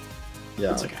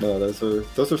 Yeah. It's okay. No,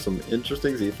 those are some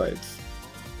interesting Z fights.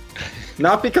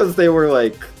 Not because they were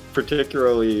like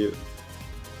particularly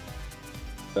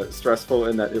stressful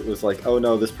in that it was like, oh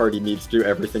no, this party needs to do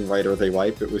everything right or they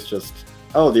wipe. It was just,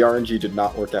 oh, the RNG did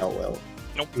not work out well.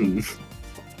 Nope. Mm.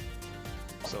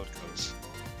 So it goes.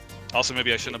 Also,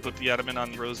 maybe I shouldn't have put the adamant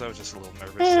on Rose. I was just a little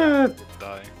nervous. Eh. That it would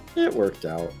die. It worked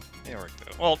out. It worked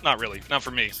out. Well, not really. Not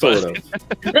for me. Sort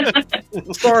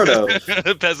of. Sort of.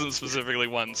 of. Peasant specifically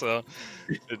won, so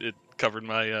it covered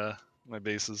my my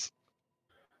bases.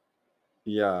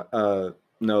 Yeah.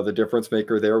 No, the difference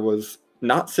maker there was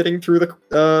not sitting through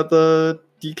the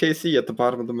DKC at the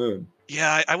bottom of the moon.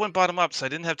 Yeah, I went bottom up, so I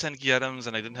didn't have 10 key items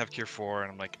and I didn't have Cure 4,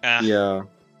 and I'm like, Yeah.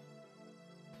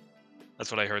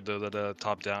 That's what I heard though. That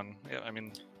top down. Yeah, I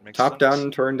mean, makes Top sense.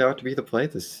 down turned out to be the play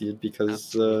this seed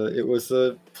because it was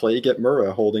a plague at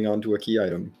Mura holding onto a key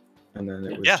item, and then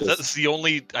it was Yeah, just that's the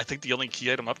only. I think the only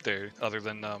key item up there, other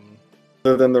than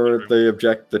so then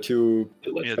the two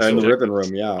Yeah, in the so- ribbon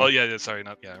room. Yeah, Oh yeah, sorry,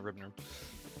 not ribbon room.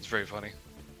 It's very funny.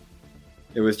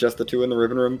 it was just the two in the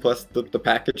ribbon room plus the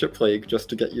package at plague just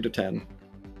to get you to 10.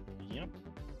 Yep.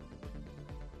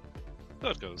 So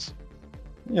it goes.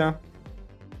 Yeah.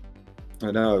 I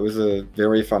know, it was a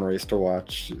very fun race to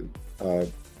watch.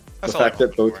 That's the all I fact that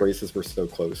hoped both for. races were so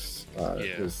close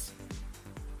Yeah. was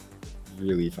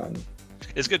really fun.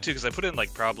 It's good too because I put in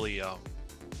like probably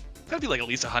gotta be like at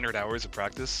least 100 hours of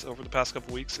practice over the past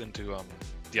couple weeks into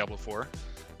Diablo 4.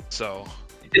 So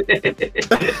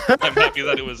I'm happy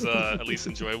that it was at least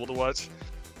enjoyable to watch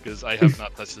because I have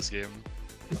not touched this game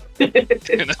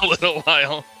in a little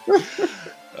while.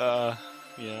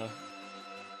 Yeah,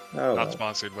 Oh, not well.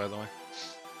 sponsored by the way.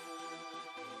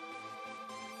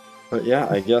 But yeah,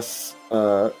 I guess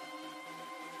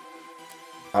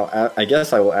I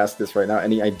guess I will ask this right now.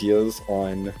 Any ideas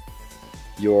on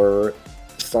your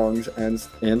songs and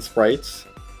sprites?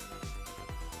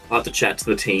 I'll have to chat to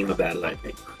the team about it, I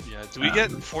think. Yeah, do we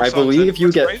get 4 I songs believe and you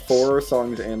 4 get sprites? 4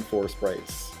 songs and 4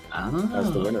 sprites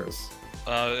as the Oh. winners.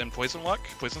 And Poison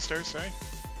Stars, sorry.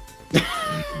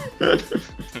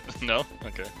 No,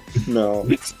 okay. No,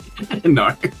 No.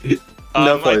 no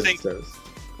I poison think stars.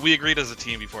 we agreed as a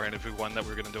team beforehand if we won that we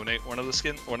were going to donate one of the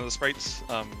sprites,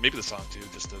 maybe the song too,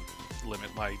 just to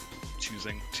limit my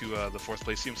choosing to the 4th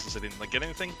place team since I didn't like get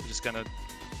anything, which is kind of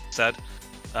sad.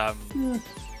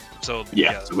 So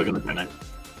Yeah, so we're gonna donate.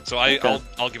 So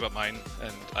I'll give up mine,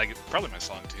 and I get probably my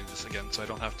song too, just again, so I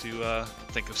don't have to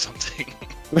think of something.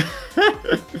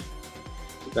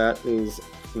 That is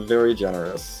very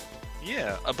generous.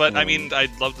 Yeah, but I mean, I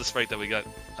love the sprite that we got.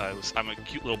 I'm a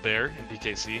cute little bear in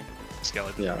PKC.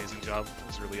 Skelly did Yeah. an amazing job. It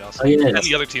was really awesome. Oh, yeah, And that's-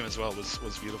 the other team as well was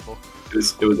beautiful.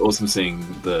 It was awesome seeing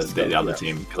the other Yeah.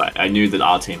 team, because I knew that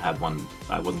our team had one.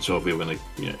 I wasn't sure if we were going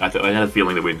to, I had a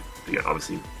feeling that we'd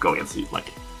obviously go against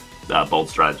bold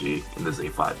strategy in the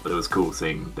Z5, but it was cool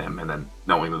seeing them and then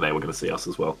knowing that they were going to see us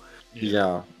as well.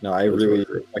 Yeah, no, I It was really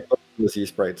great. like the Z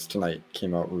sprites tonight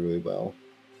came out really well.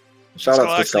 Shout Skull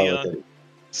out to actually, Scarlet Lady.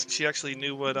 She actually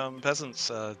knew what peasants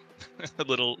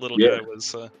little Yeah. guy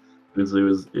was. It was a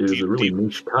really Deep.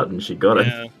 niche cut, and she got it.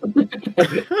 Yeah,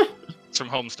 it's from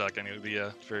Homestuck anyway. But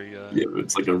yeah, very. Yeah,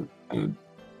 it's like a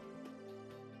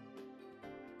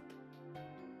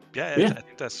Yeah, Yeah. I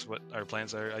think that's what our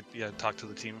plans are. Talk to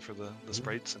the team for the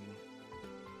sprites and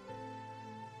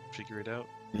figure it out.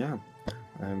 Yeah.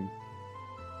 I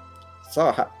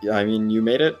mean, you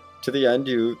made it to the end.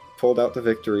 You pulled out the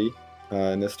victory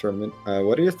in this tournament.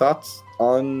 What are your thoughts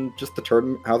on just the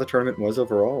tournament? How the tournament was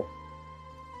overall?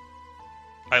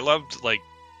 I loved like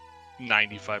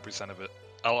 95% of it.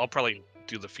 I'll probably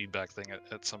do the feedback thing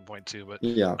at some point too, but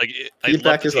Yeah. like I Feedback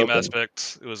loved the is team open.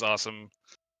 aspect. It was awesome.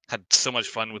 Had so much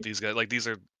fun with these guys. Like these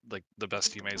are like the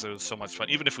best teammates. It was so much fun.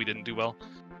 Even if we didn't do well,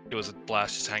 it was a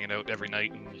blast just hanging out every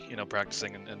night and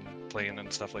practicing and playing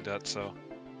and stuff like that. So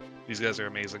these guys are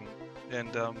amazing.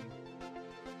 And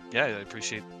I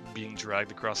appreciate being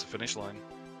dragged across the finish line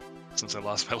since I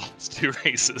lost my last 2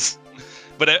 races.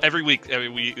 But every week,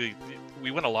 we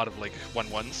win a lot of like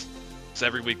 1-1s. So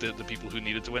every week the people who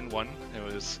needed to win won. It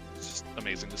was just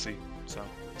amazing to see. So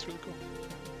it's really cool.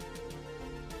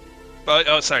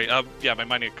 Sorry. My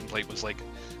minor complaint was like,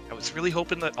 I was really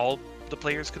hoping that all the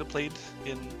players could have played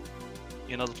in,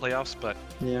 the playoffs, but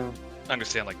Yeah. I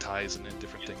understand like ties and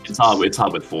different things. it's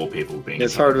hard with 4 people being.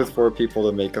 It's hard with 4 people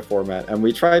to make a format, and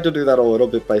we tried to do that a little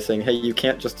bit by saying, "Hey, you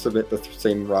can't just submit the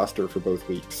same roster for both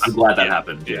weeks." I'm glad that Yeah.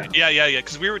 happened. Yeah. Yeah.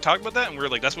 Because we were talking about that, and we were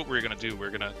like, that's what we were gonna do. We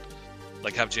are gonna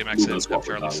like have JMax We're gonna sit, swap have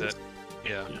Charlie regardless. sit.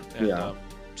 Yeah. Yeah. And, Yeah.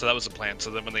 So that was the plan.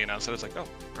 So then when they announced it, I was like, oh,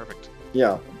 perfect.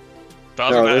 Yeah. But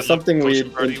other No, than it was that, something we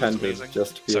Potion Party was intended, amazing.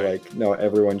 just to be Sorry. like, no,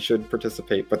 everyone should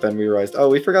participate. But then we realized, oh,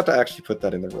 we forgot to actually put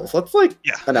that in the rules. Let's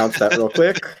Yeah. announce that real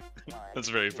quick. That's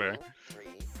very fair.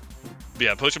 But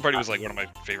yeah, Potion Party was like one of my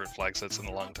favorite flag sets in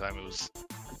a long time. It was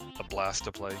a blast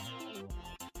to play.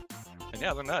 And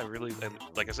yeah, other than that,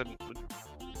 like I said,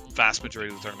 vast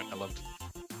majority of the tournament I loved.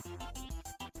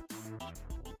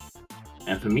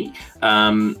 And for me,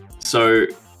 so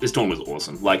this tournament was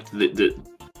awesome. Like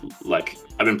like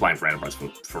I've been playing for Enterprise for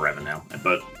forever now,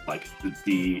 but like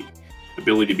the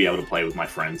ability to be able to play with my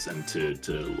friends and to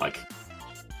like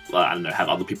I don't know, have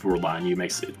other people rely on you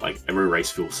makes it like every race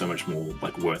feel so much more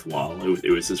like worthwhile.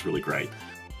 It was just really great.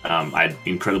 I had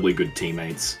incredibly good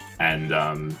teammates, and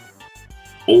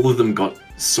all of them got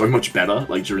so much better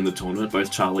like during the tournament.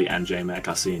 Both Charlie and JMac,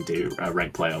 our C&D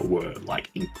rank player, were like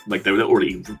they were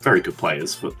already very good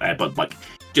players, but like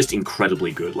just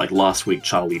incredibly good. Like last week,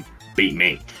 Charlie beat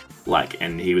me, like,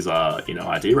 and he was our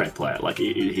our D-rank player. Like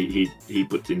he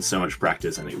put in so much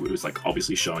practice, and it was like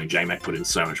obviously showing. JMac put in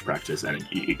so much practice, and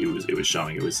it was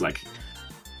showing. It was like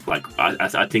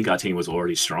I think our team was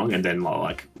already strong, and then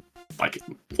like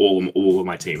all of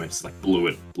my teammates like blew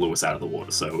us out of the water.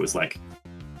 So it was like,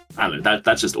 I don't know,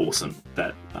 that's just awesome.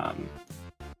 That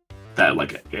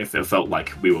like it felt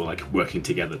like we were like working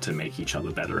together to make each other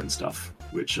better and stuff,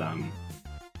 which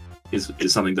is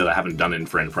something that I haven't done in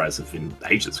for Enterprise in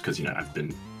ages because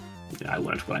I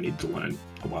learned what I needed to learn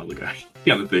a while ago.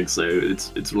 The other thing, so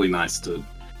it's really nice to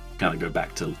kind of go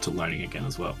back to learning again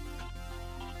as well.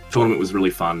 Tournament was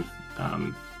really fun.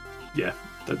 Yeah,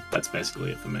 that's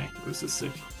basically it for me. It was just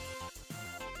sick.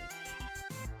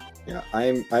 Yeah,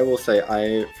 I will say,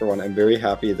 I, for one, am very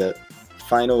happy that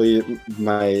finally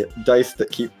my dice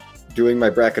that keep doing my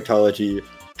bracketology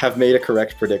have made a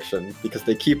correct prediction, because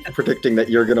they keep predicting that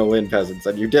you're gonna win, Peasants,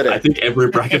 and you did it. I think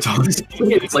every bracketology,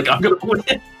 it's like, I'm gonna win.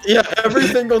 Yeah, every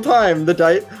single time the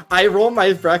dice, I roll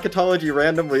my bracketology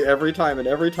randomly every time, and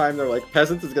every time they're like,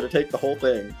 Peasants is gonna take the whole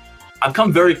thing. I've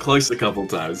come very close a couple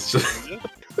times.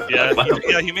 Yeah,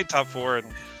 he made top 4, and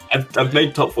I've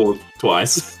made top 4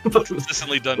 twice.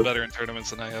 consistently done better in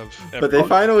tournaments than I have ever. But they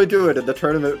finally do it in the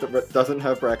tournament that doesn't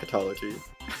have bracketology.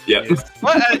 Yeah.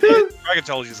 Well,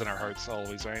 bracketology's in our hearts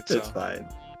always, right? So It's fine.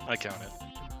 I count it.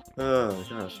 Oh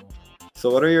gosh. So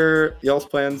what are y'all's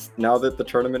plans now that the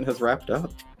tournament has wrapped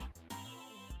up?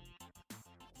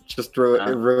 Just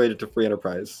related to Free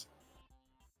Enterprise.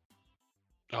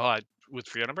 With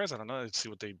Free Enterprise, I don't know. Let's see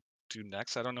what they do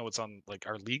next. I don't know what's on, like,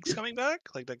 our leagues coming back.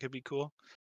 Like, that could be cool.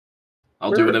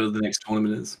 I'll do whatever the next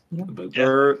tournament is. But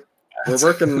We're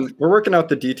working out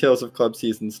the details of club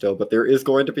season still, but there is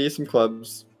going to be some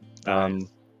clubs.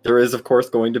 There is, of course,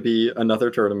 going to be another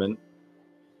tournament.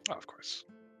 Oh, of course.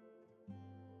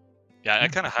 Yeah, I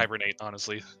kind of hibernate,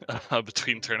 honestly,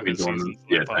 between tournament seasons.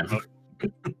 Yeah,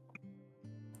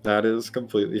 that is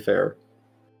completely fair.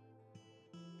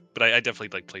 But I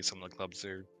definitely like play some of the clubs.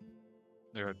 There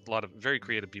are a lot of very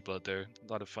creative people out there.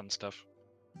 A lot of fun stuff.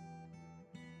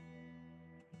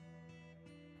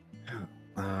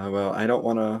 Well, I don't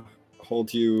want to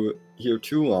hold you here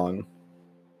too long.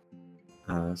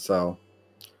 So,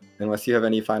 unless you have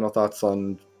any final thoughts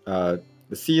on the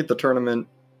seed, the tournament,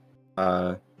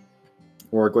 or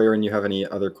Gwaren, you have any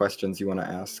other questions you want to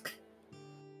ask?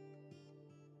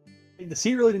 The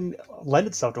seed really didn't lend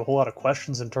itself to a whole lot of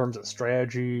questions in terms of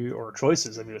strategy or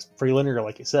choices. I mean, it was pretty linear,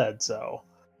 like you said, so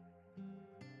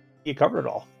you covered it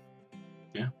all.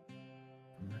 Yeah.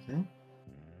 Okay.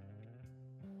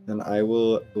 Then I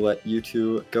will let you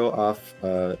two go off.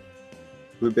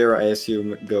 Blue Bear, I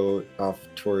assume, go off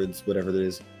towards whatever that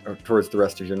is, or towards the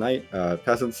rest of your night.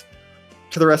 Peasants,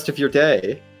 to the rest of your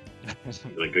day.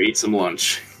 I'm gonna go eat some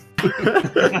lunch.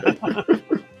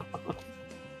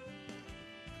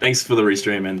 Thanks for the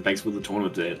restream and thanks for the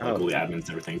tournament today. Like all the admins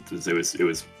and everything. It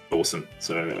was awesome.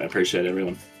 So I appreciate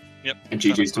everyone. Yep. And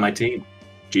GG's to my team.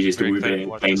 GG's to Wu Bear,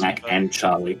 Baymac, and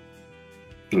Charlie.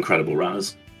 Incredible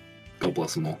runners. God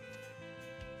bless them all.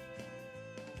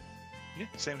 Yeah,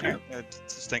 same here.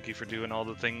 Just thank you for doing all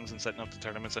the things and setting up the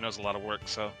tournaments. I know it's a lot of work,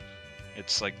 so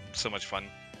it's like so much fun.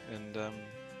 And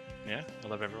yeah, I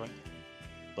love everyone.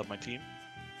 Love my team.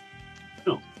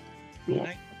 Cool. Good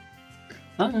night.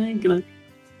 Hi, good night.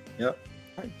 Yep.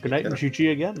 Good night, and shoot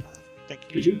you again.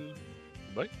 Thank you.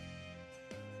 Bye.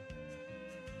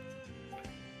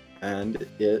 And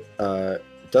it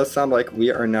does sound like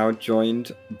we are now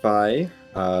joined by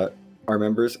our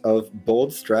members of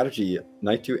Bold Strategy,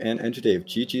 Night2 and Engidave.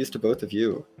 GG's to both of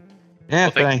you.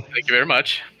 Yeah, well, thank you very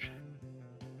much.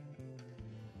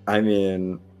 I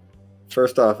mean,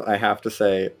 first off, I have to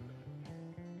say,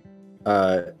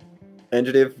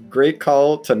 Engidave, great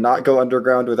call to not go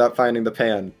underground without finding the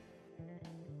pan.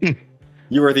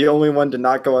 You were the only one to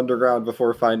not go underground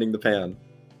before finding the pan.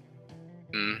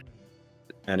 Mm.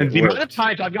 And the amount of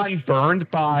times I've gotten burned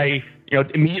by,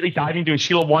 immediately diving to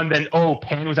Sheila 1, then,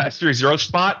 pan was at Series 0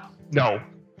 spot? No.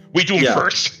 We do them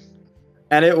first.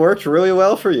 And it worked really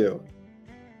well for you.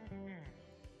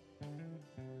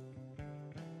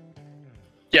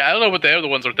 Yeah, I don't know what the other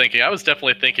ones were thinking. I was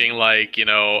definitely thinking, like,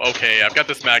 okay, I've got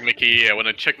this Magna Key. I want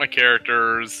to check my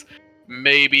characters.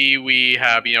 Maybe we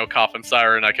have, Coffin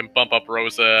Siren. I can bump up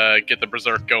Rosa, get the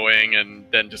Berserk going, and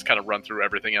then just kind of run through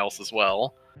everything else as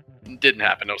well. Didn't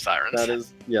happen, no Sirens.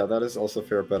 That is also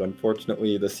fair, but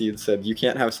unfortunately the seed said you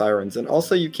can't have Sirens, and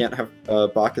also you can't have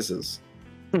Bacchuses.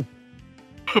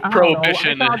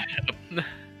 Prohibition. I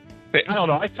don't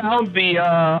know. I found the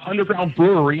underground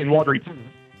brewery in Watery Pond,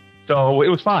 so it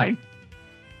was fine.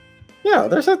 Yeah,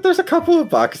 there's a couple of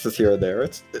Bacchuses here and there.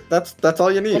 That's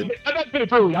all you need. I'm not in the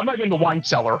brewery. I'm not in the wine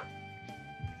cellar.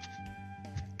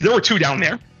 There were 2 down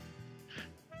there.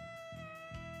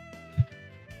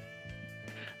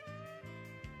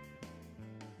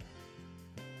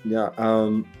 Yeah,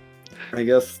 I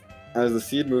guess as the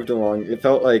seed moved along, it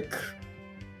felt like,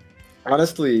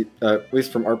 honestly, at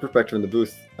least from our perspective in the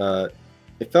booth,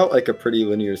 it felt like a pretty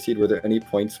linear seed. Were there any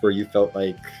points where you felt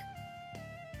like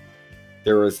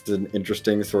there was an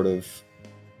interesting sort of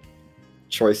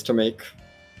choice to make.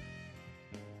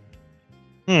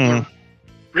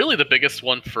 Really, the biggest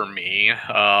one for me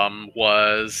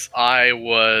was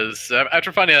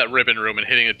after finding that ribbon room and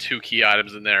hitting the 2 key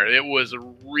items in there. It was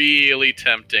really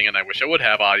tempting, and I wish I would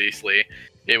have. Obviously,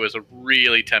 it was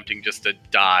really tempting just to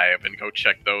dive and go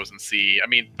check those and see. I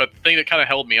mean, but the thing that kind of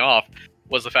held me off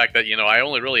was the fact that I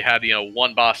only really had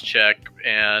one boss check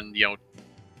and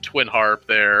Twin Harp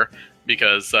there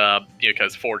because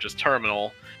Forge is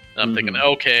terminal. And I'm thinking,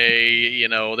 okay,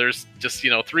 there's just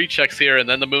 3 checks here, and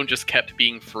then the moon just kept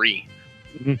being free.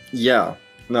 Yeah,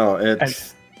 no,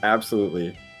 it's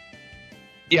absolutely.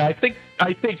 Yeah, I think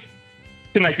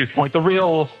to Nike's point, the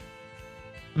real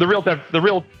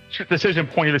decision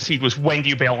point of the seed was when do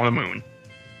you bail on the moon.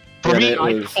 For me,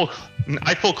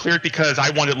 I full cleared because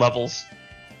I wanted levels.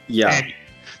 Yeah. And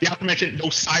the aforementioned no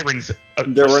sirens.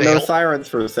 There were no sirens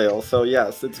for sale, so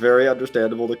yes, it's very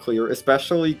understandable to clear,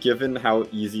 especially given how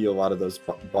easy a lot of those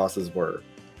bosses were.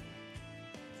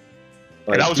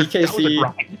 Like, that was DKC, a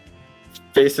grind.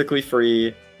 Basically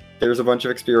free. There's a bunch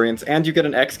of experience, and you get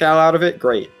an Excal out of it.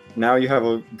 Great. Now you have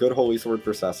a good Holy Sword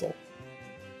for Cecil.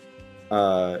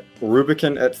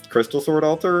 Rubicon at Crystal Sword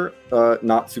Altar,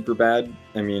 not super bad.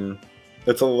 I mean,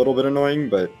 it's a little bit annoying,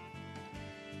 but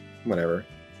whatever.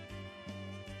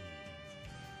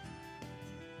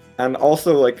 And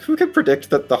also, like, who could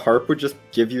predict that the harp would just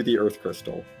give you the Earth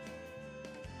Crystal?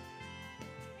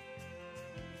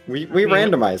 We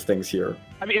randomize things here.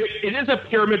 I mean, it is a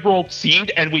Pyramid World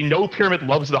seed, and we know Pyramid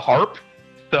loves the harp,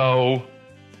 so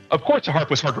of course the harp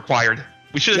was hard required.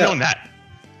 We should have known that.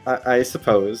 I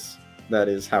suppose that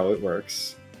is how it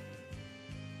works.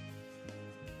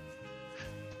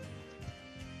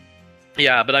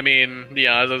 Yeah, but I mean,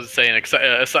 as I was saying,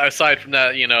 aside from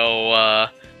that,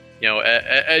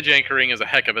 edge anchoring is a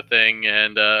heck of a thing,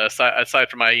 and aside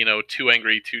from my 2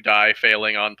 angry 2 die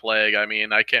failing on plague, I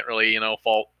mean, I can't really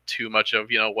fault too much of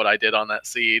what I did on that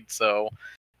seed. So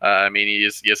I mean, you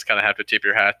just kind of have to tip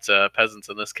your hat to peasants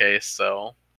in this case.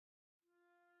 So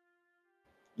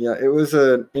yeah, it was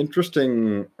an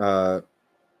interesting to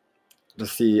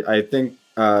see. I think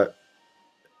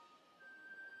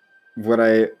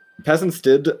peasants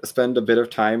did spend a bit of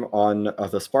time on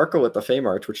the Sparkle at the Fame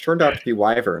Arch, which turned out to be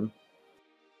Wyvern.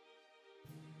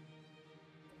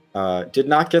 Did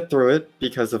not get through it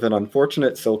because of an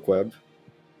unfortunate Silkweb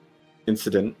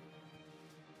incident.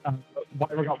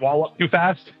 Wyvern got wall up too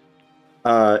fast?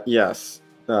 Yes.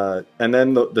 And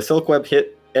then the Silkweb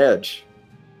hit Edge,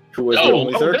 who was the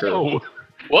only Zerker. No.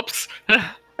 Whoops.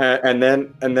 and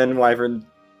then Wyvern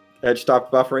Edge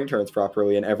stopped buffering turns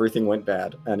properly, and everything went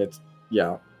bad. And it's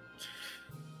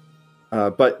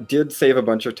but did save a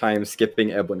bunch of time skipping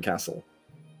Eblan Castle.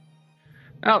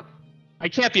 Well, I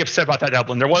can't be upset about that,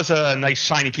 Eblan. There was a nice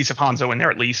shiny piece of Hanzo in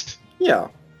there, at least. Yeah.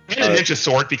 And a Ninja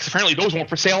Sword, because apparently those weren't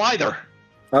for sale either.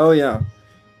 Oh, yeah.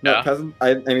 No, Yeah.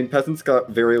 I mean, Peasants got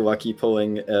very lucky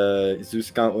pulling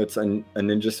Zeus Gauntlets and a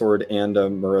Ninja Sword and a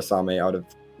Murasame out of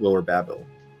Lower Babel.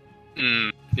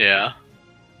 Yeah.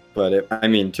 But, I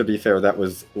mean, to be fair, that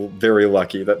was very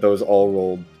lucky that those all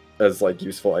rolled as, like,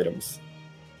 useful items.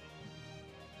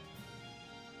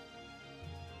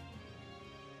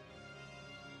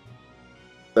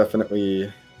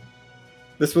 Definitely.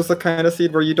 This was the kind of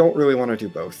seed where you don't really want to do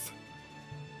both.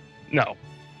 No.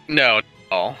 No, at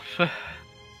all.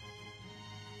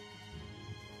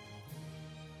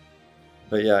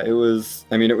 But yeah, it was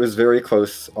very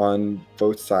close on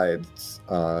both sides.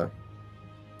 I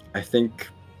think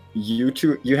you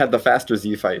had the faster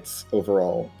Z fights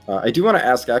overall. I do want to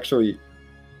ask, actually,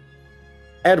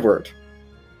 Edward.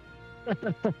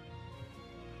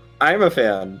 I'm a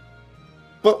fan,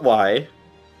 but why?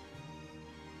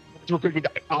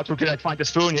 Odds were good I'd find a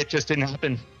spoon, it just didn't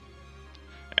happen.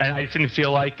 And I didn't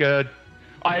feel like I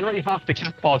already hopped the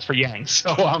catballs for Yang,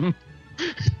 so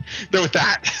there was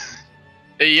that.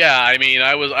 Yeah, I mean,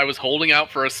 I was holding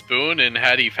out for a spoon, and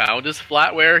had he found his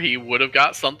flatware, he would have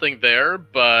got something there.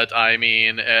 But I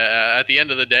mean, at the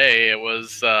end of the day, it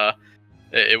was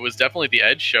definitely the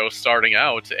Edge show starting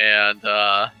out, and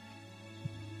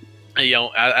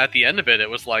at the end of it, it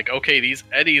was like, okay, these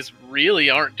Eddies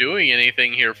really aren't doing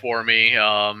anything here for me.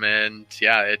 And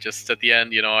yeah, it just at the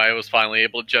end, I was finally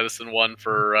able to jettison one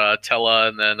for Tella,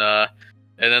 and then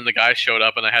the guy showed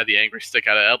up, and I had the angry stick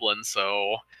out of Eblan.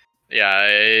 So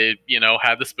yeah,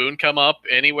 had the spoon come up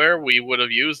anywhere, we would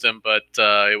have used him, but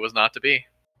it was not to be.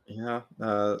 Yeah,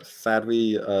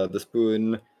 sadly, the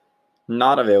spoon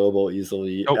not available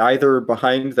easily, Nope. either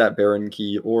behind that Baron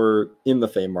key or in the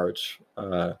Fame March.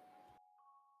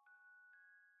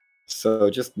 So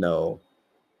just no.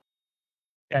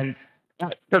 And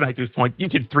To Night's point, you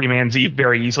could 3-man Z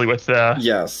very easily with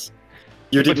Yes.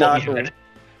 You did with what we not. had.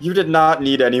 You did not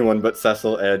need anyone but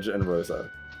Cecil, Edge, and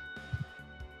Rosa.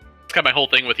 It's kind of my whole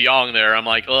thing with Yong there. I'm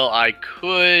like, well, I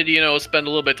could, spend a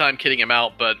little bit of time kidding him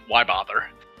out, but why bother?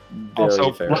 Very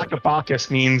Also, fair. lack of Bacchus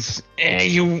means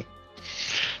you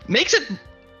makes it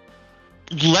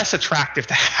less attractive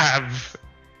to have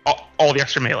all the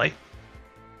extra melee.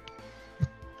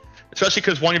 Especially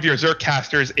because one of your Zerg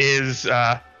casters is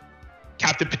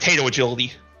Captain Potato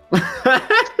Agility.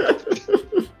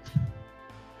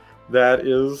 That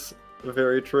is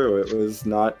very true. It was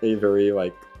not a very,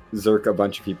 Zerk a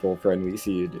bunch of people friendly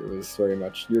seed. It was very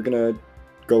much, you're gonna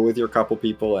go with your couple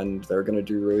people and they're gonna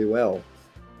do really well.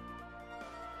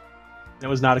 It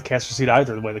was not a caster seed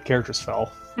either, the way the characters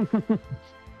fell.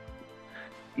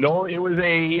 No, it was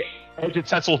a Edge and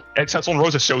Cecil and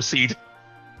Rosa show seed.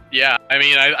 Yeah, I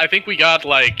mean, I think we got,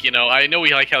 I know we,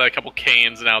 had a couple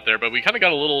Canes out there, but we kind of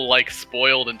got a little,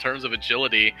 spoiled in terms of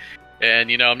agility.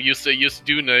 And, I'm used to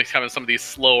doing kind of some of these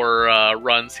slower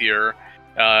runs here.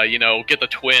 Get the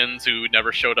twins who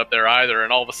never showed up there either,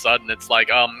 and all of a sudden it's like,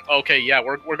 okay, yeah,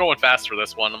 we're going fast for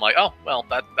this one. I'm like, oh, well,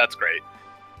 that's great.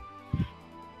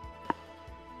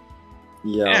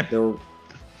 Yeah.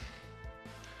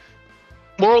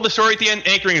 Moral of the story at the end,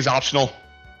 anchoring is optional.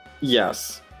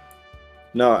 Yes.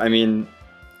 No, I mean,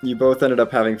 you both ended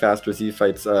up having faster Z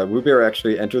fights. Woobear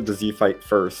actually entered the Z fight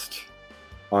first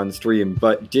on stream,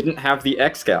 but didn't have the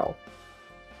X-Gal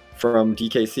from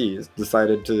DKC.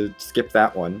 Decided to skip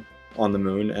that one on the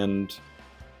moon, and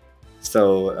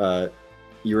so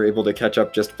you were able to catch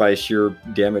up just by sheer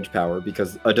damage power,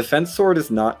 because a defense sword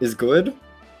is good,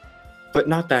 but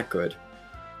not that good.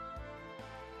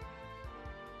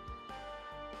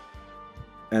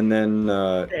 And then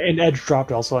And Edge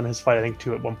dropped also on his fight, I think,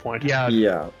 too, at one point.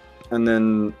 yeah, and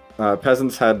then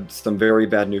Peasants had some very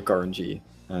bad nuke RNG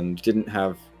and didn't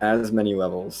have as many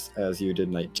levels as you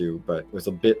did Night 2, but was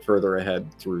a bit further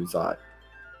ahead through Zot.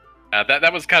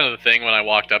 That was kind of the thing when I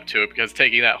walked up to it, because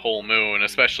taking that whole moon,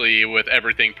 especially with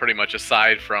everything pretty much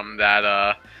aside from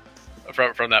that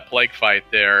from that plague fight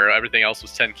there, everything else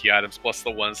was 10 key items plus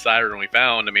the one Siren we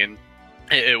found. I mean,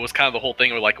 it was kind of the whole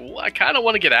thing. We're like, well, I kind of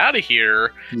want to get out of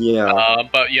here. Yeah.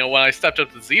 But when I stepped up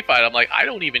to the Z fight, I'm like, I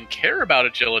don't even care about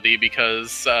agility,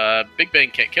 because Big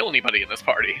Bang can't kill anybody in this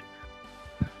party.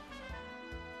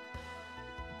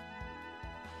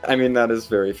 I mean, that is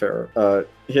very fair.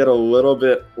 He had a little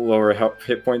bit lower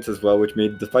hit points as well, which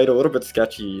made the fight a little bit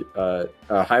sketchy.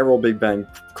 High roll Big Bang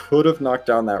could have knocked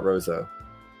down that Rosa,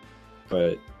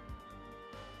 but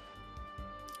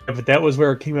Yeah, but that was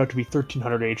where it came out to be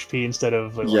 1300 HP instead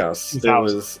of yes, 2000.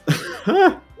 it was.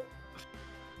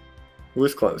 It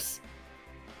was close,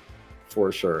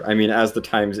 for sure. I mean, as the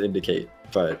times indicate,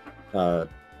 but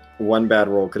one bad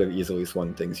roll could have easily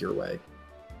swung things your way.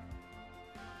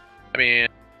 I mean,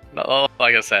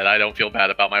 like I said, I don't feel bad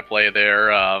about my play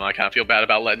there. I kind of feel bad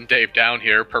about letting Dave down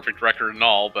here, perfect record and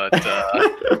all, but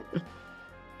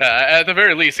at the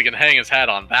very least, he can hang his hat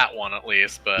on that one at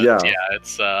least. But yeah,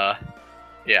 it's I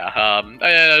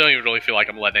don't even really feel like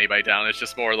I'm letting anybody down. It's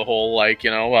just more the whole, I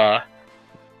can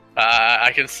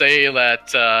say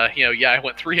that I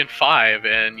went 3 and 5,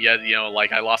 and yet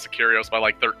I lost to Curios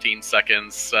by 13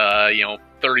 seconds.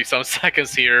 30 some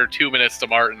seconds here, 2 minutes to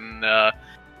Martin.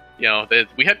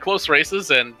 We had close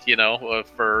races, and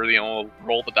for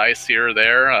roll the dice here or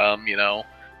there,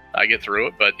 I get through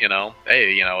it. But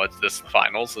hey, it's this is the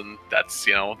finals, and that's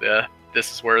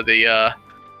this is where the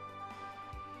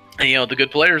the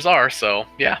good players are. So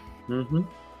yeah. Mm-hmm.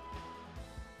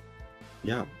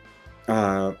 Yeah.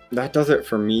 That does it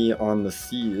for me on the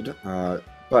seed.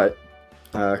 But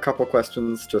a couple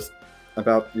questions just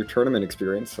about your tournament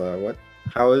experience.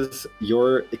 How has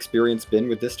your experience been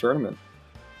with this tournament?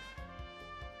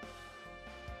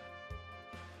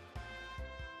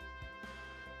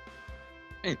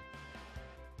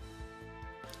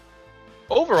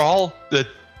 Overall, the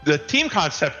team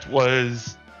concept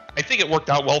was, I think it worked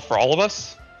out well for all of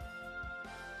us.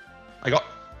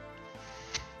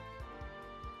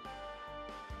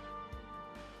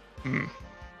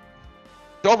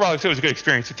 Overall, it was a good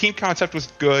experience. The team concept was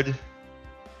good.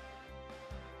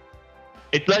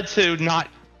 It led to not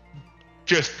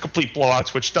just complete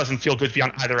blowouts, which doesn't feel good to be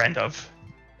on either end of.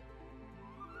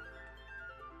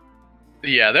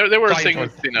 Yeah, there were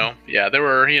things, there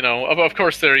were, of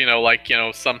course there,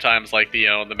 sometimes the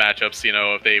matchups,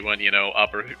 if they went,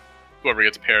 up, or whoever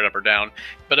gets paired up or down.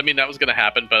 But I mean, that was going to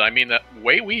happen. But I mean, the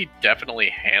way we definitely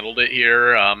handled it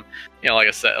here, like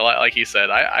I said, like he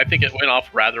said, I think it went off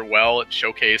rather well. It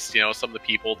showcased, some of the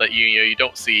people that you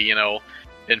don't see,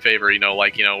 in favor,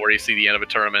 where you see the end of a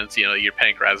tournament, your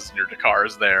Pancrazes and your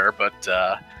Dakars there. But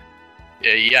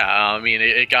yeah, I mean,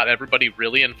 it got everybody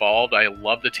really involved. I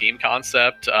love the team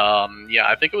concept. Yeah,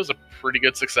 I think it was a pretty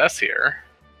good success here.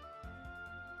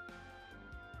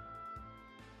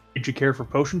 Did you care for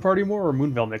Potion Party more or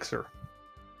Moonveil Mixer?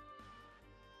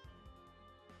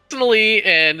 Personally,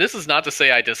 and this is not to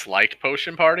say I disliked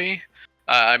Potion Party.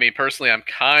 I mean, personally, I'm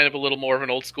kind of a little more of an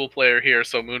old school player here,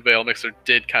 so Moonveil Mixer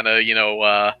did kind of,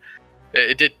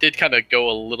 it did kind of go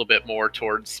a little bit more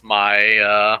towards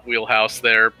my wheelhouse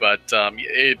there. But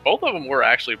both of them were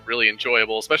actually really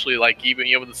enjoyable, especially like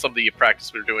even some of the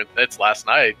practice we were doing last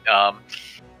night.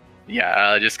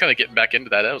 Yeah, just kind of getting back into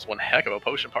that. That was one heck of a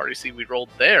Potion Party scene we rolled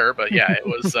there. But yeah, it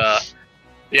was,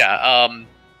 yeah,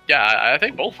 I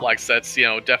think both flag sets,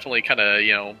 definitely kind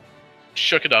of,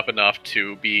 shook it up enough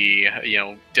to be,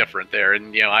 different there.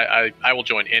 And, I will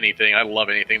join anything. I love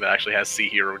anything that actually has Sea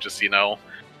Hero, just,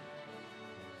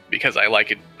 because I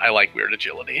like it. I like weird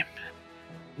agility.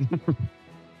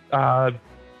 For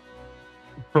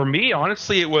me,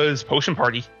 honestly, it was Potion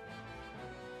Party.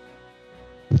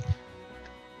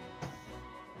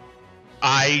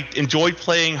 I enjoyed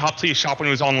playing Hop Till You Shop when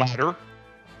it was on ladder,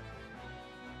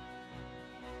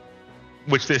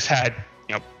 which this had,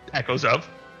 echoes of.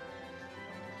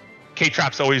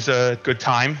 K-Trap's always a good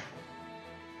time.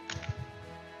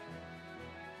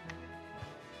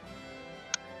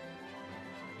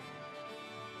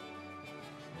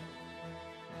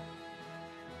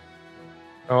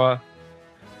 So,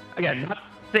 again, not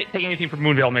taking anything from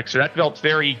Moonveil Mixer. That felt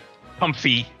very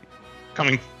comfy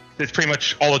coming. It's pretty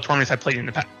much all the tournaments I've played in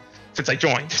the past since I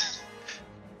joined.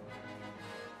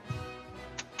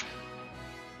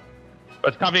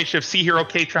 But the combination of Sea Hero,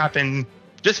 K-Trap, and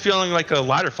just feeling like a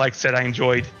ladder flag set I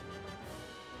enjoyed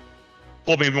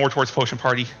pulled me more towards Potion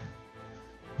Party.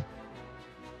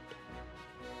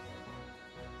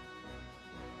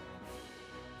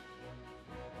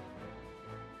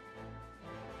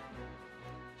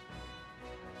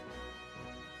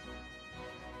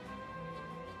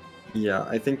 Yeah,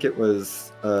 I think it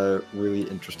was a really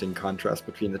interesting contrast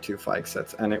between the two flag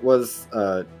sets, and it was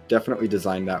definitely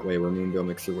designed that way, where Moonveil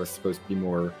Mixer was supposed to be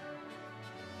more,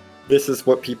 this is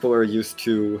what people are used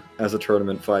to as a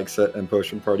tournament flag set, and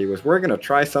Potion Party was, we're going to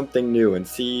try something new and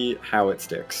see how it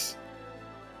sticks.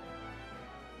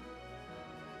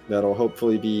 That'll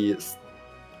hopefully be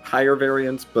higher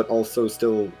variance, but also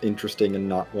still interesting and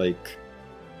not like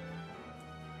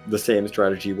the same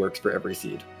strategy works for every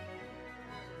seed.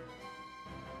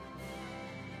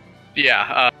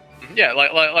 Yeah, yeah.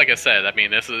 Like I said, I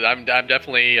mean, I'm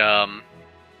definitely.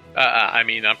 I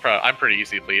mean, I'm pretty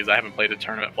easy to please. I haven't played a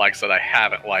tournament flag set I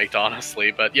haven't liked,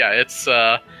 honestly. But yeah, it's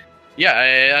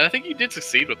yeah. I think you did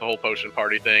succeed with the whole Potion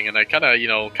Party thing, and I kind of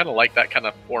like that kind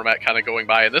of format kind of going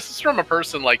by. And this is from a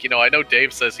person like, I know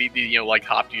Dave says he like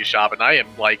Hop to You Shop, and I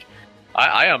am like,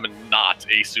 I am not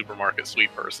a supermarket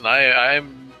sweep person. I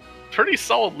am pretty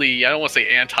solidly, I don't want to say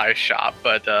anti-shop,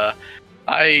 but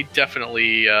I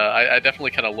definitely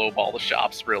kind of lowball the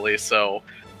shops, really. So,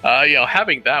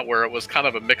 having that where it was kind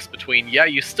of a mix between, yeah,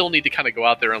 you still need to kind of go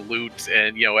out there and loot,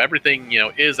 and everything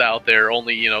is out there.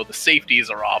 Only the safeties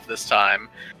are off this time.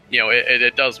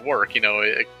 It does work.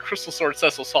 Crystal Sword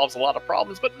Cecil solves a lot of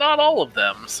problems, but not all of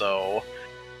them. So,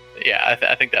 yeah,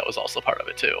 I think that was also part of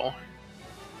it too.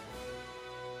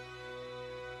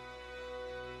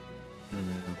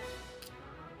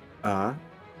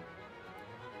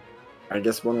 I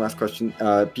guess one last question.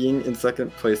 Being in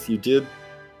second place, you did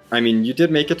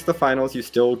make it to the finals. You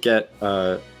still get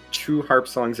 2 harp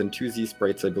songs and 2 Z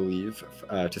sprites, I believe,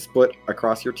 to split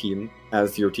across your team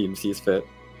as your team sees fit.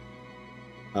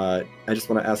 I just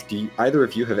want to ask, do either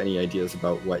of you have any ideas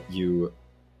about what you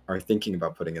are thinking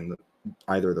about putting in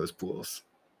either of those pools?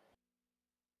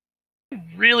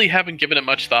 Really haven't given it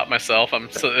much thought myself. I'm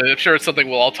sure it's something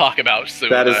we'll all talk about soon.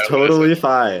 That is totally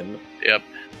fine. Yep.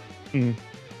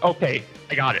 Okay,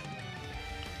 I got it.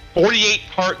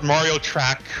 48-part Mario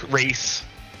track race.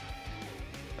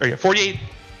 Or yeah, 48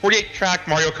 track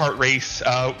Mario Kart race.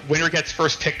 Winner gets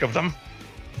first pick of them.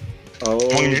 Oh,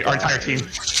 among our entire team.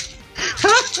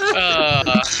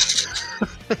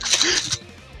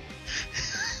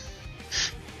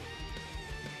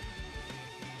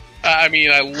 I mean,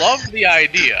 I love the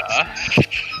idea.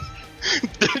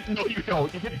 No, you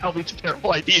don't. You can tell me it's a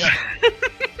terrible idea.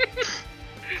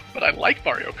 But I like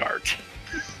Mario Kart.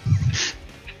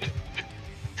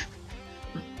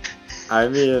 I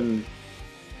mean,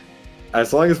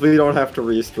 as long as we don't have to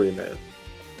restream it.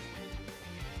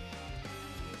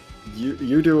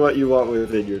 You do what you want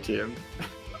within your team.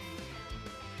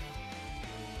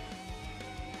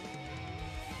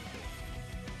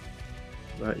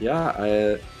 But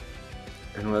yeah,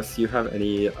 unless you have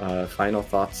any final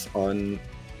thoughts on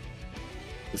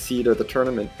the seed or the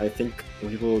tournament, I think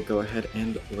we will go ahead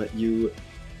and let you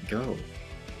go.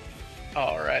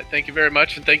 All right. Thank you very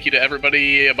much, and thank you to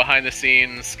everybody behind the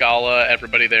scenes, Scala,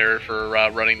 everybody there for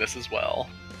running this as well.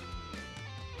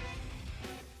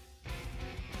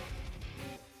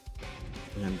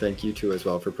 And thank you too as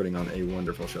well for putting on a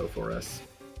wonderful show for us.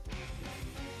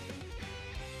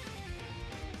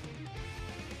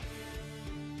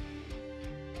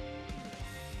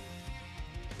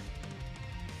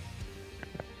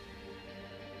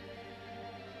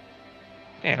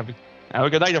 Yeah, have a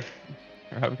good night.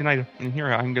 Have a good night. And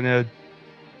here, I'm gonna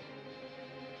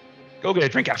go get a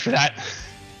drink after that.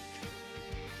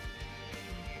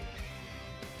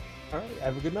 All right,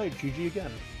 have a good night. GG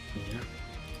again. Yeah.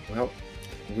 Well,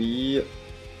 we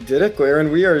did it,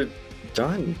 Glaren. We are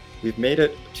done. We've made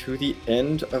it to the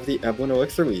end of the Eblan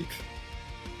Elixir League.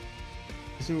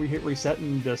 Soon we hit reset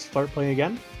and just start playing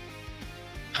again.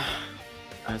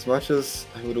 As much as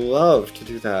I would love to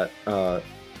do that,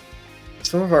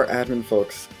 some of our admin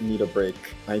folks need a break.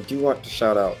 I do want to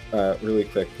shout out really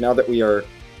quick, now that we are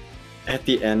at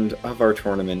the end of our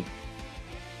tournament,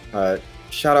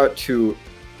 shout out to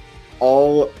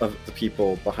all of the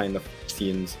people behind the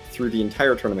scenes through the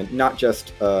entire tournament, not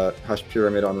just Hush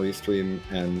Pyramid on Restream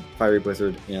and Fiery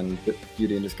Blizzard and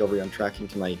Beauty and Discovery on Tracking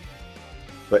tonight,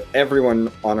 but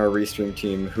everyone on our Restream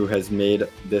team who has made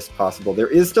this possible. There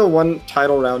is still one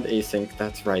title round async,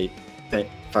 that's right, thank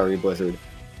Fiery Blizzard,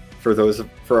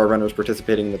 for our runners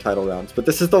participating in the title rounds. But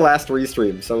this is the last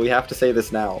Restream, so we have to say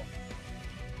this now.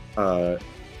 I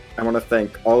want to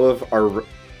thank all of our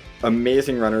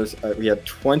amazing runners. We had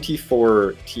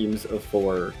 24 teams of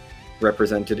 4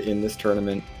 represented in this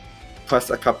tournament,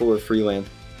 plus a couple of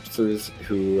freelancers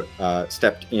who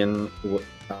stepped in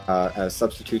as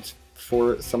substitutes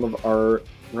for some of our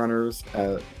runners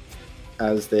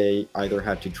as they either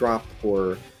had to drop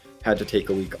or had to take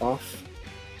a week off.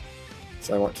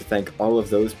 So I want to thank all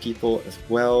of those people as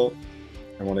well.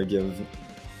 I want to give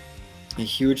a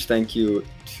huge thank you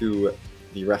to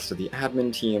the rest of the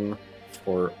admin team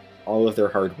for all of their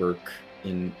hard work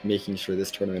in making sure this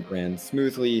tournament ran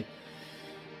smoothly,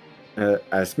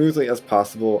 as smoothly as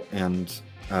possible, and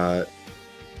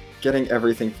getting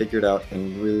everything figured out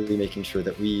and really making sure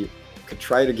that we could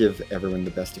try to give everyone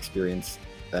the best experience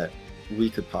that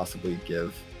we could possibly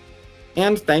give.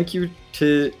 And thank you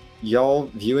to y'all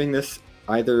viewing this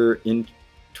either in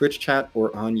Twitch chat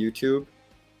or on YouTube.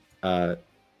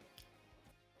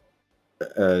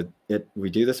 We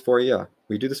do this for you.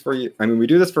 We do this for you. I mean, we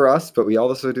do this for us, but we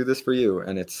also do this for you,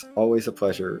 and it's always a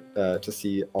pleasure to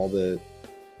see all the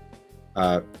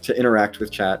to interact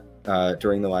with chat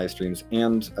during the live streams,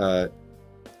 and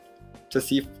to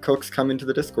see folks come into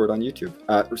the Discord on YouTube.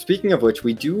 Speaking of which,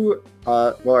 we do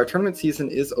while our tournament season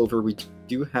is over, we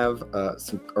do have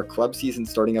our club season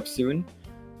starting up soon.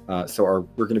 So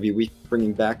we're going to be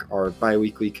bringing back our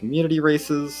bi-weekly community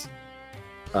races,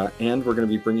 and we're going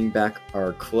to be bringing back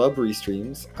our club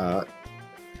restreams.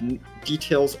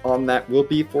 Details on that will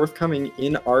be forthcoming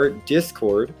in our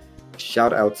Discord.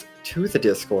 Shout outs to the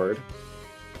Discord.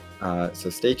 So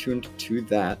stay tuned to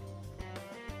that.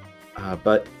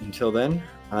 But until then,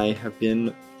 I have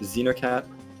been Xenocat,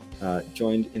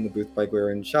 joined in the booth by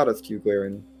Glaren. Shout outs to you,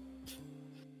 Glaren.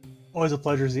 Always a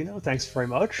pleasure, Zeno. Thanks very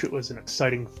much. It was an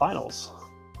exciting finals.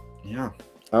 Yeah.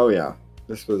 Oh, yeah.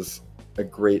 This was a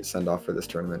great send-off for this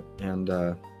tournament. And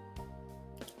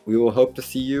we will hope to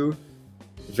see you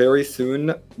very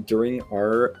soon during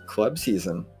our club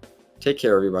season. Take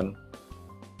care, everyone.